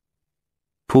thing."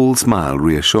 Paul smiled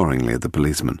reassuringly at the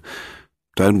policeman.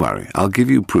 "Don't worry, I'll give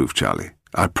you proof, Charlie.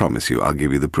 I promise you I'll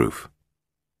give you the proof.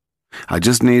 I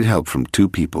just need help from 2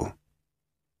 people."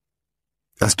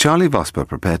 As Charlie Vosper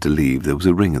prepared to leave, there was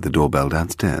a ring at the doorbell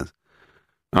downstairs.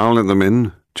 "I'll let them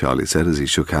in," Charlie said as he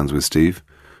shook hands with Steve.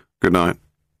 "Good night."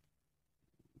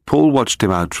 Paul watched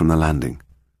him out from the landing.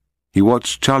 He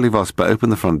watched Charlie Vosper open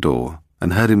the front door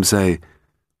and heard him say,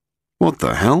 "What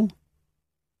the hell?"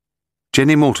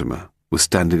 Jenny Mortimer was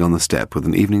standing on the step with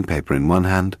an evening paper in one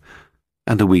hand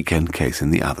and a weekend case in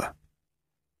the other.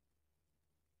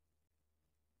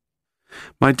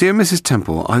 "My dear Mrs.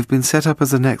 Temple, I've been set up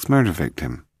as the next murder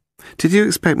victim. Did you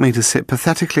expect me to sit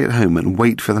pathetically at home and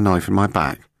wait for the knife in my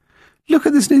back? Look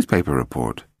at this newspaper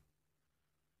report."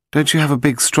 "Don't you have a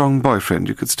big, strong boyfriend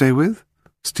you could stay with?"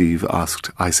 Steve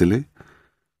asked icily.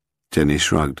 Jenny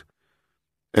shrugged.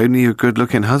 "Only your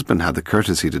good-looking husband had the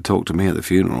courtesy to talk to me at the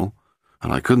funeral,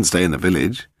 and I couldn't stay in the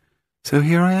village, so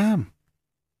here I am."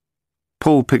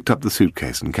 Paul picked up the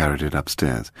suitcase and carried it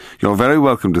upstairs. "You're very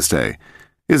welcome to stay.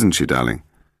 Isn't she, darling?"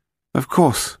 "Of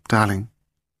course, darling."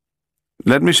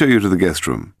 "Let me show you to the guest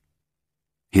room."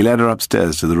 He led her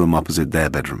upstairs to the room opposite their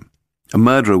bedroom. A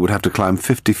murderer would have to climb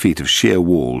 50 feet of sheer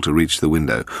wall to reach the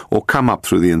window, or come up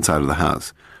through the inside of the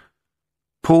house.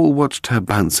 Paul watched her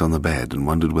bounce on the bed and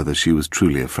wondered whether she was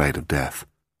truly afraid of death.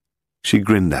 She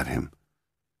grinned at him.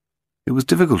 It was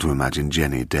difficult to imagine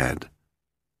Jenny dead.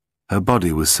 Her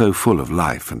body was so full of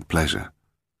life and pleasure.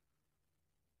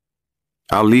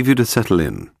 "I'll leave you to settle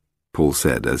in," Paul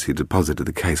said as he deposited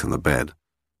the case on the bed.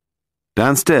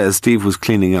 Downstairs, Steve was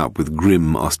cleaning up with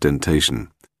grim ostentation.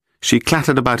 She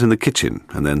clattered about in the kitchen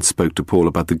and then spoke to Paul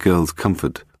about the girl's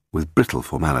comfort with brittle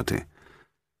formality.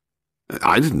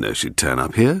 "I didn't know she'd turn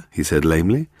up here," he said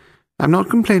lamely. "I'm not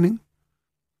complaining."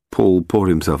 Paul poured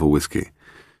himself a whiskey.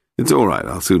 "It's all right,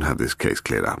 I'll soon have this case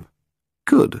cleared up."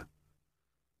 "Good."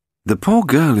 "The poor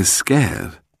girl is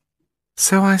scared."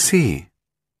 "So I see."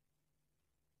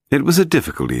 It was a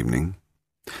difficult evening.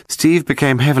 Steve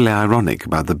became heavily ironic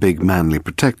about the big manly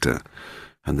protector,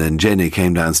 and then Jenny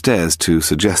came downstairs to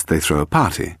suggest they throw a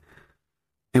party.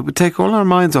 It would take all our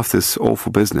minds off this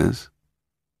awful business.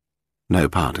 No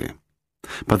party.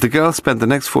 But the girl spent the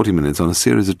next 40 minutes on a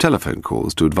series of telephone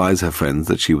calls to advise her friends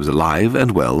that she was alive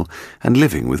and well and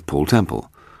living with Paul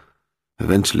Temple.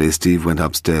 Eventually Steve went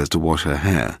upstairs to wash her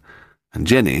hair, and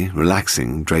Jenny,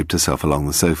 relaxing, draped herself along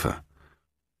the sofa.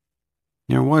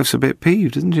 "Your wife's a bit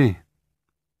peeved, isn't she?"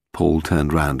 Paul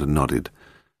turned round and nodded.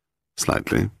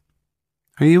 "Slightly."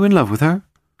 "Are you in love with her?"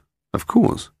 "Of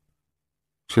course."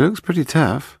 "She looks pretty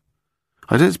tough.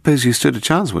 I don't suppose you stood a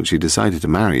chance when she decided to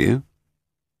marry you."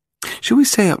 "Shall we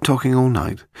stay up talking all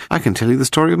night? I can tell you the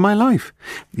story of my life.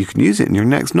 You can use it in your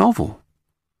next novel.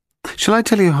 Shall I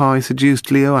tell you how I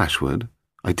seduced Leo Ashwood?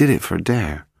 I did it for a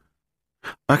dare.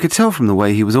 I could tell from the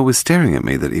way he was always staring at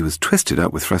me that he was twisted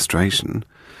up with frustration.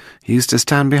 He used to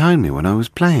stand behind me when I was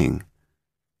playing."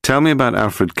 "Tell me about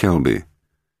Alfred Kelby."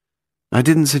 "I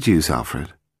didn't seduce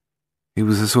Alfred. He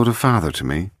was a sort of father to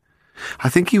me. I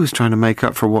think he was trying to make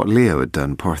up for what Leo had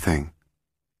done, poor thing."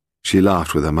 She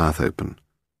laughed with her mouth open.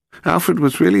 "Alfred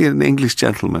was really an English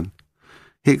gentleman.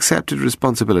 He accepted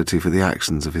responsibility for the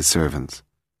actions of his servants.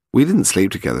 We didn't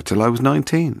sleep together till I was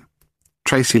 19.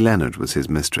 Tracy Leonard was his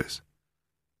mistress."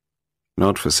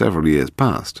 "Not for several years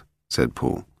past," said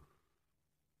Paul.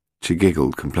 She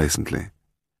giggled complacently.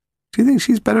 "Do you think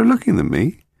she's better looking than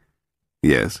me?"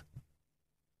 "Yes."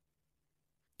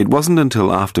 It wasn't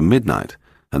until after midnight,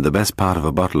 and the best part of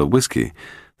a bottle of whiskey,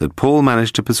 that Paul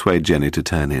managed to persuade Jenny to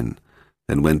turn in,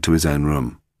 then went to his own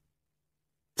room.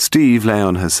 Steve lay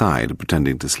on her side,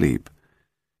 pretending to sleep.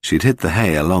 She'd hit the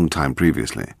hay a long time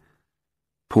previously.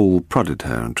 Paul prodded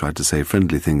her and tried to say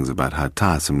friendly things about how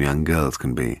tiresome young girls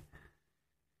can be.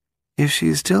 "If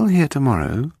she's still here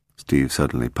tomorrow," Steve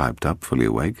suddenly piped up, fully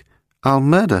awake, "I'll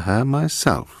murder her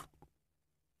myself."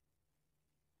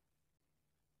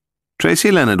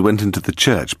 Tracy Leonard went into the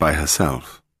church by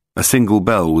herself. A single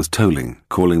bell was tolling,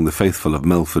 calling the faithful of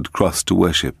Melford Cross to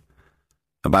worship.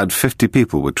 About 50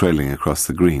 people were trailing across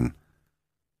the green.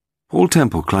 Paul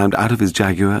Temple climbed out of his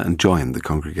Jaguar and joined the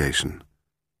congregation.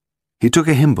 He took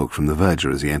a hymn book from the verger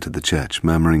as he entered the church,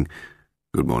 murmuring,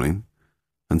 "Good morning,"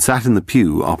 and sat in the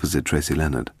pew opposite Tracy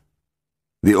Leonard.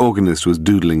 The organist was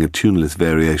doodling a tuneless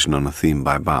variation on a theme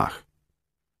by Bach.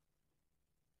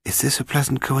 "Is this a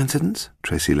pleasant coincidence?"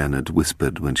 Tracy Leonard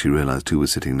whispered when she realized who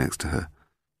was sitting next to her.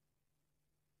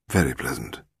 "Very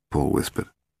pleasant," Paul whispered.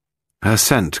 Her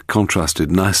scent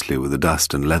contrasted nicely with the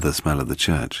dust and leather smell of the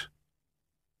church.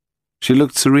 She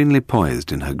looked serenely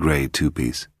poised in her grey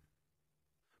two-piece.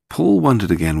 Paul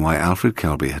wondered again why Alfred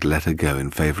Kelby had let her go in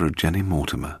favour of Jenny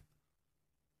Mortimer.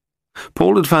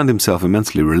 Paul had found himself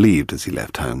immensely relieved as he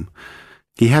left home.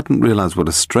 He hadn't realised what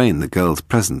a strain the girl's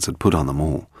presence had put on them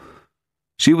all.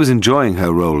 She was enjoying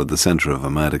her role at the centre of a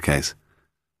murder case.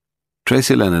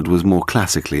 Tracy Leonard was more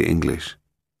classically English.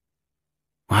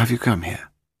 "Why have you come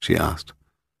here?" she asked.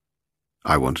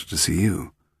 "I wanted to see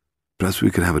you. Perhaps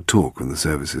we could have a talk when the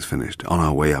service is finished, on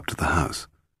our way up to the house."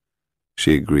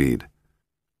 She agreed.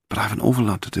 "But I've an awful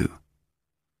lot to do.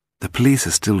 The police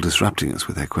are still disrupting us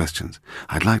with their questions.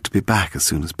 I'd like to be back as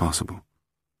soon as possible."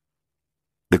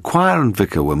 The choir and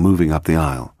vicar were moving up the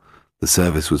aisle. The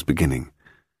service was beginning.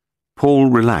 Paul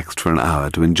relaxed for an hour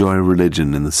to enjoy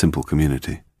religion in the simple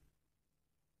community.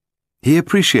 He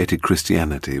appreciated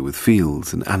Christianity with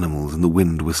fields and animals and the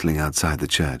wind whistling outside the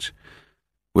church,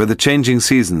 where the changing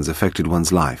seasons affected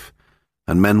one's life,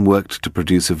 and men worked to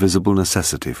produce a visible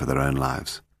necessity for their own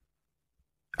lives.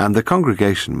 And the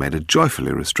congregation made a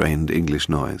joyfully restrained English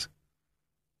noise.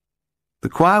 The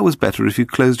choir was better if you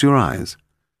closed your eyes.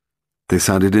 They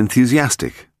sounded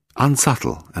enthusiastic,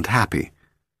 unsubtle, and happy.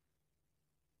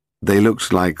 They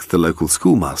looked like the local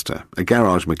schoolmaster, a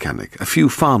garage mechanic, a few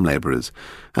farm labourers,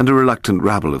 and a reluctant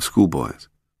rabble of schoolboys.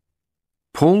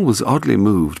 Paul was oddly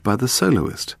moved by the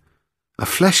soloist, a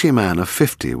fleshy man of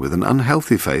 50 with an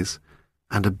unhealthy face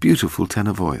and a beautiful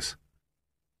tenor voice.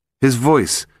 His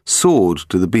voice soared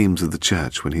to the beams of the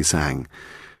church when he sang,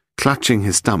 clutching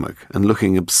his stomach and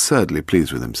looking absurdly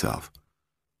pleased with himself.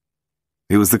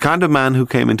 He was the kind of man who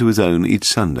came into his own each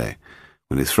Sunday,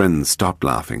 when his friends stopped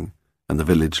laughing and the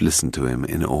village listened to him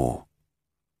in awe.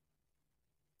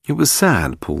 It was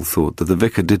sad, Paul thought, that the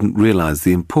vicar didn't realize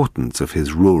the importance of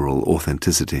his rural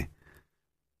authenticity.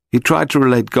 He tried to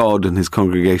relate God and his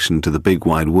congregation to the big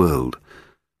wide world,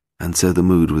 and so the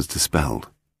mood was dispelled.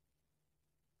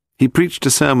 He preached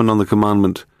a sermon on the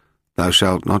commandment, "Thou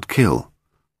shalt not kill,"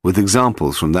 with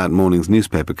examples from that morning's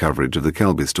newspaper coverage of the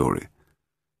Kelby story.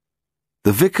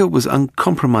 The vicar was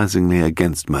uncompromisingly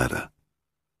against murder.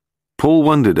 Paul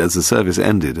wondered as the service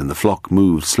ended and the flock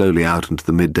moved slowly out into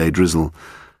the midday drizzle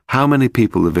how many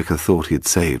people the vicar thought he had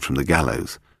saved from the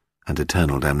gallows and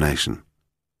eternal damnation.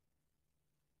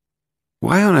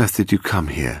 "Why on earth did you come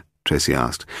here?" Tracy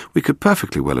asked. "We could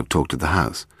perfectly well have talked at the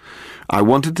house. I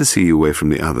wanted to see you away from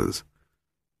the others."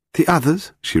 "The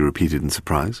others?" she repeated in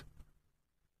surprise.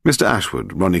 "Mr.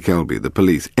 Ashwood, Ronnie Kelby, the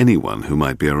police, anyone who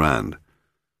might be around."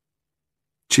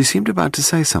 She seemed about to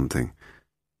say something,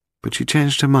 but she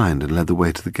changed her mind and led the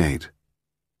way to the gate.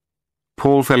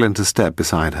 Paul fell into step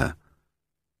beside her.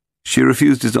 She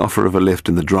refused his offer of a lift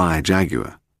in the dry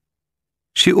Jaguar.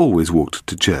 She always walked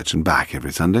to church and back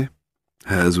every Sunday.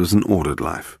 Hers was an ordered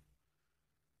life.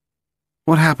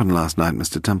 "What happened last night,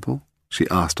 Mr. Temple?" she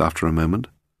asked after a moment.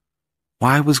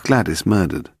 "Why was Gladys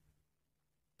murdered?"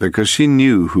 "Because she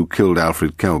knew who killed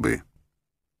Alfred Kelby."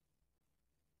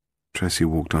 Tracy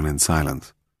walked on in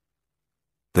silence.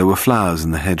 There were flowers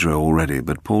in the hedgerow already,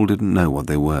 but Paul didn't know what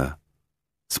they were.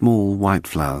 Small white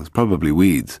flowers, probably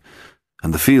weeds,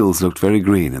 and the fields looked very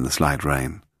green in the slight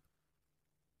rain.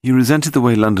 He resented the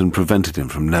way London prevented him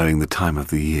from knowing the time of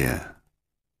the year.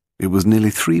 It was nearly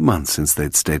 3 months since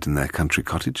they'd stayed in their country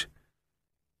cottage.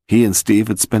 He and Steve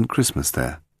had spent Christmas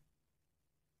there.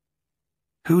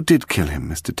 "Who did kill him,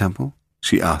 Mr. Temple?"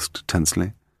 she asked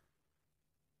tensely.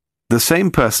 "The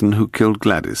same person who killed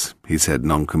Gladys," he said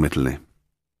noncommittally.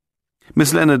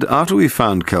 "Miss Leonard, after we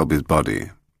found Kelby's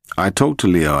body, I talked to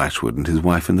Leo Ashwood and his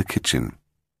wife in the kitchen."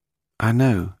 "I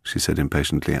know," she said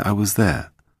impatiently. "I was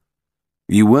there."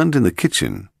 "You weren't in the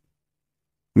kitchen."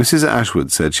 "Mrs.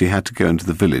 Ashwood said she had to go into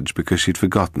the village because she'd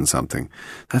forgotten something."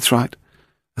 "That's right.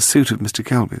 A suit of Mr.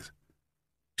 Kelby's."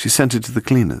 She sent it to the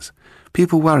cleaners.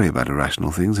 People worry about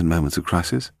irrational things in moments of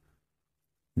crisis.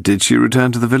 Did she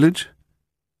return to the village?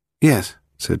 Yes,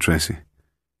 said Tracy.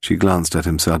 She glanced at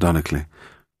him sardonically.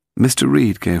 Mr.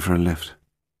 Reed gave her a lift.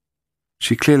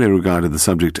 She clearly regarded the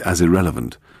subject as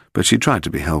irrelevant, but she tried to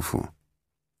be helpful.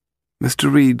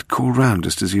 Mr. Reed called round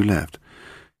just as you left.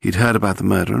 He'd heard about the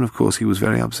murder, and of course he was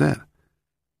very upset.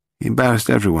 He embarrassed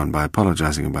everyone by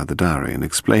apologizing about the diary and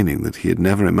explaining that he had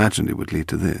never imagined it would lead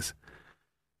to this.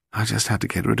 I just had to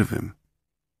get rid of him.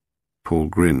 Paul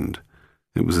grinned.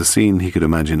 It was a scene he could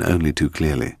imagine only too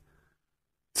clearly.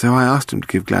 So I asked him to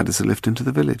give Gladys a lift into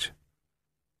the village.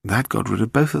 That got rid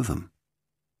of both of them.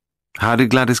 How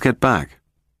did Gladys get back?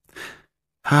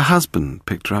 Her husband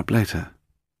picked her up later.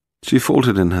 She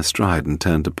faltered in her stride and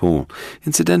turned to Paul.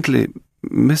 Incidentally,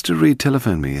 Mr. Reed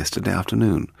telephoned me yesterday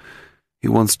afternoon. He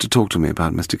wants to talk to me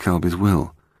about Mr. Kelby's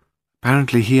will.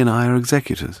 Apparently he and I are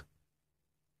executors.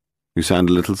 You sound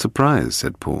a little surprised,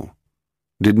 said Paul.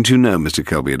 Didn't you know Mr.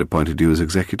 Kelby had appointed you as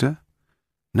executor?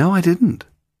 No, I didn't.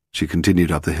 She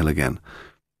continued up the hill again.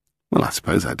 Well, I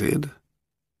suppose I did.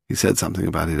 He said something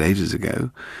about it ages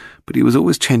ago, but he was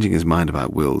always changing his mind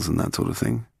about wills and that sort of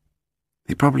thing.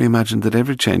 He probably imagined that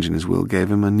every change in his will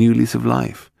gave him a new lease of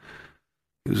life.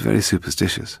 He was very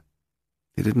superstitious.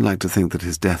 He didn't like to think that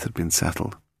his death had been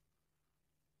settled.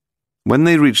 When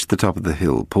they reached the top of the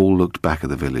hill, Paul looked back at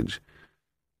the village.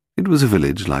 It was a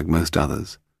village like most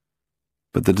others,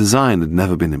 but the design had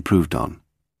never been improved on.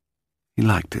 He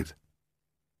liked it.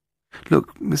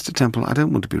 Look, Mr. Temple, I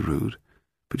don't want to be rude,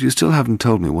 but you still haven't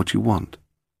told me what you want.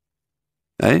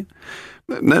 Eh?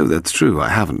 No, that's true, I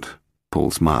haven't.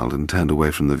 Paul smiled and turned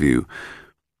away from the view.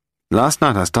 Last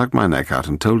night I stuck my neck out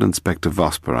and told Inspector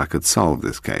Vosper I could solve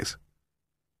this case.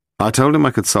 I told him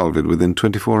I could solve it within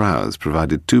 24 hours,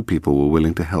 provided 2 people were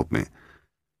willing to help me.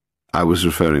 I was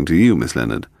referring to you, Miss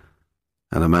Leonard,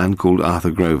 and a man called Arthur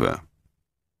Grover.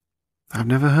 I've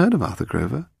never heard of Arthur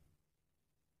Grover.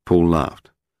 Paul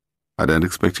laughed. I don't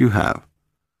expect you have.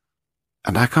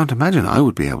 And I can't imagine I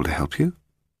would be able to help you.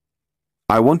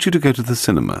 I want you to go to the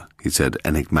cinema, he said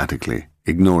enigmatically,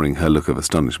 ignoring her look of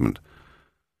astonishment.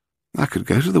 I could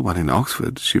go to the one in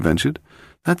Oxford, she ventured.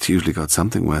 That's usually got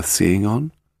something worth seeing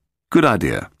on. Good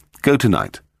idea. Go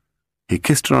tonight. He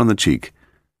kissed her on the cheek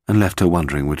and left her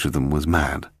wondering which of them was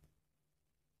mad.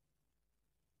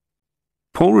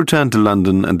 Paul returned to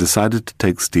London and decided to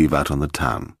take Steve out on the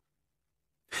town.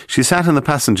 She sat in the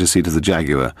passenger seat of the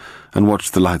Jaguar and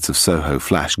watched the lights of Soho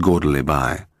flash gaudily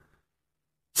by.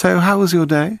 So how was your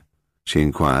day? She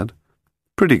inquired.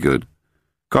 Pretty good.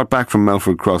 Got back from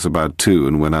Melford Cross about 2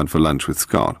 and went out for lunch with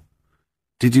Scott.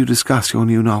 Did you discuss your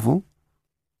new novel?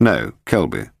 No,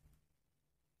 Kelby.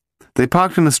 They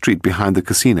parked in a street behind the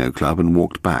casino club and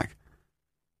walked back.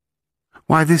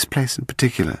 Why this place in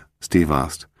particular? Steve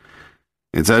asked.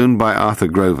 It's owned by Arthur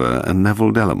Grover and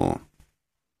Lord Delamore.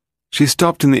 She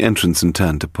stopped in the entrance and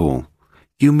turned to Paul.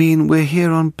 You mean we're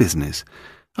here on business?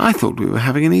 I thought we were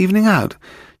having an evening out.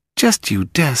 Just you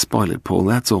dare spoil it, Paul,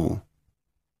 that's all.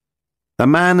 A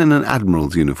man in an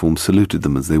admiral's uniform saluted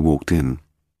them as they walked in.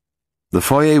 The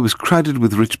foyer was crowded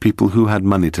with rich people who had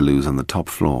money to lose on the top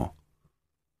floor.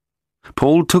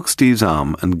 Paul took Steve's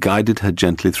arm and guided her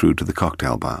gently through to the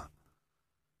cocktail bar.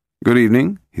 Good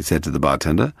evening, he said to the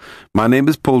bartender. My name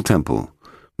is Paul Temple.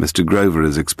 Mr. Grover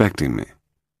is expecting me.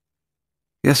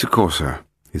 Yes, of course, sir,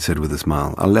 he said with a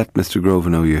smile. I'll let Mr. Grover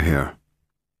know you're here.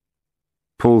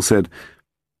 Paul said,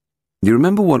 You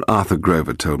remember what Arthur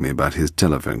Grover told me about his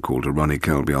telephone call to Ronnie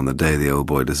Kelby on the day the old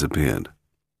boy disappeared?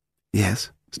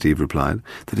 Yes, Steve replied,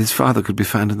 that his father could be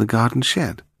found in the garden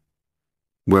shed.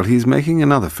 Well, he's making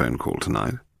another phone call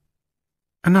tonight.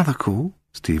 Another call?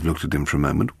 Steve looked at him for a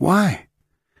moment. Why?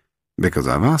 Because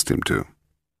I've asked him to.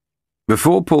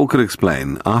 Before Paul could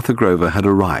explain, Arthur Grover had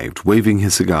arrived, waving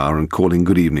his cigar and calling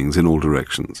good evenings in all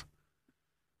directions.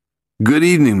 Good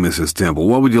evening, Mrs. Temple.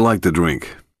 What would you like to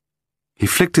drink? He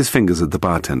flicked his fingers at the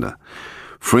bartender.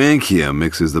 Frank here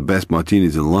mixes the best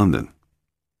martinis in London.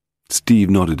 Steve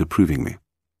nodded approvingly.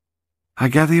 I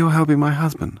gather you're helping my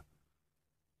husband.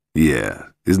 Yeah,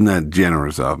 isn't that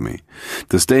generous of me?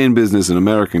 To stay in business, an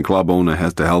American club owner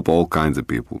has to help all kinds of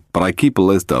people, but I keep a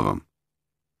list of them.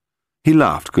 He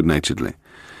laughed good-naturedly.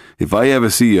 If I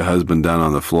ever see your husband down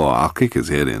on the floor, I'll kick his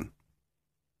head in.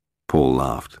 Paul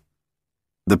laughed.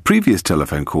 The previous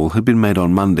telephone call had been made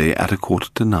on Monday at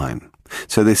 8:45,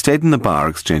 so they stayed in the bar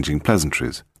exchanging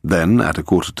pleasantries. Then, at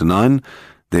 8:45,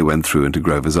 they went through into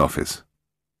Grover's office.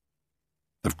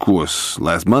 Of course,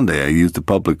 last Monday I used the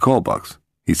public call box,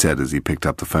 he said as he picked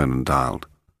up the phone and dialed.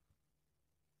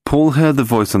 Paul heard the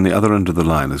voice on the other end of the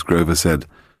line as Grover said,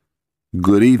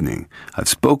 "Good evening. I've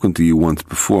spoken to you once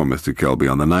before, Mr.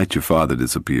 Kelby, on the night your father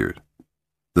disappeared.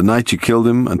 The night you killed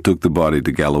him and took the body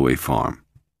to Galloway Farm."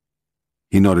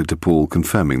 He nodded to Paul,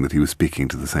 confirming that he was speaking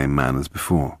to the same man as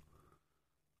before.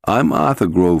 "I'm Arthur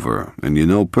Grover, and you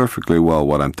know perfectly well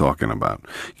what I'm talking about.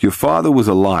 Your father was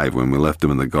alive when we left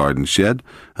him in the garden shed,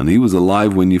 and he was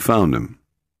alive when you found him."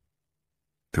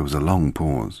 There was a long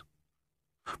pause.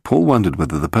 Paul wondered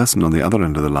whether the person on the other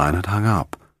end of the line had hung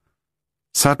up.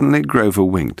 Suddenly Grover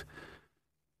winked.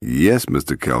 "Yes,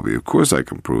 Mr. Kelby, of course I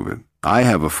can prove it. I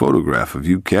have a photograph of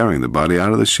you carrying the body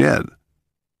out of the shed."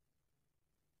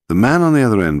 The man on the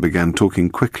other end began talking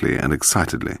quickly and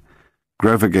excitedly.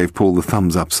 Grover gave Paul the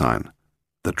thumbs-up sign.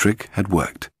 The trick had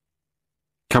worked.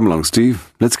 "Come along,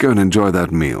 Steve. Let's go and enjoy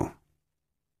that meal."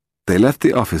 They left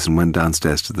the office and went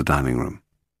downstairs to the dining room.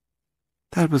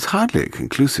 "That was hardly a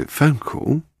conclusive phone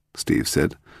call," Steve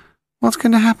said. "What's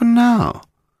going to happen now?"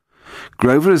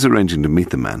 "Grover is arranging to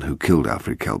meet the man who killed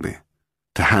Alfred Kelby,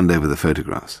 to hand over the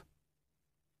photographs."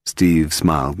 Steve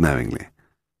smiled knowingly.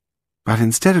 "But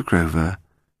instead of Grover,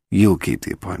 you'll keep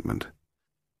the appointment."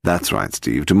 "That's right,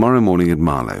 Steve. Tomorrow morning at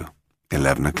Marlow,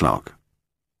 11 o'clock.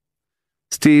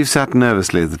 Steve sat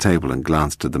nervously at the table and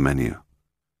glanced at the menu.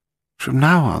 "From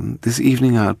now on, this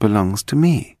evening out belongs to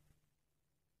me."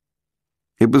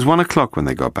 It was 1 o'clock when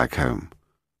they got back home,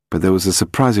 but there was a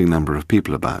surprising number of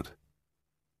people about.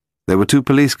 There were 2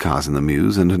 police cars in the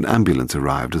mews, and an ambulance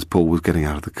arrived as Paul was getting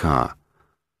out of the car.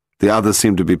 The others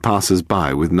seemed to be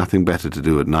passers-by with nothing better to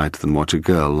do at night than watch a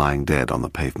girl lying dead on the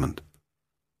pavement.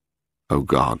 "Oh,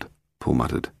 God," Paul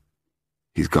muttered.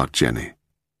 "He's got Jenny."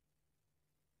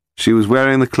 She was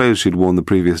wearing the clothes she'd worn the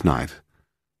previous night,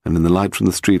 and in the light from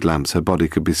the street lamps her body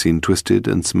could be seen twisted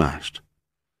and smashed.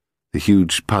 The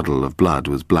huge puddle of blood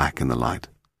was black in the light.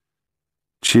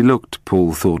 She looked,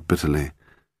 Paul thought bitterly,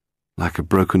 like a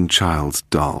broken child's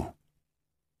doll.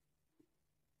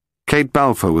 Kate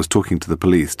Balfour was talking to the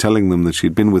police, telling them that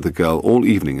she'd been with the girl all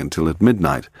evening until at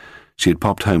midnight she had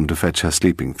popped home to fetch her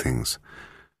sleeping things.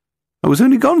 "I was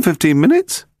only gone 15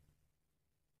 minutes.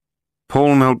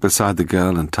 Paul knelt beside the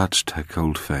girl and touched her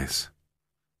cold face.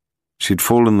 She'd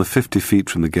fallen the 50 feet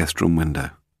from the guest room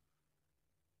window.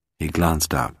 He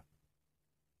glanced up.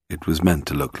 It was meant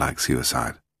to look like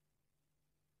suicide.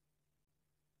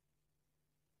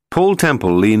 Paul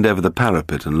Temple leaned over the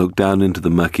parapet and looked down into the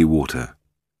murky water.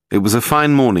 It was a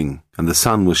fine morning, and the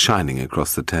sun was shining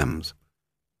across the Thames.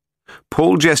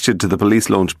 Paul gestured to the police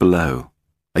launch below.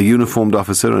 A uniformed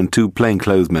officer and 2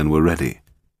 plainclothesmen were ready.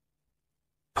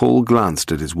 Paul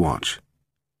glanced at his watch.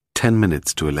 10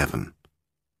 minutes to 11.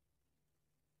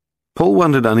 Paul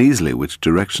wondered uneasily which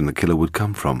direction the killer would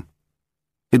come from.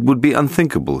 It would be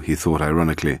unthinkable, he thought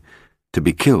ironically, to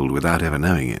be killed without ever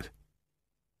knowing it.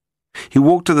 He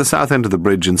walked to the south end of the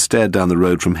bridge and stared down the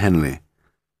road from Henley.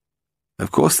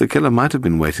 Of course, the killer might have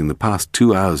been waiting the past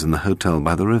 2 hours in the hotel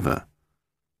by the river.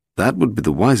 That would be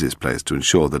the wisest place to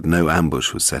ensure that no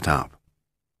ambush was set up.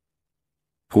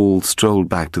 Paul strolled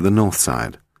back to the north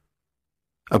side.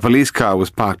 A police car was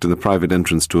parked in the private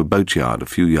entrance to a boatyard a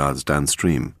few yards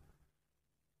downstream.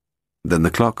 Then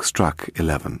the clock struck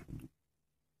 11.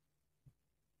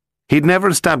 He'd never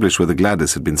established whether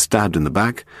Gladys had been stabbed in the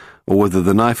back or whether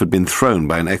the knife had been thrown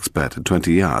by an expert at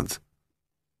 20 yards.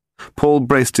 Paul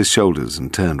braced his shoulders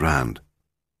and turned round.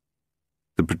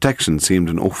 The protection seemed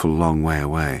an awful long way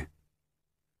away.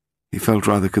 He felt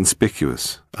rather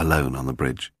conspicuous, alone on the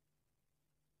bridge.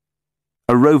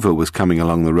 A rover was coming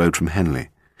along the road from Henley.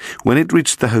 When it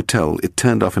reached the hotel, it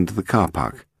turned off into the car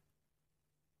park.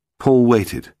 Paul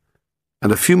waited,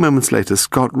 and a few moments later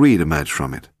Scott Reed emerged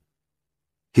from it.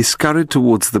 He scurried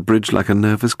towards the bridge like a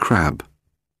nervous crab.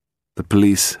 The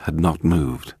police had not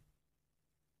moved.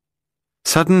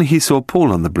 Suddenly he saw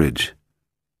Paul on the bridge.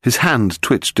 His hand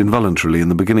twitched involuntarily in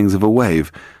the beginnings of a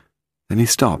wave. Then he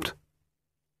stopped.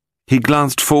 He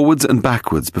glanced forwards and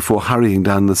backwards before hurrying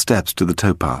down the steps to the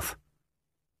towpath.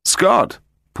 "Scott!"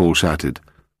 Paul shouted.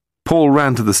 Paul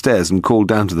ran to the stairs and called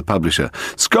down to the publisher.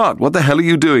 "Scott, what the hell are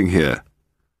you doing here?"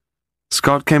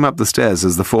 Scott came up the stairs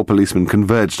as the 4 policemen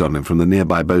converged on him from the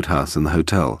nearby boathouse and the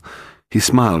hotel. He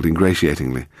smiled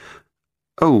ingratiatingly.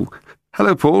 "Oh,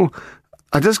 hello, Paul.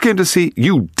 I just came to see—"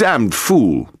 "You damned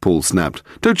fool!" Paul snapped.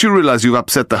 "Don't you realize you've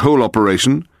upset the whole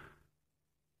operation?"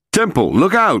 "Temple,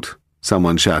 look out!"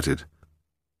 someone shouted.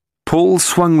 Paul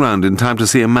swung round in time to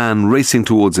see a man racing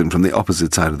towards him from the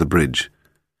opposite side of the bridge.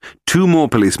 2 more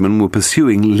policemen were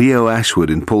pursuing Leo Ashwood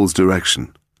in Paul's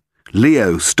direction.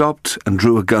 Leo stopped and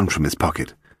drew a gun from his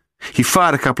pocket. He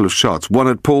fired a couple of shots, one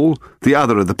at Paul, the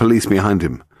other at the police behind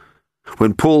him.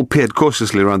 When Paul peered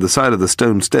cautiously around the side of the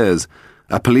stone stairs,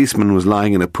 a policeman was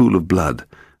lying in a pool of blood,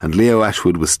 and Leo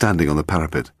Ashwood was standing on the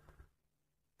parapet.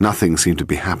 Nothing seemed to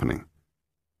be happening.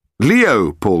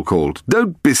 "Leo," Paul called,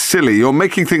 "don't be silly, you're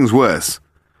making things worse."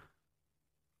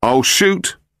 "I'll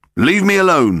shoot. Leave me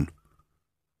alone."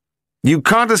 "You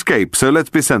can't escape, so let's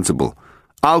be sensible.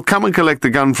 I'll come and collect the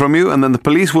gun from you, and then the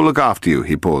police will look after you,"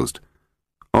 he paused.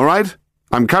 "All right,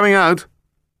 I'm coming out."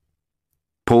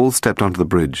 Paul stepped onto the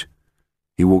bridge.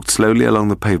 He walked slowly along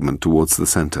the pavement towards the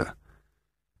centre.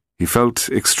 He felt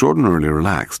extraordinarily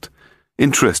relaxed,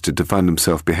 interested to find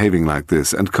himself behaving like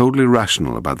this, and coldly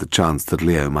rational about the chance that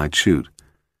Leo might shoot.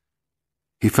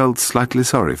 He felt slightly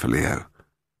sorry for Leo.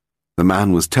 The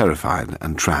man was terrified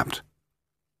and trapped.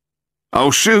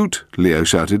 "I'll shoot," Leo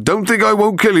shouted. "Don't think I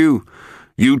won't kill you.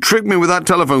 You tricked me with that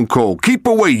telephone call. Keep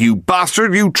away, you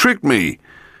bastard! You tricked me!"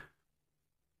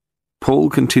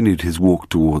 Paul continued his walk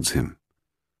towards him.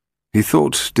 He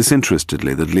thought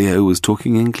disinterestedly that Leo was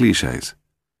talking in clichés.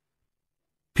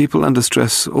 People under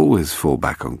stress always fall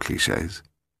back on clichés.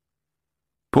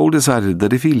 Paul decided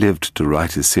that if he lived to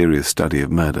write his serious study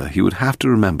of murder, he would have to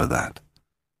remember that.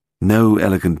 No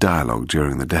elegant dialogue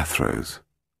during the death throes.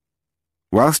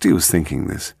 Whilst he was thinking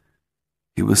this,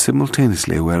 he was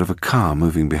simultaneously aware of a car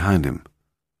moving behind him.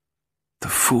 "The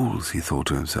fools," he thought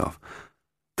to himself.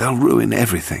 "They'll ruin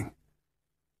everything."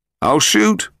 "I'll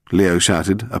shoot," Leo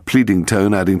shouted, a pleading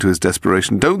tone adding to his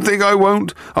desperation. "Don't think I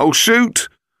won't. I'll shoot."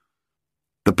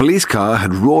 The police car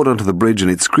had roared onto the bridge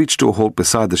and it screeched to a halt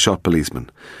beside the shot policeman.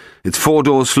 Its 4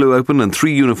 doors flew open and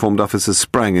 3 uniformed officers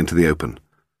sprang into the open.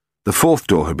 The 4th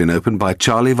door had been opened by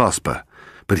Charlie Vosper,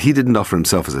 but he didn't offer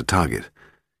himself as a target.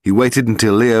 He waited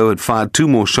until Leo had fired 2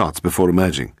 more shots before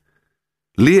emerging.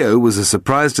 Leo was as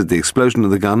surprised at the explosion of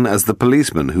the gun as the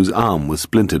policeman whose arm was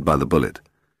splintered by the bullet.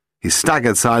 He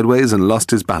staggered sideways and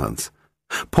lost his balance.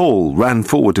 Paul ran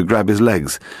forward to grab his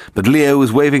legs, but Leo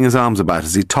was waving his arms about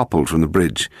as he toppled from the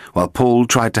bridge, while Paul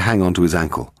tried to hang on to his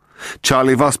ankle.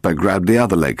 Charlie Vosper grabbed the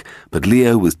other leg, but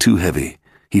Leo was too heavy.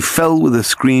 He fell with a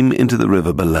scream into the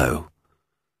river below.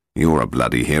 "You're a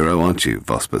bloody hero, aren't you?"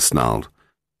 Vosper snarled.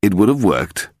 "It would have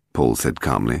worked," Paul said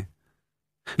calmly.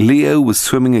 Leo was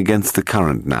swimming against the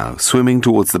current now, swimming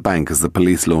towards the bank as the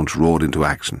police launch roared into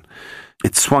action.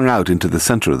 It swung out into the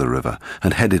centre of the river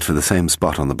and headed for the same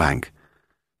spot on the bank.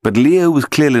 But Leo was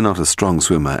clearly not a strong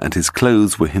swimmer, and his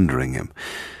clothes were hindering him.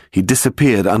 He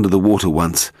disappeared under the water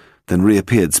once, then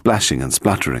reappeared splashing and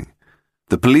spluttering.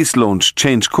 The police launch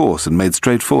changed course and made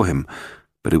straight for him,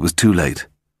 but it was too late.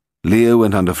 Leo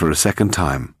went under for a second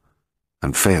time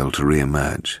and failed to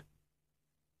re-emerge.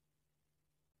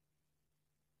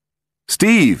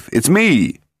 "Steve, it's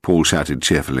me!" Paul shouted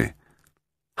cheerfully.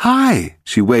 "Hi!"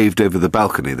 She waved over the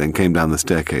balcony, then came down the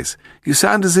staircase. "You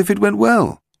sound as if it went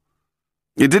well."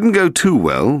 "It didn't go too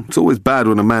well. It's always bad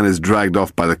when a man is dragged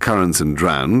off by the currents and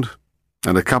drowned,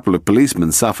 and a couple of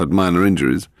policemen suffered minor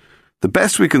injuries. The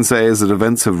best we can say is that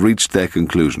events have reached their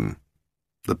conclusion.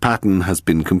 The pattern has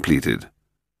been completed."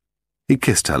 He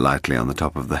kissed her lightly on the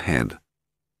top of the head.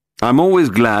 "I'm always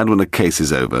glad when a case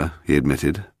is over," he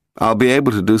admitted. "I'll be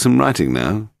able to do some writing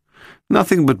now.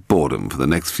 Nothing but boredom for the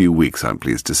next few weeks, I'm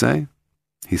pleased to say."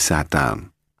 He sat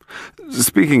down.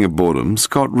 "Speaking of boredom,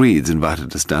 Scott Reed's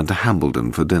invited us down to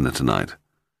Hambledon for dinner tonight."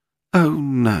 "Oh,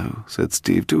 no," said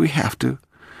Steve. "Do we have to?"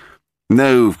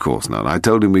 "No, of course not. I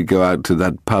told him we'd go out to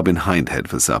that pub in Hindhead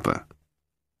for supper."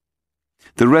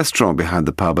 The restaurant behind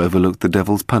the pub overlooked the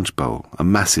Devil's Punch Bowl, a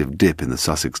massive dip in the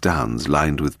Sussex Downs,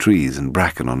 lined with trees and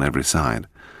bracken on every side.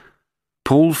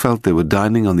 Paul felt they were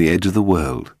dining on the edge of the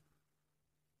world.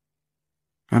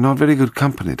 "You're not very good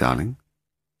company, darling,"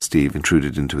 Steve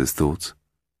intruded into his thoughts.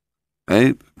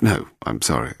 No, I'm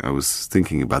sorry. I was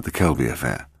thinking about the Kelby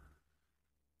affair."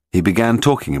 He began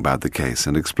talking about the case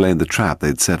and explained the trap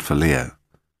they'd set for Leo.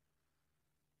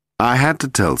 "I had to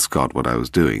tell Scott what I was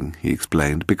doing," he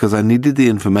explained, "because I needed the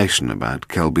information about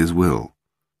Kelby's will.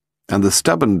 And the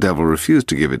stubborn devil refused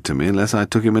to give it to me unless I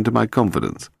took him into my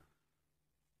confidence."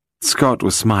 Scott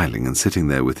was smiling and sitting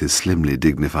there with his slimly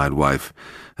dignified wife,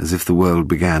 as if the world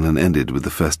began and ended with the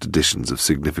first editions of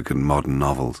significant modern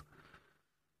novels.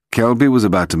 Kelby was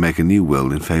about to make a new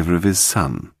will in favour of his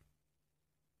son.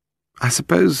 "I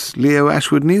suppose Leo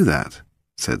Ashwood knew that,"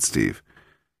 said Steve.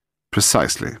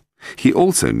 "Precisely. He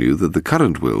also knew that the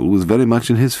current will was very much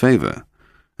in his favour.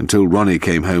 Until Ronnie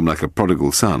came home like a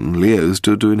prodigal son, Leo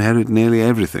stood to inherit nearly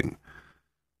everything.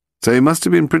 So he must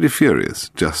have been pretty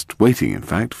furious, just waiting, in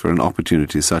fact, for an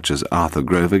opportunity such as Arthur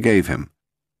Grover gave him."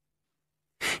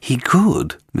 "He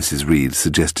could," Mrs. Reed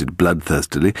suggested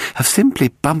bloodthirstily, "have simply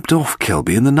bumped off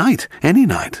Kelby in the night, any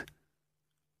night."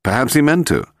 "Perhaps he meant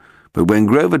to, but when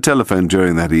Grover telephoned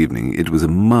during that evening, it was a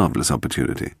marvellous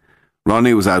opportunity.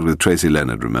 Ronnie was out with Tracy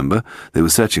Leonard, remember? They were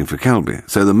searching for Kelby,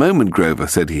 so the moment Grover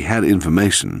said he had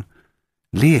information—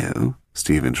 Leo,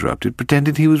 Steve interrupted,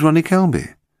 pretended he was Ronnie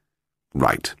Kelby.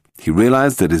 Right. He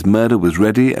realized that his murder was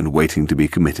ready and waiting to be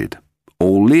committed.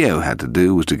 All Leo had to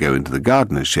do was to go into the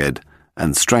gardener's shed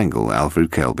and strangle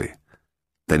Alfred Kelby.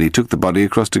 Then he took the body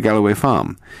across to Galloway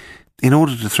Farm, in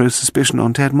order to throw suspicion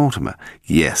on Ted Mortimer.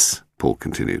 Yes, Paul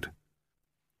continued.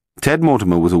 Ted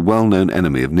Mortimer was a well-known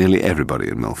enemy of nearly everybody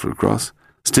in Milford Cross.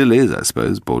 Still is, I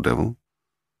suppose, poor devil.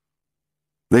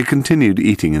 They continued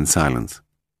eating in silence.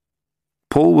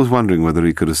 Paul was wondering whether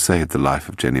he could have saved the life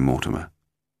of Jenny Mortimer.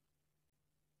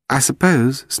 I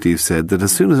suppose, Steve said, that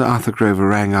as soon as Arthur Grover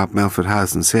rang up Melford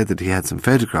House and said that he had some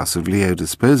photographs of Leo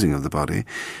disposing of the body,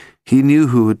 he knew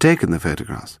who had taken the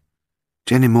photographs.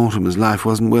 Jenny Mortimer's life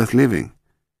wasn't worth living.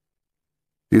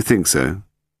 Do you think so?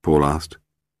 Paul asked.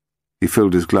 He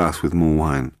filled his glass with more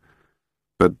wine.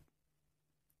 But,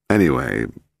 anyway,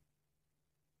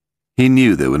 he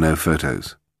knew there were no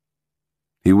photos.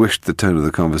 He wished the tone of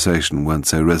the conversation weren't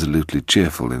so resolutely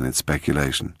cheerful in its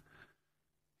speculation.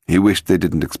 He wished they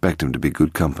didn't expect him to be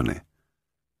good company.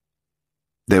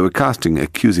 They were casting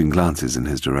accusing glances in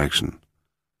his direction.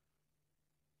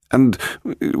 "And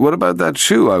what about that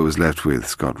shoe I was left with?"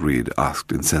 Scott Reed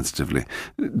asked insensitively.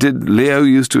 "Did Leo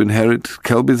used to inherit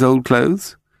Kelby's old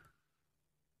clothes?"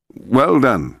 "Well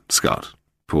done, Scott."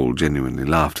 Paul genuinely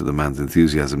laughed at the man's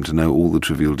enthusiasm to know all the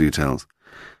trivial details.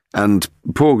 "And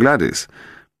poor Gladys.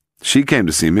 She came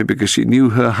to see me because she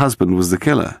knew her husband was the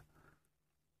killer."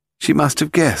 "She must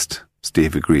have guessed,"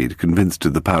 Steve agreed, convinced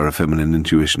of the power of feminine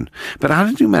intuition. "But how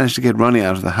did you manage to get Ronnie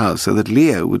out of the house so that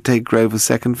Leo would take Grover's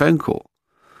second phone call?"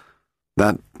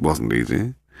 "That wasn't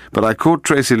easy, but I caught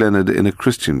Tracy Leonard in a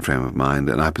Christian frame of mind,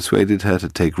 and I persuaded her to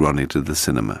take Ronnie to the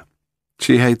cinema.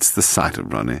 She hates the sight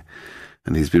of Ronnie,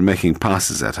 and he's been making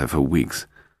passes at her for weeks.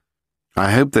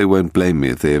 I hope they won't blame me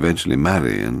if they eventually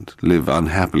marry and live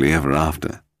unhappily ever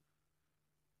after."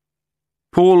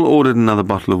 Paul ordered another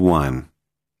bottle of wine.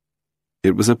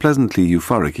 It was a pleasantly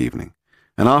euphoric evening,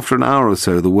 and after an hour or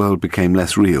so the world became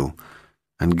less real,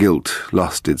 and guilt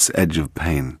lost its edge of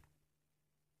pain.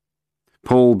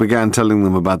 Paul began telling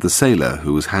them about the sailor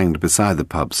who was hanged beside the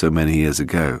pub so many years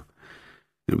ago.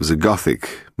 It was a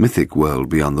gothic, mythic world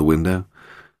beyond the window,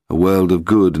 a world of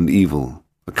good and evil,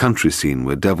 a country scene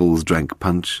where devils drank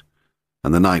punch,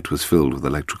 and the night was filled with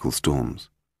electrical storms.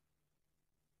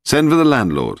 "Send for the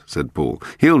landlord," said Paul.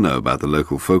 "He'll know about the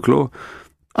local folklore.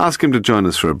 Ask him to join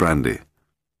us for a brandy."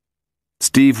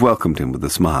 Steve welcomed him with a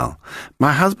smile.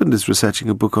 "My husband is researching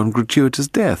a book on gratuitous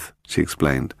death," she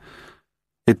explained.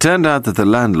 It turned out that the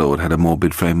landlord had a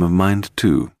morbid frame of mind,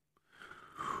 too.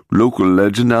 "Local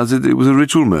legend has it was a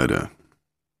ritual murder.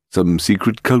 Some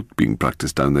secret cult being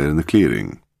practiced down there in the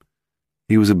clearing."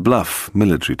 He was a bluff,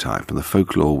 military type, and the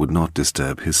folklore would not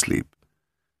disturb his sleep.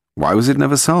 "Why was it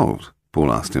never solved?"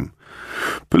 Paul asked him.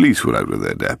 "Police were out of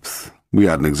their depth. We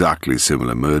had an exactly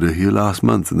similar murder here last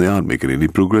month, and they aren't making any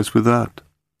progress with that."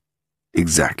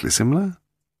 "Exactly similar?"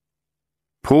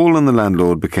 Paul and the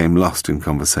landlord became lost in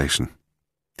conversation.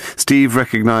 Steve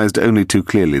recognized only too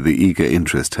clearly the eager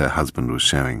interest her husband was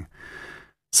showing.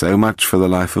 So much for the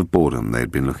life of boredom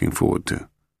they'd been looking forward to.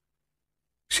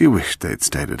 She wished they'd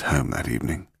stayed at home that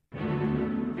evening.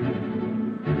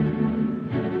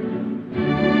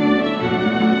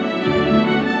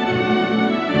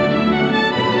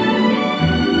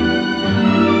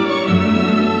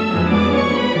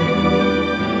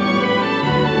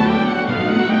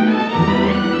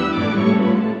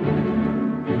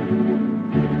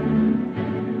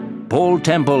 Paul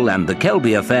Temple and the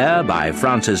Kelby Affair by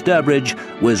Francis Durbridge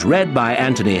was read by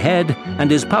Anthony Head and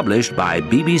is published by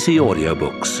BBC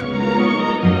Audiobooks.